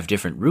 25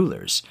 different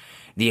rulers,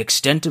 the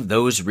extent of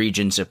those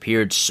regions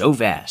appeared so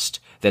vast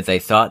that they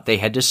thought they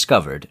had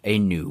discovered a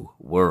new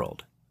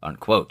world."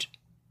 Unquote.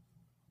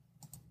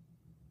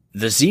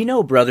 The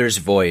Zeno brothers'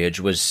 voyage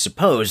was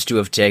supposed to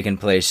have taken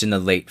place in the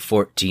late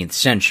 14th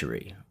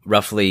century,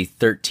 roughly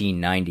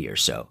 1390 or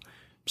so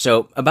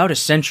about a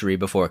century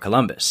before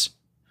Columbus.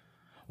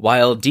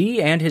 While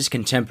Dee and his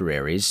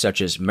contemporaries,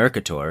 such as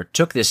Mercator,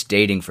 took this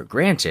dating for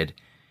granted,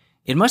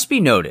 it must be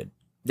noted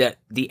that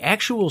the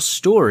actual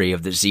story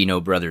of the Zeno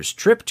brothers'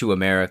 trip to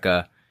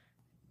America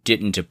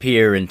didn't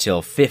appear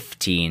until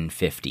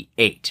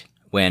 1558,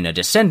 when a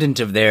descendant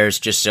of theirs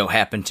just so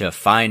happened to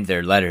find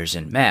their letters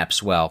and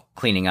maps while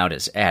cleaning out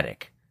his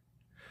attic.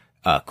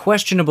 A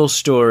questionable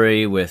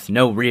story with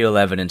no real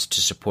evidence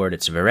to support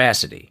its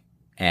veracity,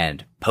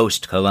 and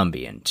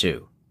post-Columbian,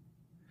 too.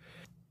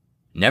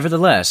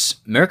 Nevertheless,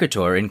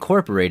 Mercator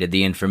incorporated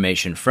the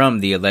information from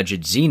the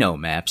alleged Zeno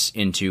maps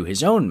into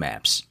his own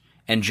maps,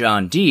 and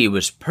John Dee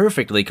was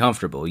perfectly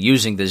comfortable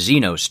using the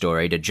Zeno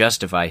story to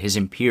justify his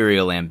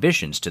imperial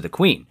ambitions to the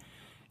Queen.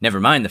 Never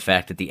mind the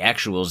fact that the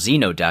actual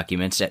Zeno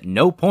documents at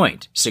no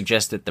point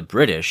suggest that the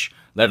British,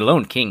 let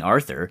alone King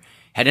Arthur,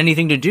 had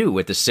anything to do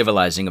with the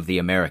civilizing of the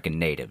American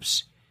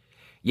natives.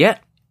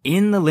 Yet,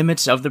 in The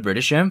Limits of the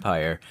British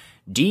Empire,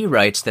 Dee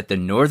writes that the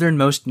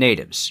northernmost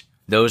natives,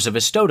 those of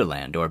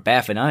Estotaland or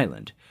Baffin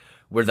Island,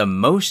 were the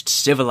most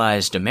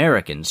civilized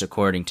Americans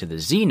according to the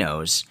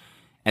Zenos,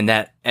 and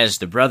that, as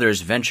the brothers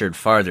ventured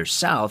farther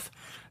south,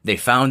 they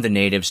found the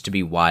natives to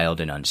be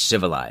wild and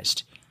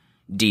uncivilized.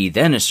 Dee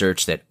then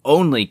asserts that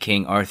only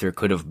King Arthur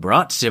could have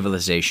brought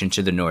civilization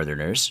to the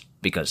northerners,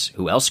 because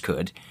who else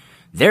could,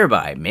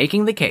 thereby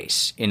making the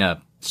case, in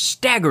a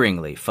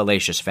staggeringly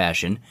fallacious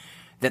fashion,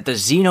 that the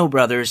Zeno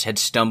brothers had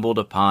stumbled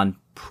upon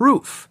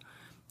proof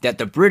that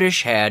the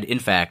British had, in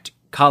fact,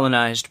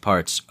 colonized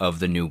parts of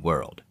the New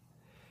World.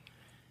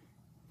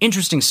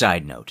 Interesting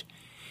side note.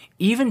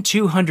 Even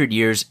 200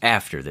 years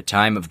after the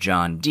time of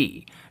John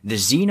Dee, the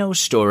Zeno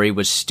story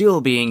was still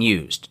being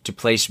used to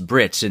place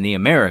Brits in the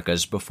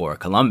Americas before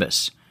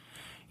Columbus.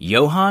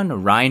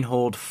 Johann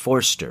Reinhold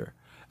Forster,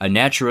 a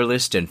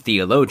naturalist and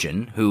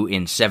theologian who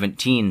in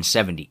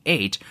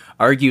 1778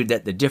 argued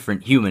that the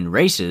different human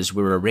races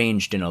were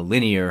arranged in a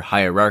linear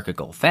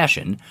hierarchical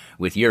fashion,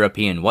 with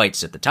European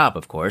whites at the top,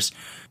 of course,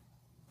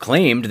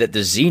 claimed that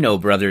the Zeno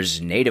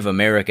brothers' Native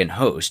American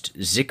host,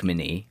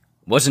 Zikmany,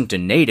 wasn't a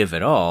native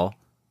at all,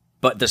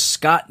 but the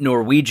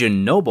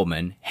Scot-Norwegian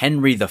nobleman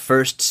Henry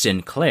I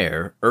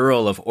Sinclair,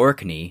 Earl of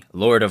Orkney,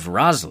 Lord of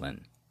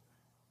Roslin.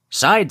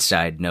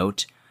 Side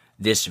note,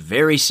 This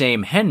very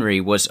same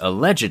Henry was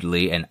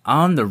allegedly an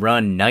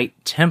on-the-run Knight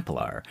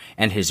Templar,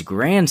 and his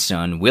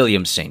grandson,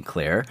 William St.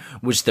 Clair,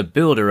 was the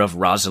builder of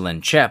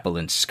Rosalind Chapel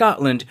in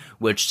Scotland,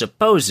 which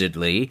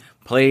supposedly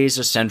plays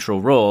a central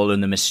role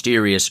in the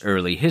mysterious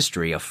early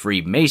history of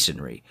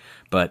Freemasonry.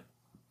 But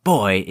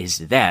boy,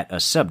 is that a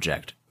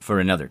subject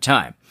for another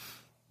time.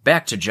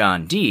 Back to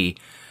John Dee.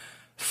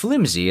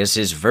 Flimsy as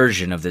his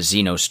version of the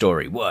Zeno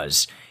story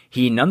was,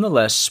 he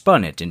nonetheless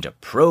spun it into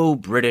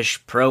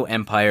pro-British,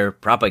 pro-Empire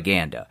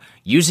propaganda,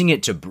 using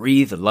it to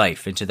breathe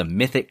life into the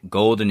mythic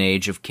golden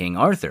age of King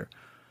Arthur.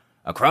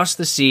 Across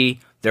the sea,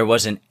 there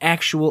was an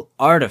actual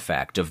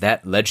artifact of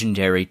that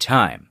legendary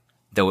time,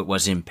 though it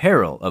was in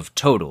peril of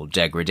total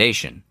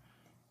degradation.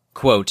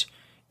 Quote,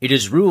 "It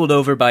is ruled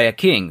over by a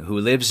king who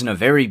lives in a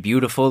very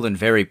beautiful and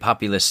very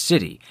populous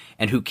city,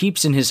 and who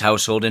keeps in his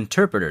household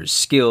interpreters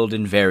skilled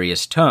in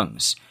various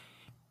tongues.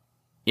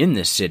 In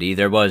this city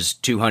there was,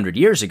 200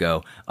 years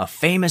ago, a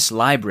famous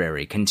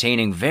library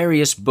containing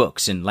various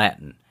books in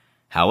Latin.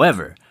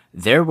 However,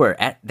 there were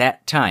at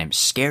that time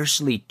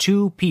scarcely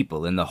 2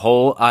 people in the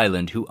whole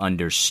island who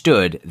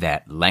understood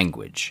that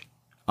language."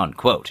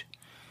 Unquote.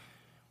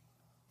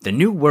 The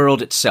New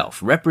World itself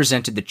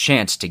represented the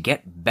chance to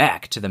get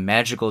back to the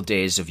magical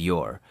days of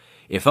yore,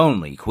 if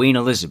only Queen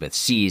Elizabeth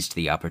seized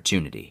the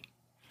opportunity.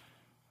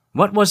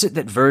 What was it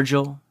that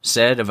Virgil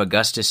said of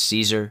Augustus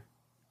Caesar?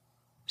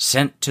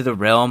 "Sent to the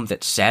realm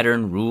that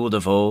Saturn ruled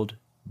of old,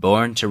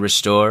 born to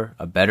restore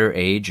a better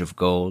age of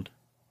gold."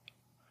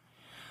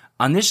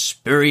 On this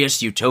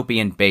spurious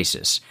utopian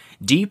basis,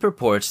 Dee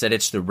purports that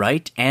it's the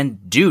right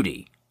and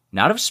duty,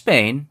 not of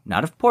Spain,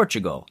 not of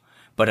Portugal,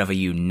 but of a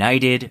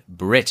united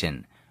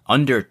Britain,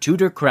 under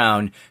Tudor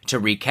crown, to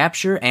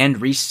recapture and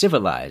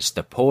re-civilize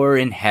the poor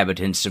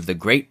inhabitants of the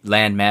great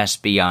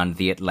landmass beyond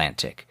the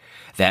Atlantic,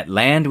 that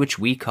land which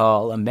we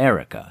call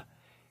America,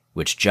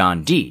 which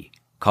John Dee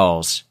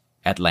calls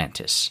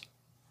Atlantis.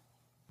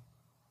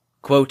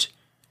 Quote,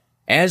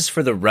 "As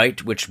for the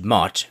right which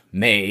mought,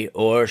 may,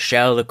 or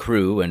shall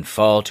accrue and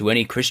fall to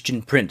any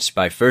Christian prince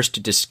by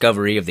first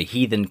discovery of the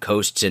heathen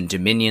coasts and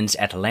dominions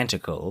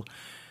Atlantical,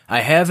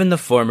 I have in the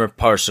former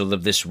parcel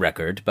of this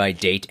record, by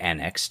date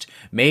annexed,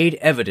 made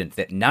evident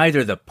that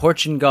neither the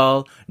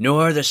Portugal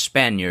nor the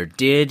Spaniard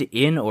did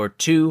in or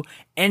to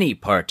any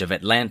part of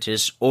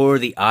Atlantis or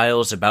the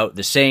isles about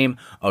the same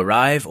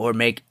arrive or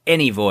make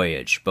any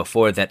voyage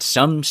before that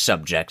some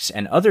subjects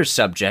and other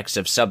subjects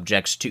of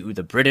subjects to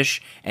the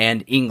British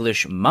and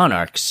English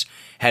monarchs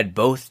had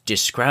both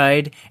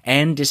descried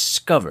and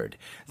discovered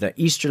the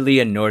easterly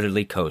and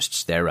northerly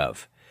coasts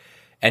thereof.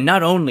 And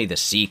not only the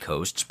sea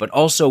coasts, but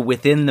also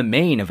within the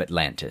main of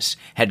Atlantis,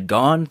 had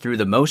gone through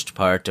the most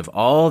part of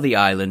all the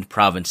island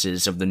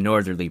provinces of the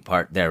northerly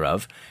part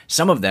thereof,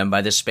 some of them by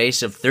the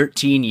space of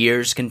 13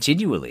 years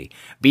continually,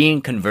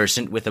 being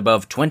conversant with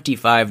above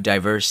 25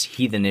 diverse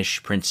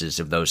heathenish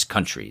princes of those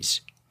countries.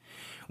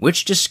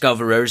 Which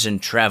discoverers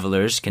and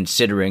travellers,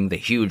 considering the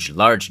huge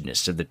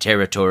largeness of the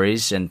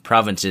territories and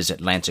provinces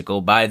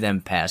Atlantical by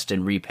them passed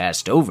and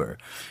repassed over,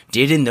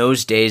 did in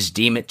those days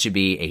deem it to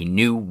be a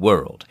new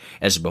world,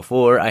 as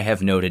before I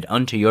have noted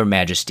unto your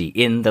majesty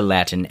in the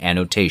Latin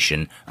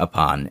annotation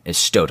upon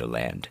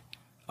Estotaland."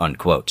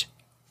 Unquote.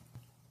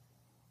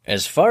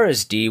 As far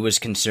as Dee was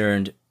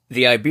concerned,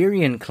 the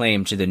Iberian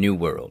claim to the New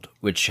World,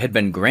 which had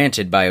been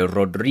granted by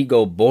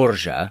Rodrigo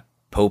Borgia,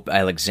 Pope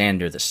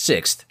Alexander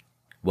VI,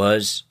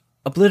 was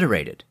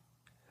obliterated.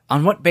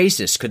 On what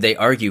basis could they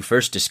argue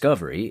first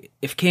discovery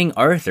if King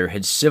Arthur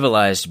had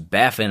civilized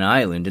Baffin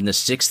Island in the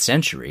 6th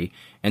century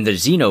and the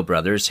Zeno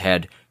brothers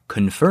had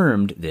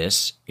confirmed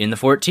this in the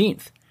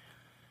 14th?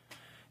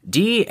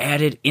 Dee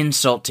added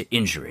insult to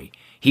injury.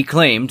 He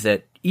claimed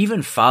that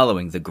even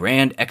following the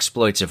grand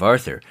exploits of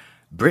Arthur,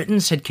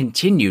 Britons had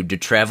continued to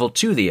travel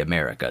to the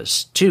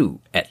Americas, to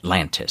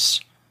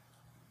Atlantis.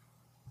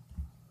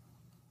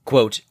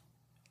 Quote,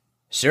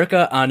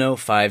 "Circa anno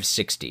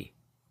 560,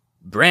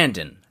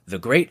 Brandon, the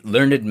great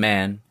learned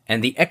man,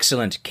 and the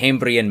excellent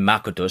Cambrian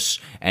Macotus,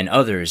 and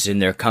others in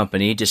their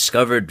company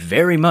discovered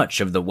very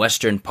much of the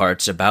western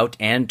parts about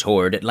and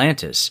toward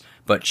Atlantis,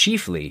 but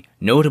chiefly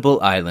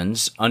notable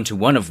islands, unto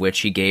one of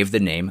which he gave the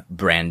name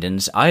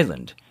Brandon's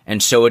Island,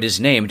 and so it is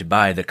named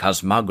by the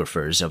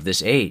cosmographers of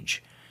this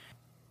age.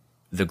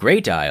 The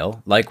great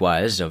isle,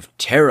 likewise, of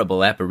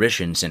terrible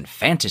apparitions and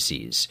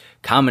fantasies,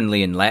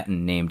 commonly in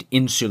Latin named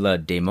Insula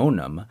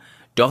Daemonum,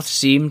 doth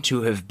seem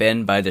to have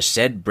been by the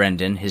said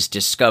Brendan his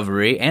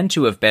discovery, and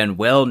to have been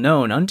well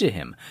known unto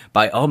him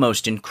by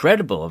almost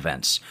incredible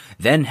events,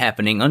 then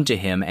happening unto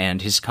him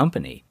and his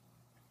company.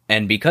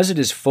 And because it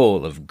is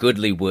full of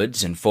goodly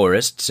woods and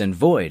forests, and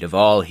void of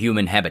all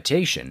human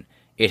habitation,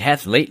 it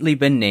hath lately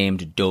been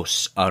named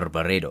Dos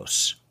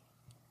Arboredos.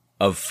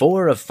 Of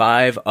 4 of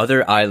 5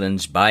 other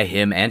islands by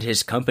him and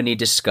his company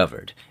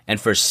discovered,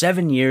 and for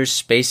 7 years'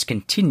 space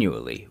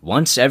continually,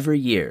 once every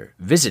year,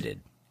 visited,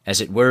 as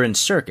it were in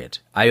circuit,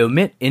 I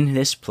omit in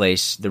this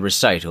place the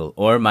recital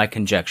or my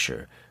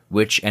conjecture,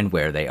 which and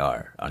where they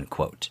are."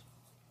 Unquote.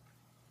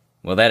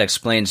 Well, that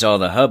explains all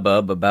the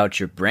hubbub about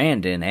your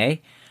Brandon, eh?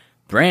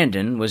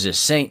 Brandon was a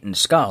saint and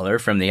scholar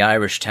from the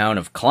Irish town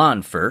of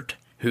Clonfert,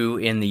 who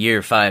in the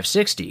year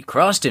 560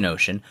 crossed an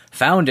ocean,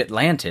 found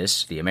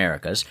Atlantis, the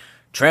Americas,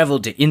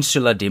 traveled to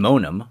Insula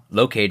Daemonum,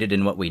 located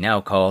in what we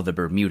now call the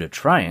Bermuda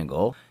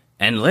Triangle,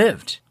 and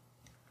lived.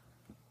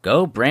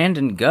 Go,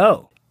 Brandon,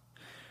 go!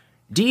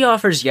 Dee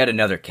offers yet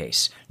another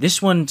case,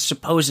 this one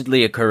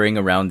supposedly occurring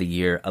around the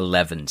year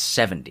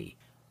 1170.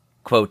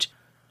 Quote,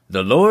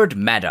 "The Lord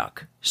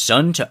Madoc,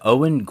 son to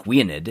Owen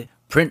Gwynedd,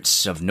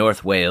 Prince of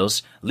North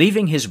Wales,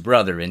 leaving his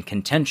brother in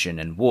contention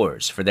and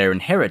wars for their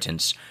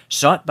inheritance,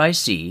 sought by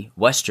sea,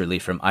 westerly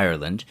from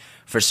Ireland,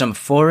 for some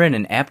foreign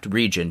and apt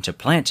region to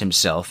plant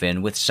himself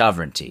in with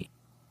sovereignty.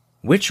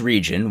 Which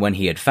region, when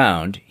he had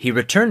found, he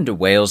returned to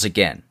Wales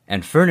again,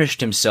 and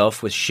furnished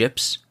himself with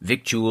ships,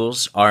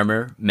 victuals,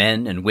 armor,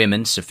 men, and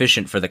women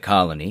sufficient for the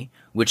colony,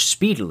 which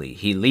speedily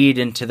he lead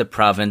into the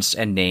province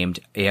and named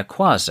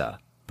Eaquaza,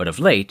 but of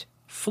late,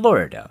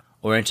 Florida,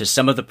 or into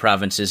some of the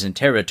provinces and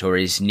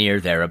territories near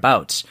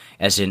thereabouts,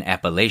 as in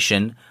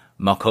Appellation,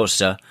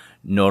 Mocosa,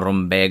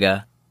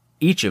 Norumbega,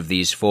 each of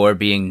these four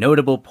being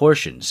notable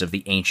portions of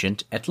the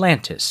ancient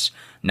Atlantis,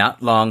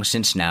 not long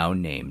since now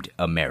named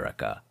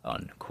America."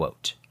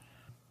 Unquote.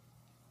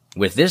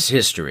 With this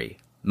history,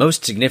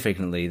 most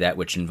significantly that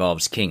which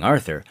involves King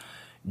Arthur,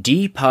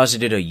 Dee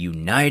posited a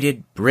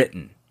united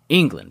Britain,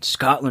 England,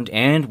 Scotland,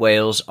 and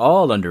Wales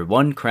all under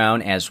one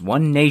crown as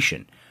one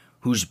nation,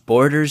 whose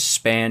borders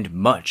spanned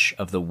much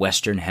of the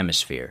Western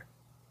Hemisphere.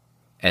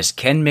 As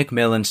Ken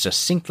Macmillan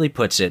succinctly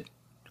puts it,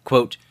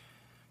 quote,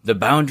 "The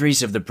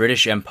boundaries of the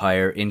British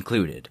Empire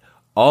included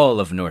all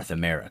of North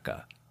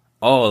America,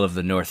 all of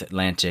the North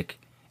Atlantic,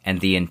 and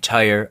the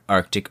entire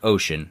Arctic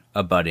Ocean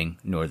abutting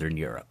Northern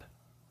Europe."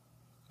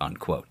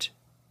 Unquote.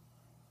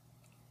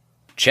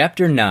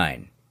 Chapter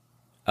 9.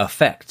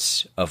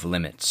 Effects of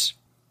Limits.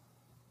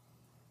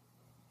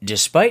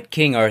 Despite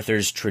King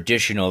Arthur's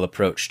traditional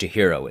approach to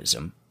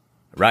heroism,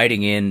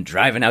 riding in,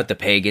 driving out the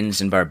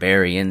pagans and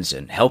barbarians,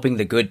 and helping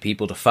the good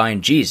people to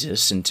find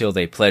Jesus until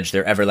they pledge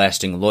their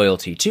everlasting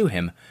loyalty to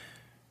him,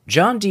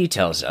 John Dee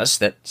tells us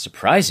that,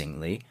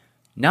 surprisingly,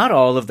 not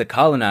all of the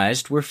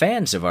colonized were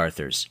fans of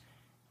Arthur's.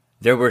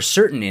 There were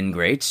certain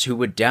ingrates who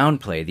would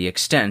downplay the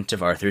extent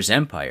of Arthur's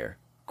empire.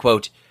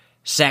 Quote,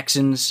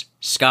 "Saxons,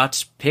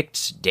 Scots,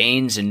 Picts,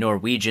 Danes, and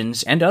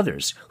Norwegians, and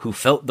others, who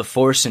felt the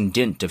force and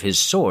dint of his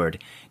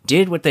sword,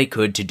 did what they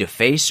could to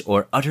deface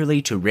or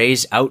utterly to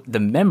raze out the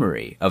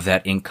memory of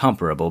that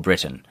incomparable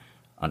Britain."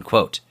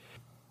 Unquote.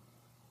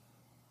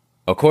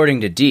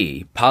 According to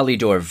Dee,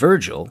 Polydore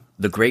Virgil,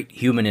 the great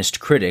humanist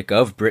critic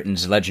of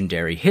Britain's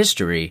legendary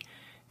history,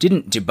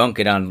 didn't debunk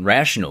it on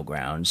rational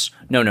grounds.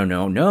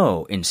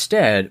 No.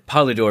 Instead,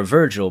 Polydore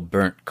Virgil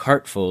burnt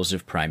cartfuls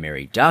of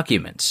primary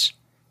documents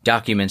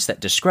that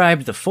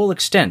described the full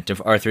extent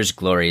of Arthur's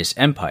glorious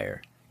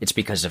empire. It's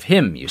because of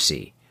him, you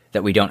see,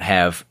 that we don't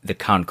have the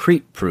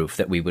concrete proof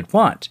that we would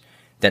want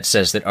that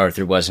says that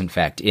Arthur was in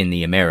fact in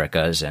the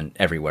Americas and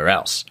everywhere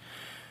else.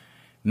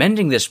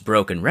 Mending this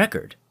broken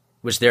record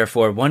was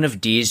therefore one of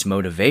Dee's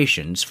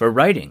motivations for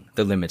writing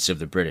The Limits of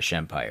the British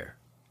Empire.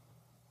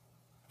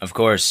 Of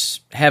course,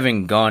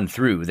 having gone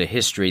through the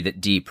history that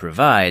Dee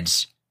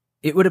provides,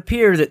 it would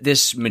appear that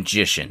this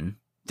magician,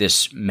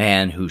 this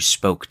man who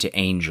spoke to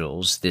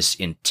angels, this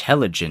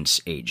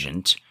intelligence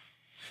agent,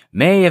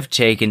 may have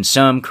taken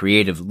some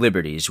creative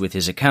liberties with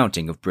his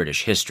accounting of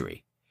British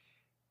history.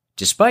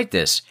 Despite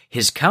this,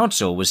 his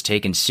counsel was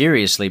taken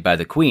seriously by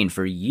the Queen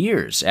for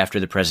years after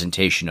the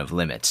presentation of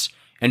Limits,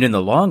 and in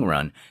the long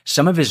run,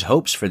 some of his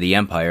hopes for the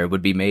empire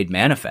would be made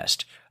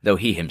manifest, though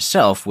he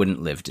himself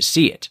wouldn't live to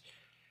see it.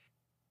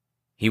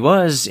 He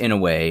was, in a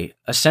way,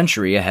 a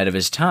century ahead of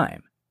his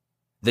time.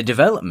 The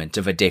development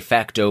of a de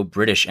facto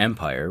British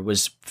Empire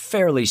was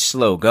fairly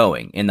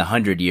slow-going in the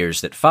 100 years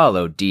that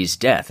followed Dee's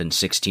death in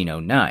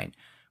 1609,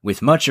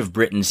 with much of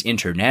Britain's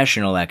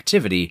international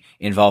activity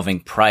involving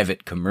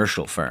private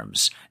commercial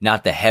firms,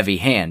 not the heavy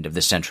hand of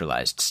the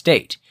centralized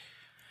state.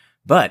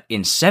 But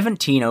in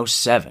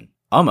 1707,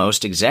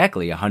 almost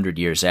exactly 100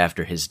 years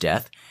after his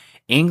death,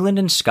 England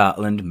and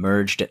Scotland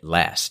merged at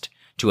last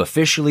to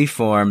officially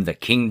form the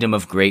Kingdom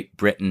of Great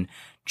Britain,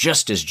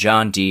 just as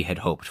John Dee had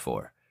hoped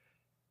for.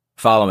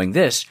 Following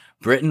this,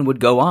 Britain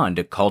would go on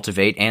to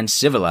cultivate and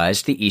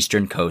civilize the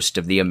eastern coast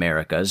of the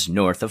Americas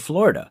north of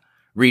Florida,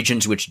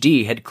 regions which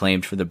Dee had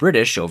claimed for the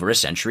British over a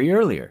century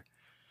earlier.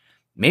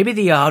 Maybe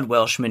the odd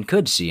Welshman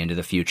could see into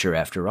the future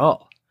after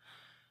all.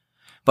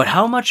 But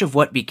how much of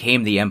what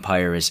became the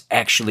empire is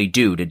actually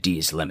due to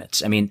Dee's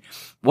Limits? I mean,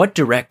 what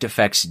direct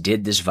effects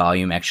did this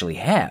volume actually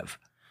have?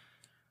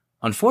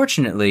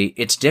 Unfortunately,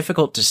 it's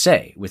difficult to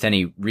say with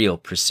any real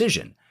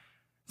precision.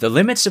 The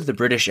Limits of the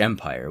British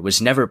Empire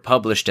was never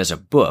published as a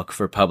book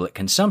for public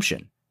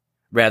consumption.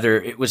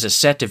 Rather, it was a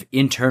set of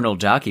internal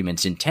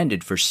documents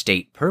intended for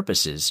state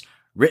purposes,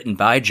 written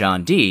by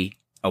John Dee,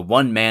 a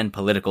one-man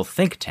political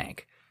think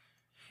tank.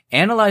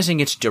 Analyzing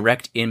its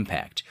direct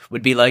impact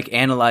would be like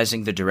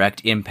analyzing the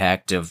direct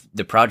impact of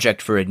the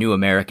Project for a New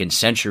American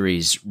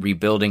Century's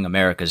Rebuilding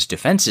America's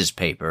Defenses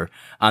paper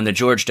on the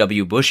George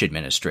W. Bush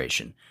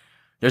administration.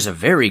 There's a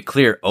very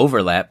clear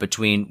overlap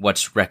between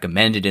what's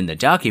recommended in the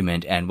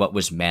document and what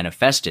was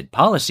manifested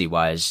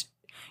policy-wise,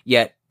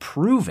 yet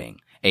proving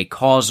a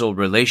causal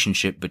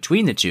relationship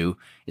between the two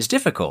is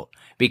difficult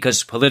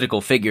because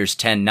political figures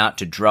tend not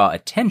to draw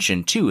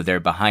attention to their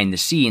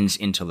behind-the-scenes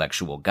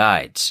intellectual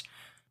guides.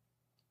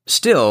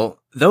 Still,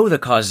 though the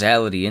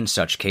causality in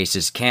such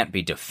cases can't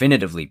be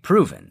definitively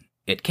proven,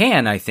 it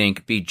can, I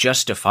think, be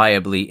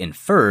justifiably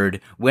inferred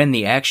when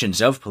the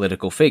actions of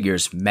political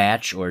figures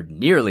match or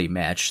nearly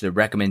match the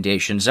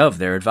recommendations of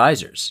their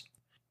advisors.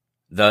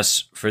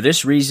 Thus, for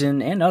this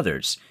reason and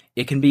others,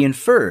 it can be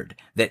inferred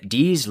that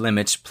Dee's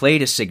limits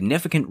played a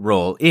significant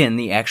role in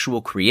the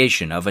actual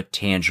creation of a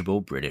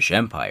tangible British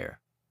Empire.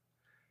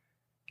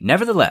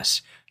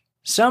 Nevertheless,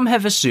 some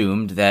have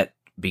assumed that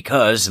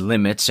because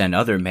limits and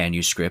other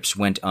manuscripts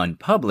went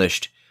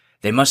unpublished,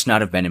 they must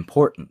not have been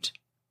important.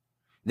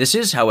 This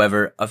is,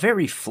 however, a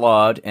very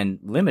flawed and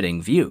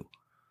limiting view.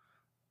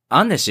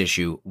 On this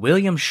issue,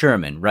 William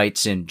Sherman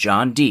writes in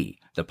John Dee,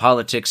 The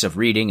Politics of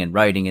Reading and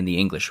Writing in the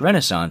English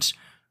Renaissance,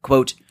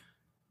 quote,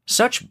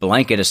 "Such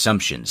blanket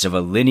assumptions of a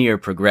linear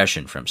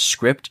progression from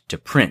script to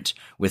print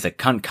with a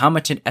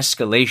concomitant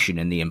escalation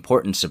in the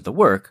importance of the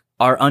work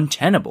are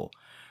untenable,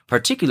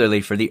 particularly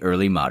for the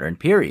early modern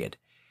period.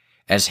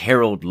 As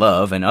Harold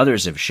Love and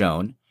others have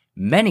shown,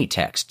 many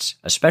texts,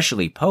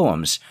 especially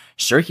poems,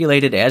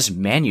 circulated as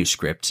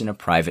manuscripts in a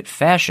private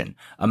fashion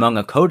among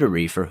a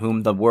coterie for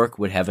whom the work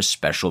would have a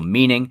special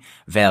meaning,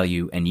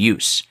 value, and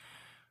use.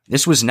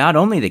 This was not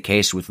only the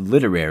case with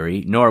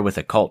literary nor with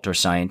occult or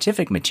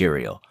scientific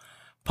material.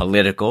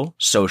 Political,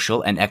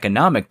 social, and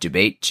economic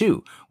debate,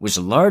 too, was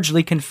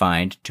largely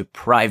confined to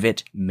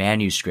private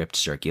manuscript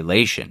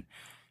circulation.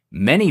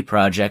 Many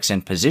projects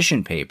and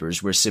position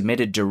papers were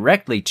submitted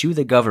directly to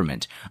the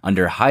government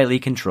under highly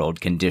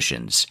controlled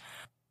conditions.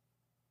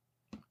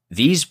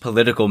 These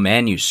political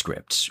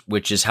manuscripts,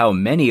 which is how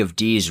many of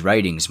Dee's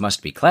writings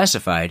must be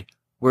classified,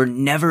 were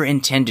never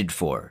intended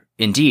for,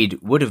 indeed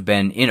would have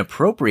been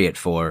inappropriate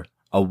for,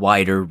 a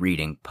wider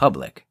reading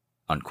public."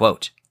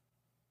 Unquote.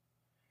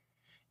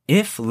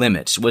 If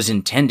Limits was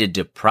intended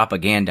to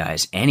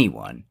propagandize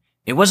anyone,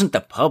 it wasn't the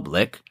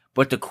public,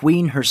 but the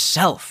Queen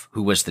herself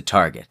who was the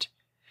target.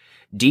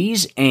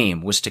 Dee's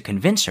aim was to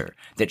convince her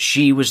that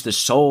she was the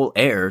sole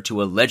heir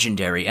to a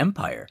legendary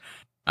empire.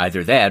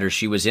 Either that or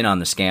she was in on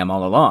the scam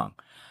all along.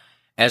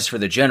 As for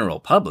the general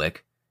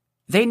public,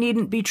 they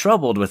needn't be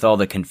troubled with all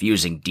the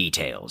confusing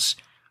details.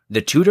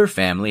 The Tudor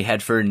family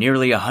had for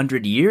nearly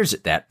 100 years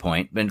at that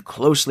point been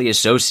closely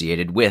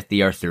associated with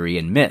the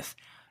Arthurian myth,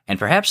 and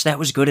perhaps that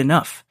was good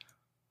enough.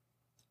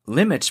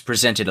 Limits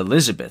presented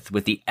Elizabeth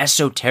with the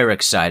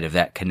esoteric side of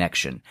that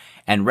connection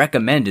and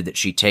recommended that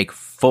she take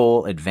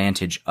full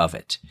advantage of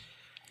it.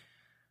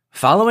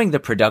 Following the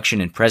production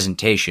and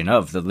presentation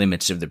of The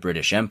Limits of the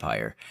British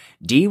Empire,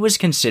 Dee was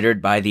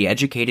considered by the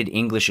educated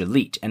English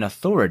elite an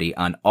authority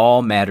on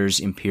all matters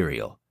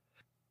imperial.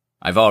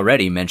 I've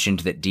already mentioned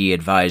that Dee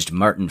advised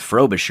Martin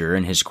Frobisher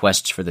in his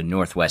quests for the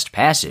Northwest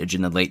Passage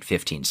in the late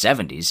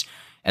 1570s,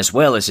 as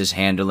well as his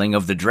handling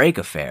of the Drake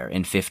affair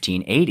in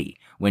 1580,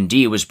 when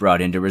Dee was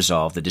brought in to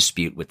resolve the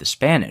dispute with the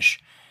Spanish.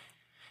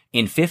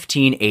 In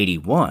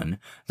 1581,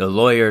 the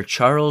lawyer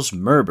Charles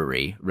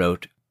Merbury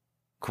wrote,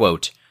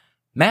 quote,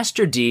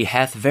 "Master Dee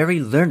hath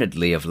very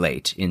learnedly of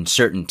late, in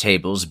certain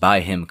tables by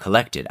him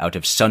collected out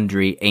of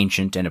sundry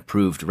ancient and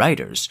approved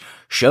writers,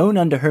 shown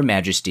unto her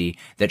Majesty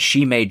that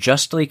she may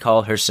justly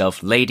call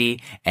herself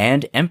Lady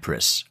and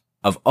Empress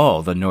of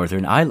all the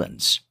northern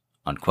islands."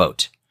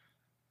 Unquote.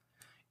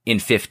 In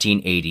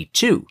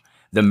 1582,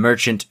 the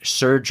merchant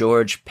Sir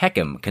George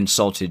Peckham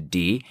consulted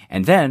Dee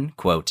and then,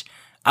 quote,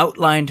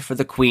 "outlined for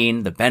the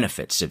Queen the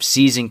benefits of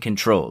seizing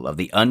control of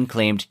the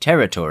unclaimed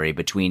territory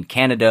between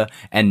Canada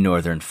and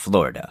northern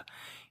Florida.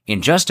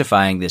 In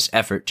justifying this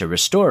effort to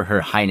restore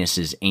Her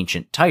Highness's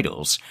ancient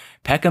titles,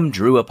 Peckham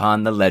drew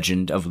upon the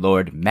legend of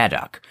Lord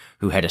Madoc,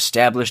 who had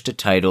established a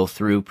title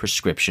through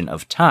prescription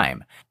of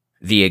time,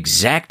 the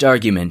exact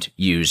argument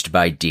used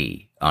by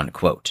Dee,"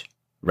 unquote,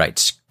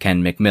 writes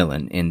Ken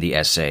Macmillan in the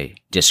essay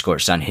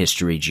Discourse on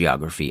History,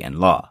 Geography, and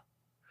Law.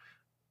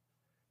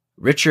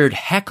 Richard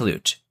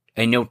Hakluyt,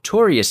 a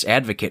notorious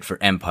advocate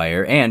for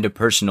empire and a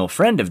personal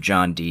friend of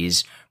John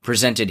Dee's,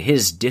 presented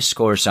his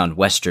Discourse on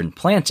Western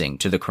Planting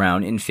to the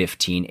Crown in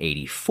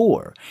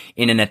 1584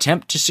 in an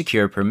attempt to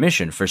secure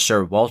permission for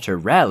Sir Walter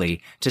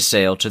Raleigh to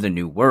sail to the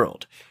New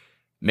World.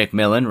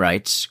 Macmillan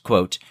writes,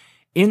 quote,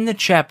 "In the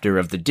chapter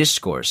of the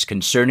discourse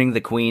concerning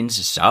the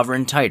Queen's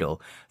sovereign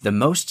title, the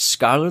most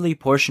scholarly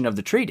portion of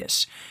the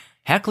treatise,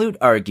 Hakluyt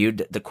argued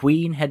that the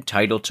Queen had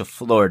title to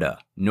Florida,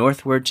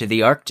 northward to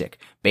the Arctic,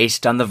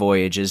 based on the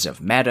voyages of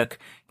Madoc,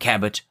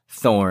 Cabot,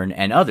 Thorne,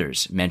 and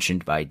others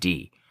mentioned by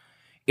Dee.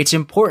 It's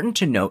important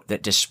to note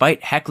that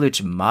despite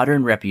Hakluyt's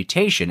modern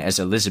reputation as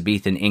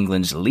Elizabethan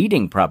England's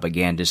leading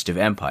propagandist of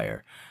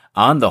empire,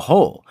 on the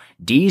whole,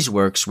 Dee's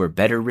works were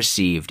better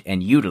received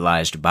and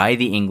utilized by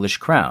the English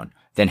crown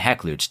than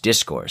Hakluyt's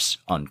discourse,"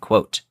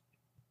 unquote.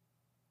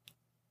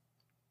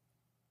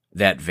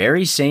 That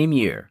very same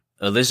year,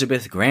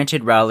 Elizabeth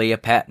granted Raleigh a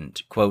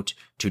patent, quote,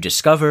 to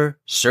discover,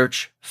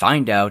 search,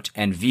 find out,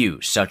 and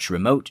view such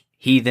remote,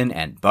 heathen,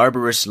 and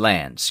barbarous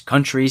lands,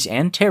 countries,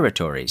 and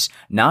territories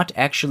not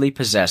actually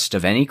possessed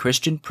of any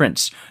Christian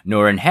prince,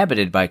 nor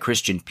inhabited by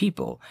Christian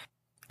people,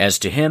 as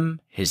to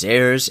him, his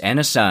heirs, and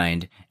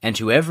assigned, and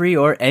to every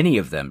or any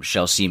of them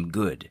shall seem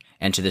good,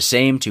 and to the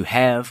same to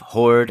have,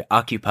 hoard,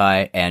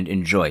 occupy, and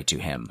enjoy to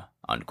him."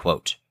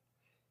 Unquote.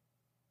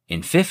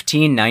 In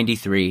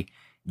 1593,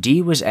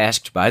 Dee was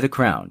asked by the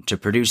Crown to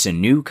produce a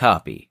new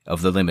copy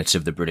of the limits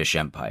of the British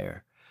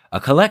Empire, a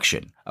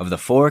collection of the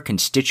 4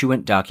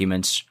 constituent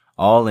documents,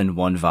 all in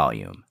one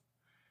volume.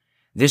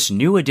 This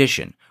new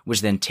edition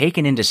was then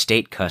taken into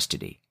state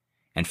custody,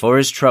 and for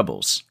his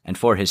troubles and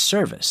for his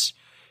service,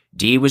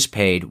 Dee was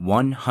paid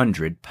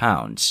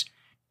 £100,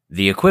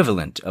 the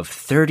equivalent of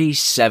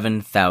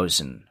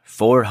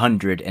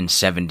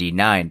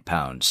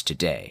 £37,479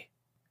 today,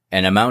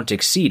 an amount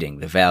exceeding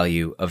the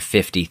value of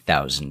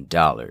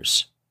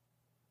 $50,000.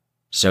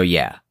 So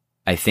yeah,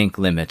 I think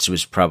limits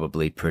was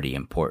probably pretty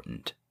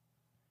important.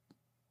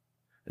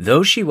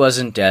 Though she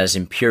wasn't as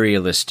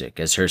imperialistic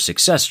as her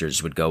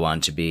successors would go on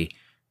to be,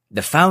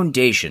 the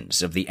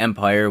foundations of the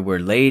empire were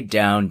laid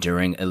down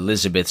during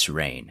Elizabeth's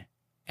reign,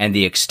 and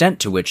the extent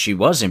to which she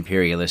was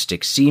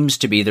imperialistic seems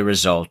to be the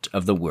result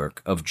of the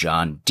work of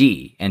John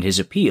Dee and his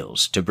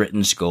appeals to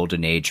Britain's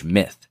Golden Age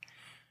myth.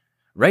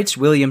 Writes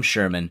William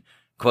Sherman,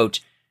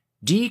 quote,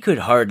 "Dee could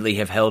hardly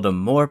have held a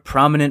more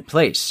prominent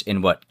place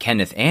in what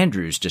Kenneth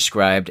Andrews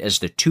described as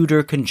the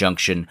Tudor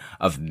conjunction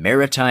of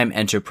maritime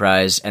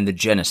enterprise and the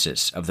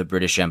genesis of the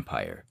British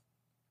Empire.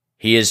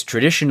 He is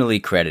traditionally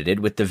credited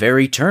with the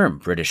very term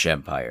British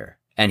Empire,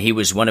 and he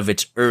was one of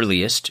its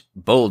earliest,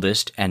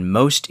 boldest, and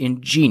most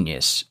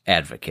ingenious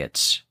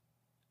advocates."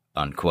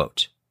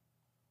 Unquote.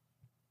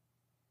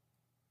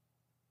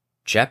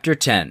 Chapter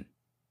 10.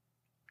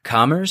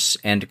 Commerce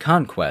and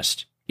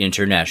Conquest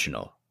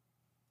International.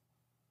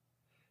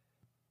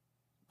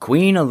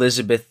 Queen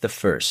Elizabeth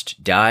I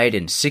died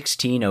in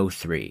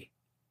 1603,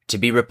 to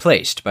be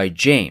replaced by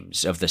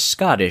James of the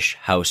Scottish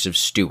House of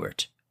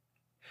Stuart.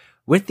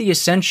 With the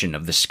ascension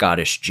of the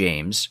Scottish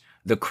James,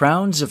 the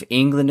crowns of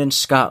England and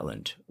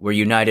Scotland were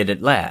united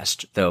at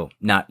last, though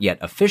not yet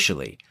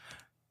officially,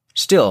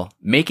 still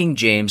making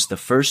James the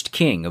first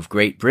king of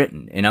Great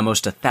Britain in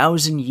almost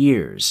 1,000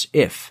 years,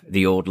 if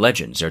the old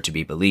legends are to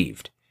be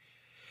believed.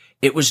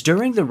 It was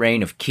during the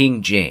reign of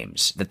King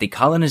James that the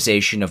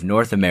colonization of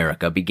North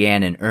America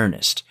began in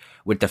earnest,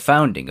 with the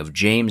founding of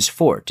James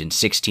Fort in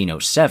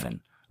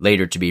 1607,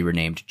 later to be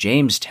renamed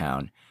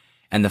Jamestown,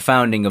 and the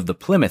founding of the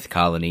Plymouth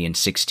colony in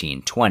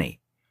 1620.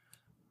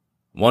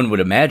 One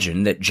would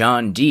imagine that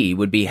John Dee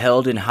would be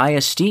held in high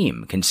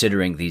esteem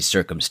considering these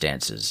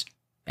circumstances,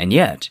 and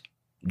yet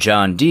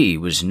John Dee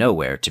was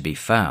nowhere to be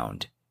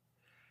found.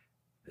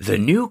 The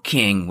new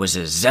king was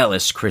a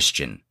zealous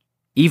Christian.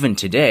 Even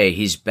today,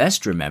 he's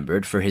best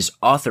remembered for his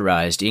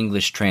authorized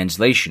English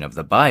translation of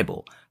the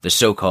Bible, the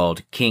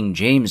so-called King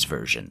James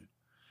Version.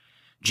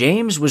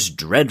 James was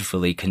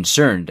dreadfully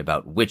concerned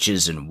about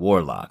witches and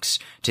warlocks,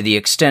 to the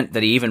extent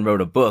that he even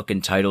wrote a book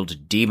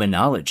entitled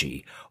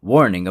Demonology,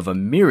 warning of a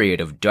myriad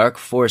of dark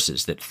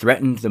forces that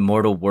threatened the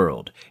mortal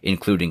world,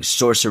 including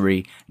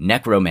sorcery,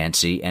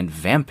 necromancy, and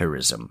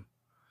vampirism.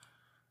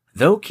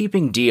 Though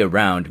keeping Dee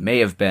around may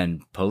have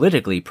been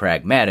politically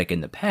pragmatic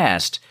in the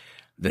past,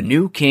 the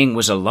new king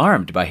was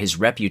alarmed by his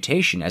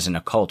reputation as an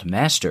occult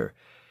master.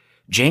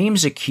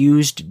 James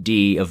accused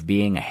Dee of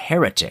being a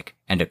heretic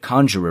and a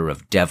conjurer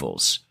of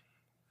devils.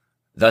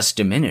 Thus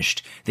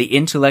diminished, the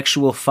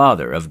intellectual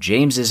father of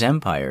James's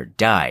empire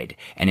died,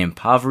 an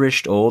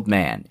impoverished old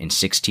man, in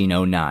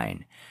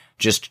 1609,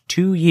 just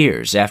 2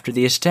 years after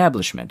the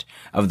establishment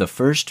of the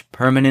first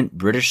permanent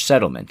British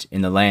settlement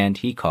in the land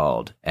he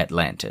called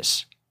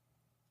Atlantis.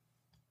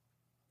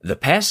 The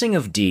passing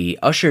of Dee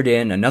ushered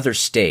in another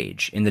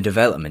stage in the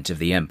development of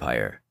the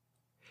empire.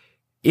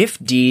 If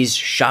Dee's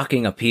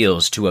shocking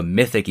appeals to a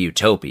mythic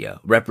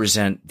utopia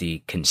represent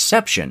the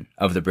conception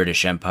of the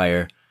British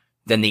Empire,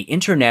 then the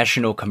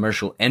international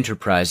commercial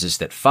enterprises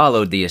that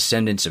followed the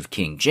ascendance of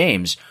King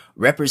James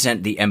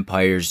represent the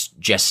empire's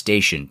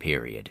gestation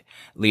period,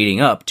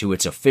 leading up to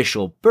its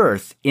official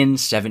birth in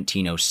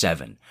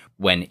 1707,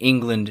 when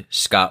England,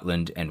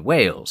 Scotland, and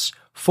Wales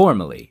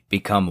formally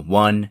become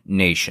one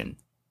nation,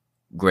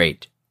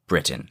 Great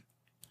Britain.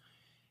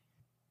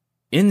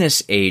 In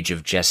this age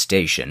of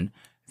gestation,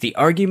 the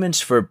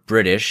arguments for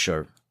British,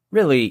 or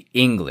really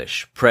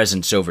English,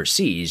 presence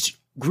overseas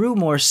grew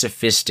more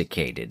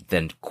sophisticated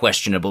than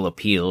questionable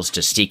appeals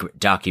to secret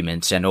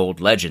documents and old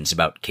legends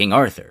about King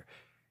Arthur.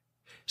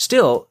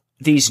 Still,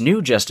 these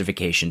new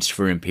justifications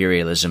for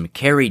imperialism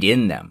carried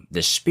in them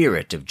the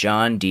spirit of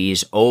John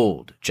Dee's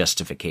old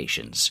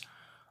justifications.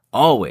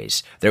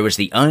 Always, there was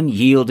the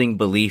unyielding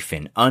belief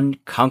in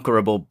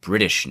unconquerable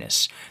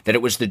Britishness, that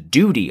it was the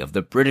duty of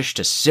the British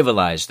to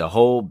civilize the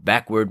whole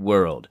backward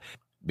world,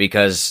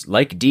 because,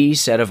 like Dee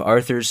said of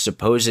Arthur's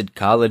supposed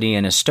colony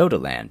in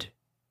Estotaland,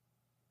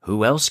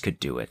 who else could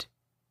do it?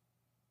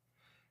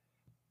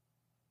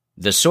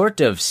 The sort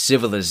of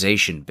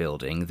civilization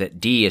building that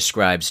Dee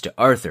ascribes to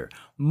Arthur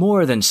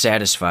more than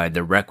satisfied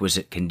the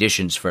requisite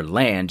conditions for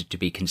land to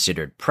be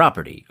considered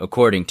property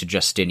according to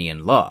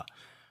Justinian law,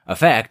 a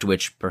fact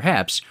which,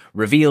 perhaps,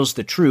 reveals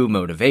the true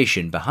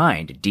motivation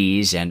behind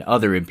Dee's and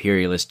other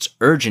imperialists'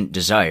 urgent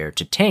desire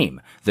to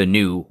tame the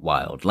new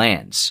wild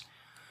lands.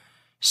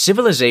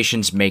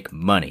 Civilizations make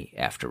money,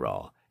 after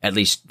all. At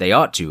least they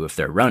ought to if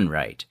they're run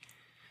right.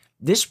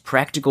 This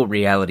practical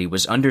reality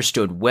was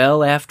understood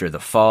well after the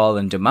fall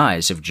and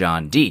demise of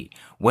John Dee,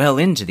 well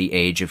into the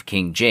age of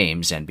King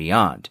James and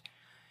beyond.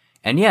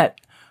 And yet,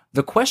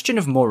 the question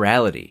of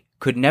morality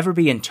could never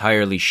be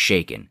entirely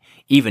shaken,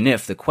 even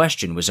if the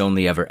question was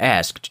only ever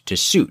asked to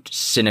suit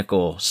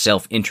cynical,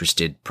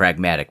 self-interested,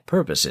 pragmatic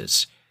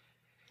purposes.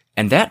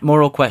 And that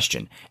moral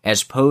question,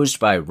 as posed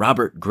by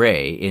Robert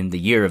Gray in the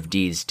year of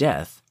Dee's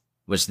death,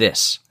 was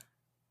this.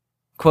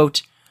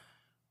 Quote,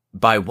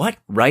 "By what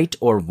right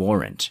or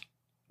warrant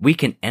we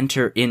can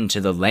enter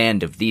into the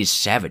land of these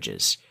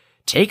savages,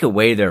 take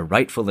away their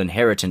rightful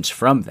inheritance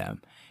from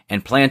them,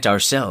 and plant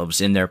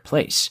ourselves in their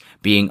place,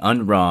 being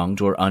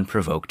unwronged or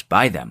unprovoked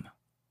by them."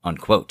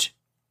 Unquote.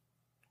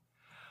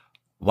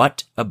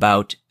 What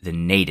about the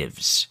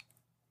natives?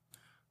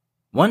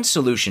 One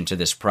solution to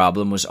this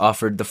problem was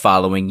offered the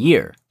following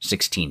year,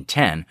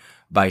 1610,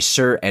 by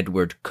Sir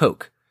Edward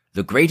Coke,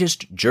 the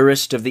greatest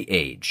jurist of the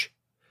age.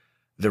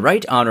 The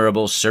Right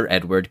Honourable Sir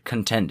Edward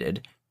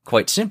contended,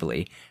 quite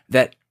simply,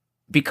 that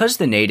because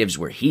the natives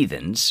were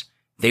heathens,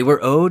 they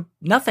were owed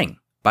nothing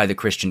by the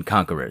Christian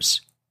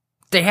conquerors.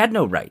 They had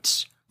no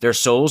rights. Their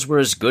souls were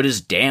as good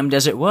as damned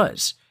as it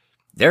was.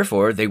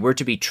 Therefore, they were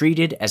to be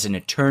treated as an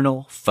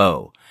eternal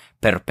foe,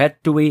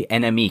 perpetui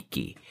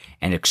inimici,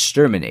 and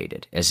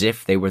exterminated as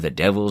if they were the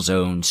devil's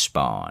own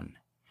spawn.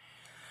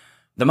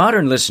 The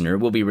modern listener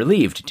will be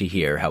relieved to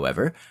hear,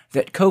 however,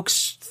 that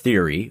Coke's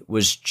theory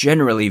was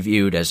generally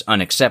viewed as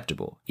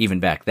unacceptable, even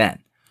back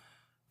then.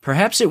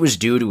 Perhaps it was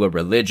due to a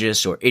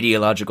religious or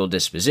ideological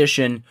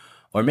disposition,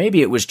 or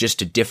maybe it was just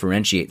to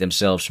differentiate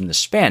themselves from the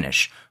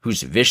Spanish,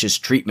 whose vicious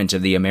treatment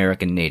of the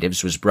American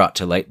natives was brought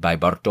to light by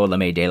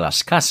Bartolomé de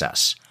las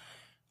Casas.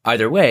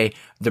 Either way,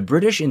 the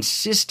British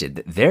insisted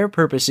that their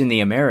purpose in the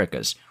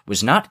Americas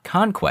was not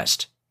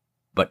conquest,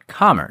 but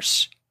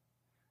commerce.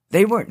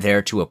 They weren't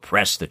there to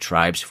oppress the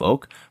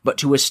tribesfolk, but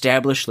to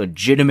establish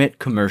legitimate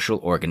commercial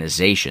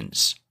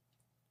organizations.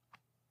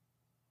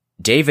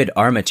 David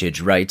Armitage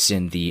writes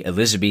in The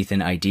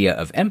Elizabethan Idea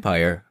of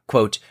Empire,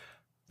 quote,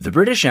 "The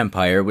British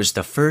Empire was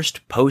the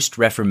first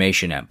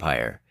post-Reformation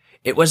empire.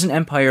 It was an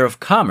empire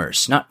of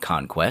commerce, not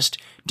conquest,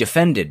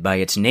 defended by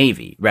its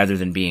navy rather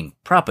than being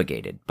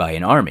propagated by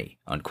an army."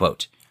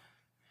 Unquote.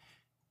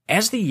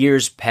 As the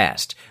years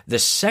passed, the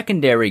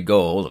secondary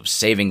goal of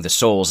saving the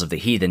souls of the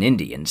heathen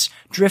Indians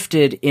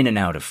drifted in and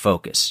out of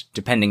focus,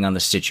 depending on the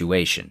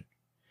situation.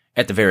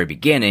 At the very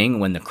beginning,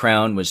 when the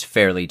Crown was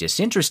fairly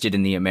disinterested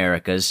in the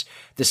Americas,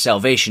 the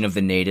salvation of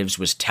the natives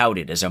was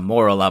touted as a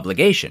moral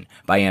obligation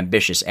by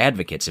ambitious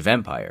advocates of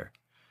empire.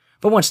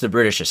 But once the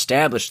British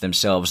established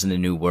themselves in the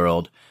New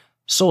World,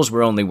 souls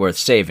were only worth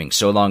saving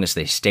so long as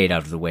they stayed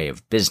out of the way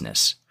of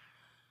business.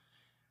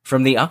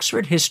 From the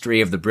Oxford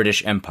History of the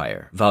British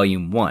Empire,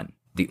 Volume 1,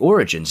 The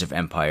Origins of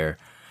Empire,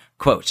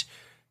 quote,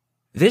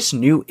 "This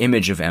new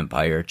image of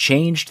empire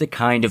changed the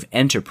kind of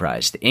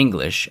enterprise the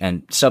English,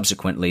 and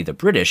subsequently the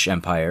British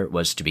Empire,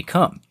 was to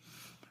become.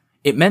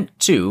 It meant,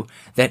 too,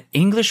 that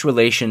English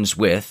relations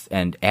with,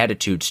 and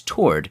attitudes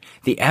toward,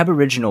 the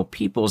aboriginal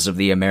peoples of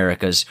the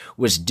Americas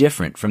was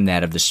different from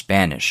that of the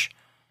Spanish.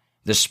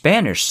 The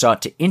Spanish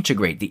sought to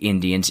integrate the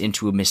Indians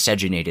into a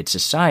miscegenated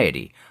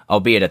society,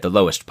 albeit at the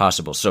lowest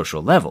possible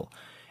social level,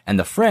 and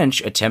the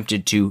French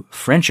attempted to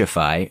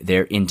Frenchify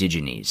their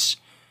indigenes.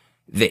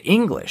 The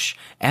English,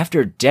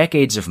 after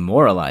decades of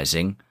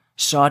moralizing,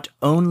 sought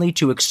only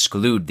to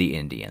exclude the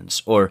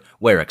Indians, or,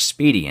 where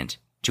expedient,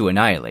 to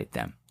annihilate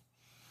them.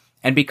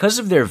 And because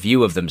of their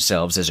view of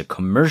themselves as a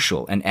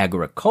commercial and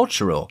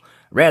agricultural,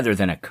 rather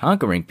than a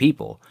conquering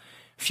people,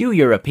 few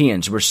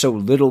Europeans were so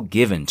little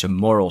given to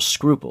moral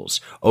scruples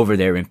over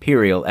their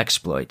imperial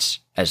exploits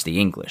as the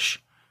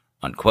English."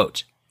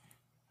 Unquote.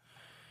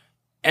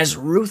 As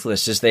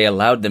ruthless as they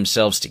allowed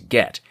themselves to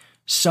get,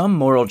 some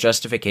moral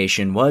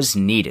justification was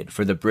needed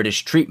for the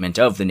British treatment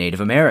of the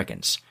Native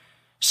Americans,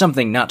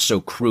 something not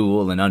so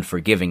cruel and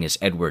unforgiving as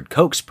Edward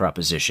Coke's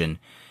proposition,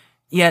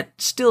 yet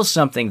still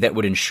something that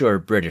would ensure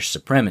British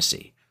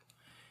supremacy.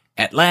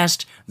 At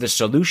last, the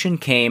solution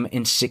came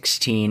in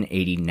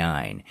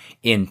 1689,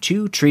 in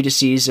 2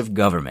 treatises of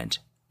government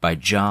by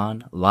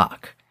John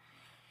Locke.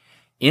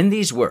 In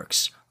these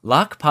works,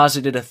 Locke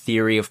posited a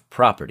theory of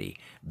property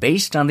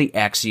based on the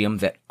axiom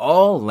that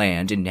all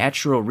land and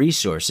natural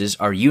resources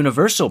are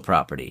universal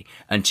property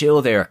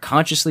until they are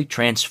consciously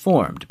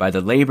transformed by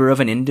the labor of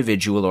an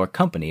individual or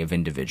company of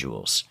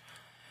individuals.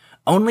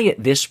 Only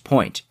at this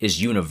point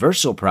is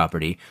universal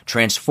property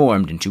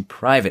transformed into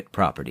private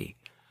property.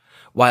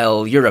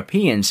 While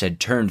Europeans had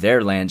turned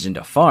their lands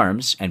into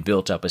farms and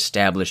built up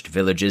established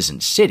villages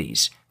and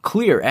cities,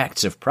 clear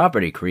acts of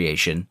property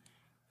creation,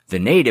 The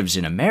natives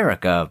in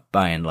America,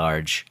 by and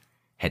large,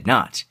 had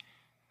not.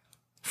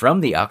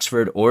 From the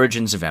Oxford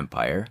Origins of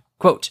Empire,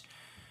 quote,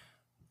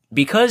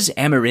 "Because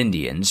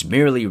Amerindians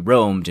merely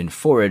roamed and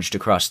foraged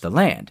across the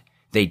land,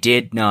 they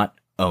did not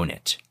own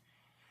it.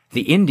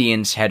 The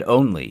Indians had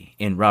only,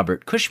 in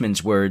Robert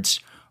Cushman's words,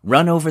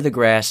 run over the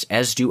grass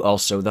as do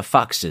also the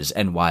foxes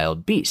and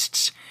wild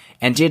beasts,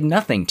 and did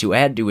nothing to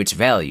add to its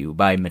value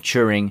by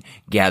maturing,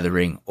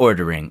 gathering,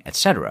 ordering,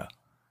 etc.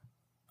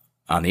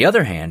 On the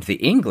other hand, the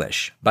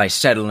English, by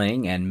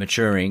settling and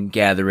maturing,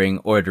 gathering,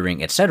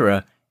 ordering,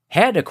 etc.,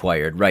 had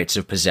acquired rights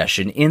of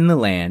possession in the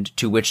land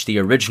to which the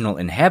original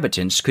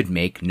inhabitants could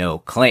make no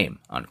claim."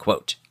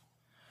 Unquote.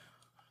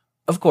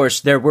 Of course,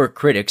 there were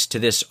critics to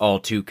this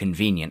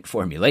all-too-convenient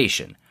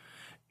formulation.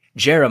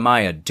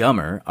 Jeremiah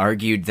Dummer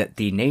argued that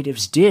the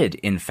natives did,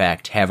 in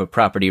fact, have a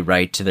property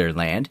right to their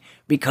land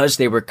because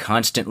they were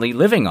constantly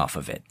living off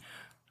of it.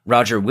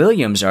 Roger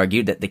Williams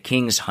argued that the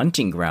king's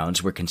hunting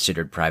grounds were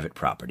considered private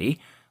property.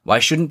 Why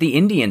shouldn't the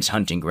Indians'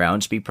 hunting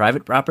grounds be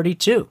private property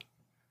too?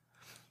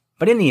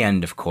 But in the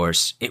end, of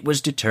course, it was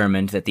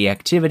determined that the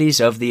activities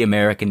of the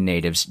American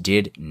natives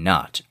did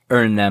not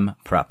earn them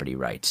property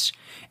rights,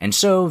 and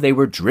so they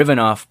were driven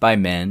off by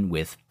men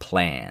with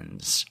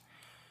plans.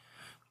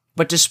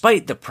 But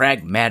despite the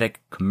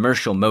pragmatic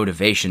commercial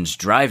motivations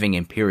driving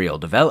imperial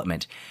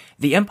development,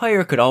 the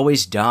empire could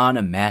always don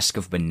a mask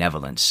of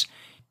benevolence.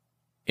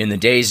 In the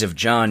days of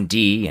John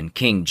Dee and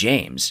King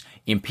James,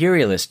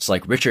 imperialists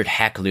like Richard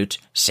Hakluyt,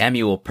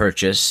 Samuel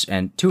Purchas,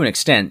 and to an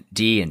extent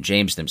Dee and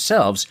James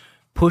themselves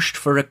pushed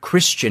for a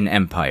Christian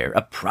empire,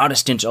 a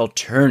Protestant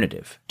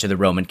alternative to the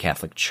Roman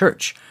Catholic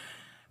Church.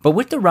 But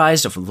with the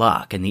rise of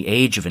Locke and the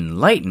Age of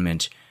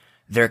Enlightenment,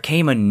 there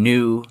came a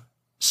new,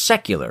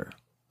 secular,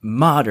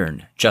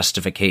 modern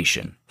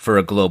justification for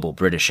a global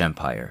British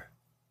Empire.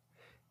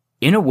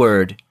 In a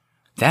word,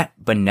 that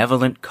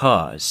benevolent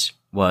cause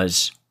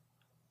was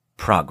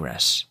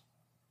progress.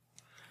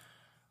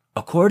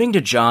 According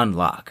to John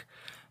Locke,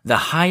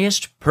 the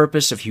highest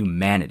purpose of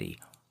humanity,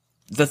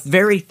 the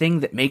very thing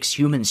that makes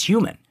humans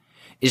human,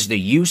 is the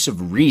use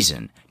of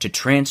reason to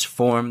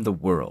transform the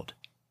world.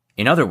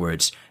 In other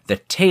words, the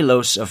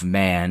telos of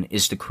man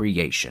is the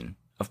creation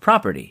of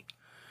property.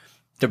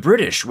 The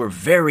British were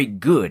very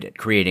good at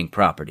creating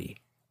property.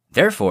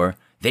 Therefore,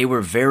 they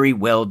were very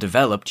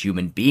well-developed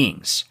human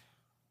beings.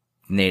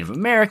 Native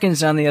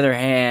Americans, on the other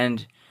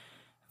hand,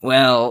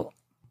 well,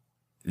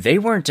 they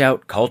weren't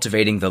out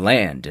cultivating the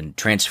land and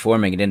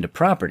transforming it into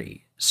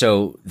property.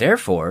 So,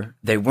 therefore,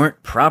 they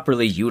weren't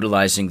properly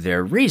utilizing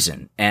their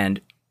reason,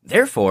 and,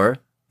 therefore,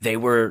 they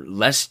were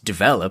less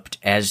developed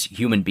as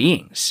human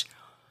beings.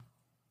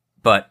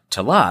 But,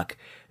 to Locke,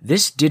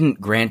 this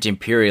didn't grant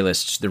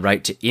imperialists the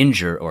right to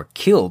injure or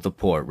kill the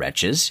poor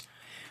wretches.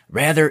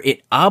 Rather,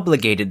 it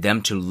obligated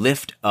them to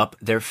lift up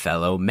their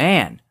fellow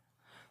man.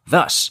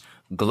 Thus,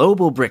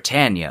 global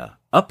Britannia,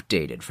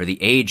 updated for the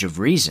Age of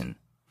Reason,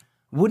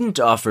 wouldn't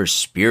offer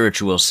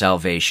spiritual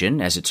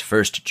salvation as its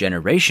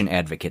first-generation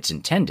advocates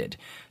intended,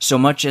 so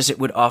much as it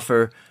would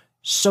offer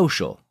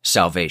social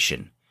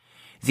salvation,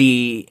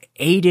 the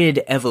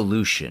aided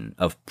evolution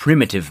of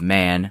primitive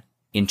man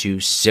into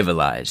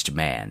civilized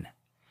man.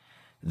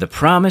 The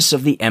promise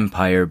of the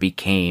empire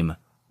became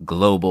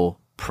global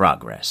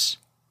progress.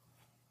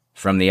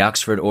 From the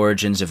Oxford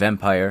Origins of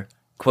Empire,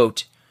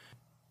 quote,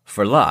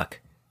 "For Locke,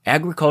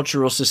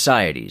 agricultural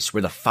societies were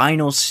the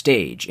final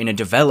stage in a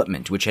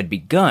development which had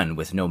begun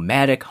with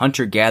nomadic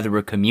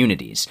hunter-gatherer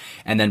communities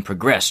and then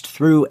progressed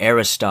through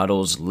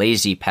Aristotle's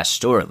lazy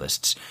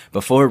pastoralists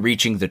before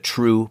reaching the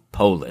true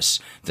polis,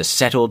 the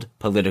settled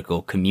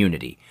political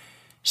community.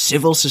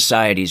 Civil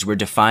societies were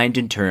defined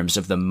in terms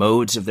of the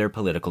modes of their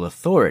political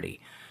authority.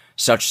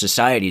 Such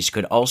societies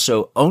could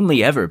also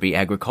only ever be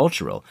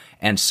agricultural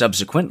and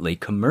subsequently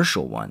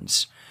commercial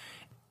ones.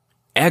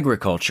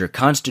 Agriculture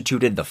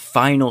constituted the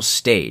final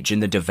stage in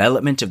the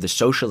development of the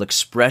social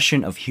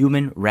expression of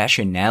human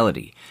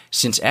rationality,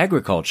 since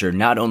agriculture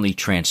not only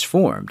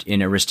transformed,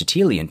 in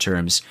Aristotelian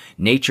terms,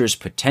 nature's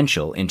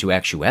potential into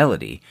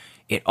actuality,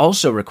 it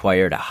also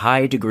required a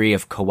high degree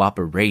of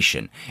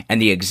cooperation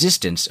and the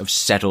existence of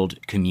settled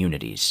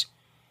communities.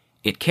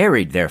 It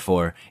carried,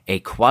 therefore, a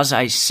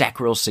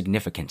quasi-sacral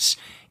significance,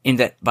 in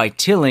that by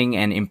tilling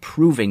and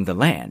improving the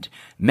land,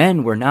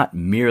 men were not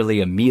merely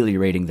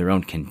ameliorating their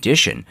own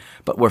condition,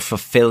 but were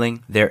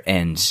fulfilling their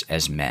ends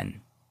as men."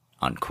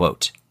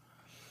 Unquote.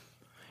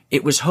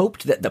 It was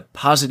hoped that the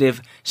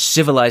positive,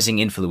 civilizing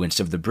influence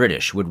of the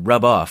British would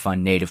rub off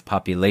on native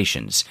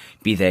populations,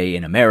 be they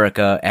in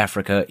America,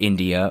 Africa,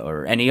 India,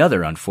 or any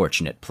other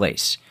unfortunate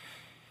place.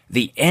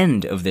 The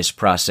end of this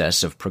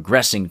process of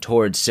progressing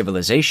towards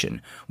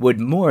civilization would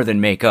more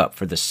than make up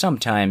for the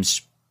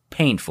sometimes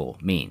painful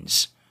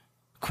means.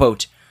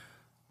 Quote,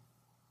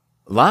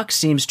 "Locke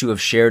seems to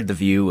have shared the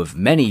view of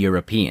many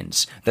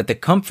Europeans that the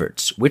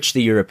comforts which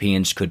the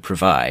Europeans could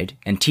provide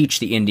and teach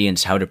the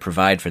Indians how to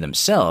provide for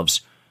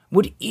themselves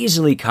would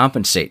easily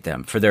compensate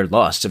them for their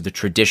loss of the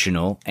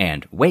traditional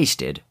and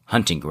wasted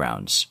hunting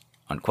grounds."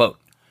 Unquote.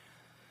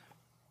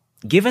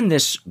 Given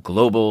this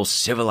global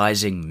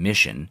civilizing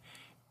mission,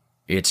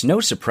 it's no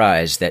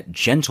surprise that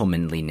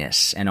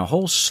gentlemanliness and a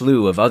whole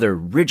slew of other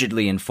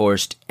rigidly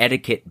enforced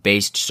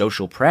etiquette-based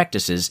social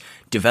practices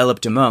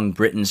developed among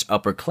Britain's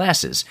upper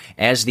classes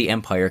as the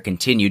empire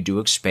continued to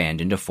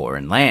expand into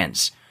foreign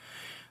lands.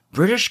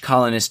 British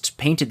colonists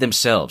painted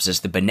themselves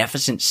as the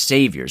beneficent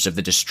saviors of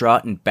the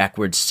distraught and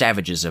backward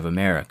savages of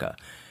America.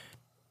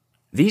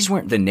 These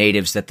weren't the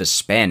natives that the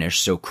Spanish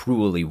so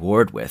cruelly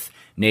warred with,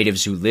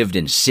 natives who lived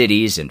in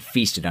cities and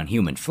feasted on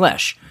human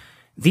flesh.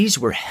 These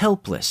were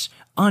helpless,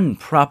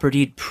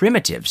 unpropertied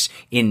primitives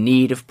in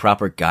need of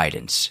proper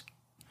guidance.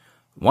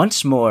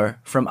 Once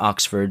more from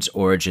Oxford's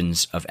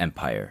Origins of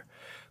Empire.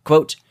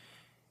 Quote,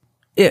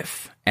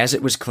 "If, as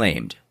it was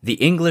claimed, the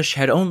English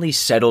had only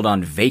settled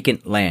on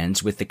vacant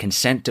lands with the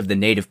consent of the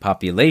native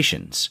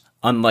populations,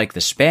 unlike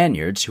the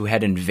Spaniards who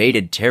had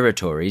invaded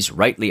territories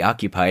rightly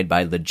occupied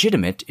by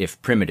legitimate, if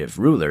primitive,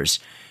 rulers,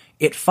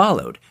 it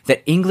followed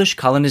that English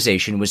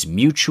colonization was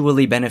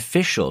mutually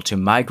beneficial to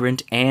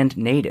migrant and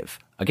native,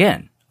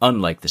 again,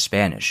 unlike the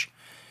Spanish.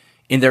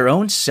 In their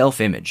own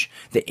self-image,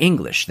 the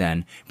English,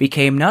 then,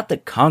 became not the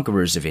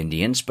conquerors of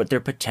Indians, but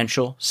their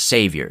potential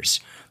saviors,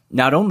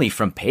 not only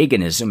from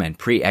paganism and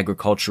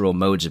pre-agricultural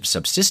modes of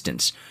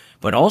subsistence,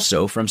 but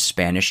also from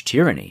Spanish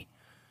tyranny.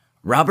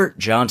 Robert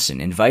Johnson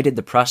invited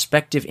the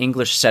prospective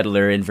English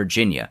settler in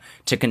Virginia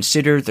to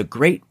consider the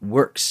great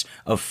works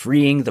of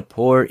freeing the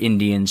poor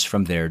Indians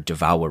from their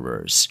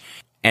devourers,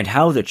 and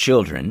how the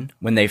children,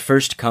 when they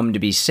first come to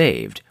be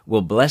saved,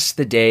 will bless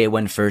the day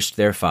when first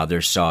their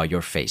fathers saw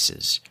your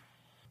faces."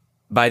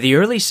 By the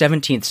early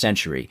 17th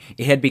century,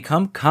 it had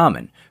become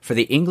common for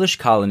the English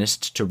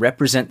colonists to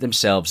represent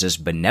themselves as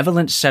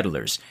benevolent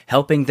settlers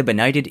helping the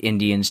benighted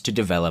Indians to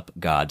develop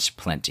God's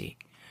plenty.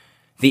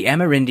 The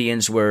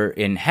Amerindians were,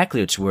 in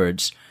Hakluyt's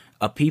words,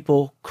 a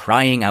people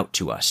crying out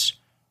to us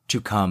to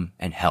come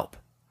and help.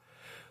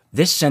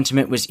 This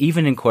sentiment was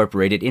even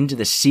incorporated into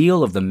the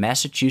seal of the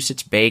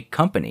Massachusetts Bay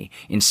Company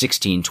in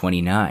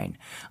 1629,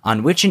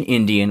 on which an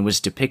Indian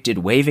was depicted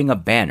waving a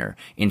banner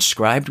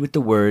inscribed with the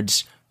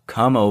words,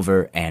 "Come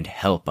over and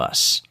help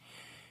us."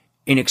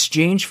 In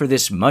exchange for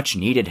this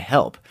much-needed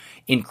help,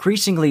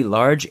 increasingly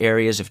large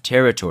areas of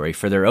territory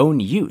for their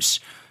own use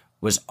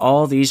was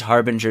all these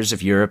harbingers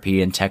of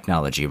European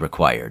technology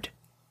required.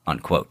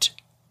 Unquote.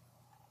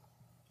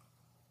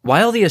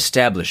 While the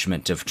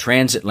establishment of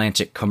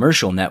transatlantic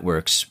commercial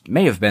networks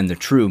may have been the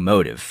true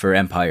motive for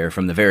empire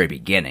from the very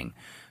beginning,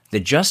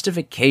 the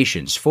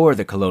justifications for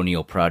the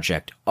colonial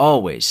project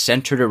always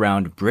centered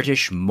around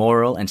British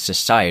moral and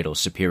societal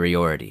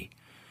superiority.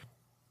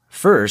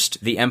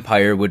 First, the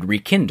empire would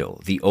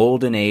rekindle the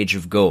olden age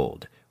of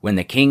gold, when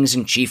the kings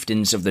and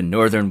chieftains of the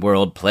northern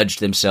world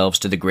pledged themselves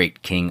to the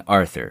great King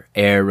Arthur,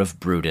 heir of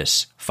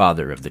Brutus,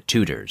 father of the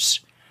Tudors.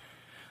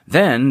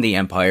 Then the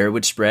empire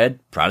would spread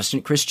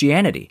Protestant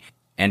Christianity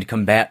and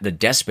combat the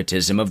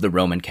despotism of the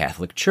Roman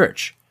Catholic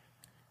Church.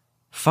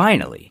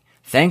 Finally,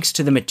 thanks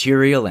to the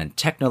material and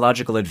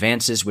technological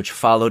advances which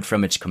followed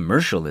from its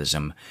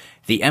commercialism,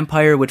 the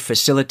empire would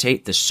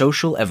facilitate the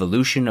social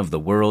evolution of the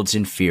world's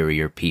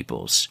inferior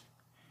peoples.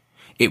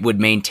 It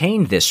would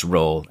maintain this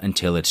role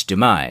until its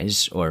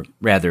demise, or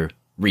rather,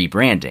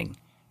 rebranding,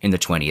 in the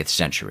 20th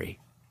century.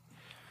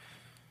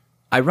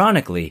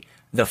 Ironically,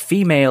 the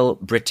female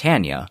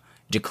Britannia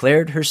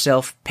declared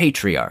herself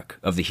patriarch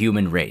of the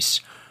human race,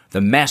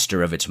 the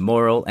master of its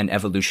moral and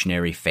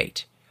evolutionary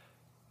fate.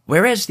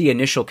 Whereas the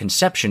initial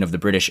conception of the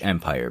British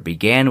Empire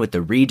began with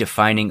the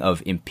redefining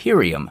of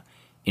imperium,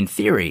 in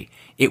theory,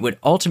 it would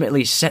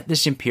ultimately set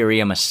this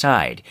imperium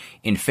aside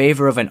in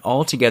favor of an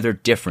altogether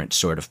different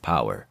sort of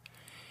power.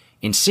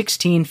 In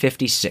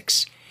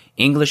 1656,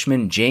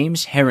 Englishman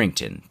James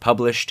Harrington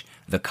published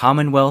The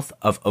Commonwealth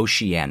of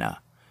Oceania.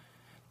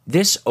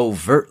 This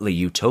overtly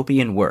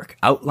utopian work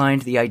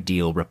outlined the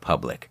ideal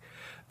republic,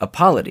 a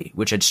polity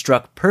which had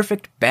struck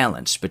perfect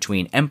balance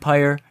between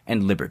empire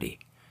and liberty.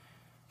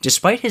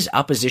 Despite his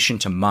opposition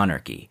to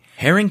monarchy,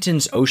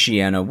 Harrington's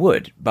Oceania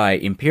would, by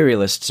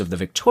imperialists of the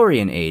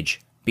Victorian age,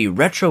 be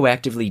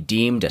retroactively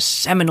deemed a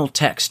seminal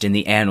text in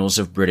the annals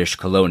of British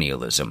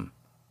colonialism.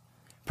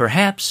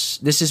 Perhaps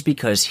this is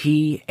because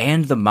he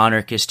and the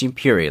monarchist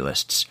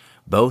imperialists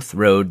both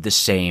rode the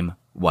same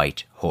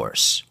white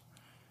horse.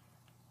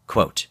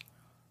 Quote,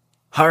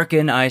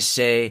 "Hearken, I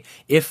say,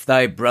 if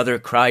thy brother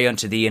cry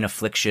unto thee in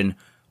affliction,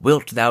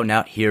 wilt thou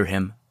not hear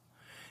him?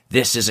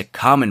 This is a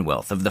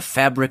commonwealth of the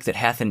fabric that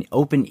hath an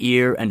open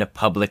ear and a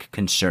public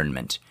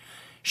concernment.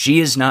 She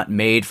is not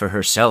made for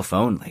herself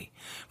only,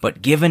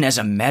 but given as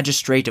a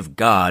magistrate of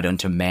God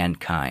unto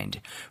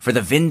mankind, for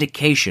the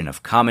vindication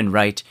of common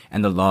right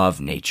and the law of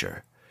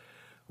nature.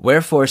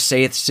 Wherefore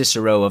saith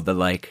Cicero of the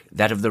like,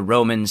 that of the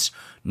Romans,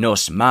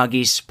 nos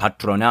magis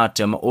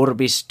patronatum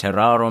orbis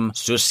terrarum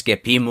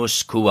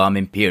suscepimus quam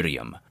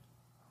imperium.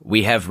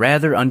 We have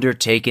rather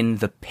undertaken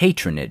the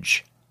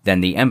patronage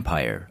than the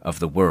empire of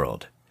the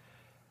world.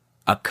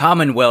 A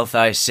commonwealth,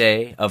 I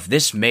say, of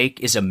this make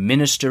is a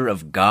minister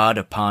of God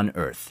upon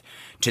earth,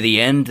 to the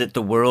end that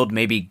the world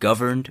may be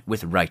governed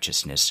with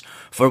righteousness,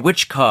 for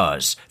which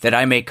cause, that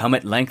I may come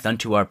at length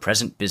unto our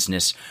present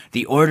business,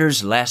 the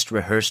orders last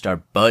rehearsed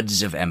are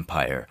buds of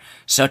empire,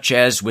 such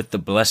as, with the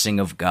blessing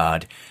of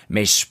God,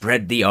 may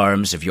spread the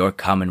arms of your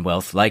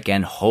commonwealth like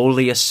an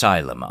holy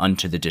asylum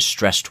unto the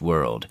distressed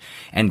world,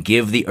 and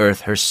give the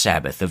earth her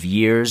Sabbath of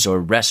years or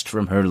rest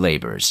from her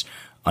labors,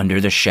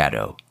 under the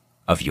shadow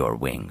of your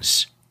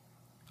wings."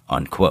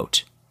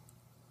 Unquote.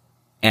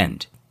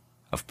 End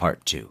of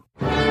part 2.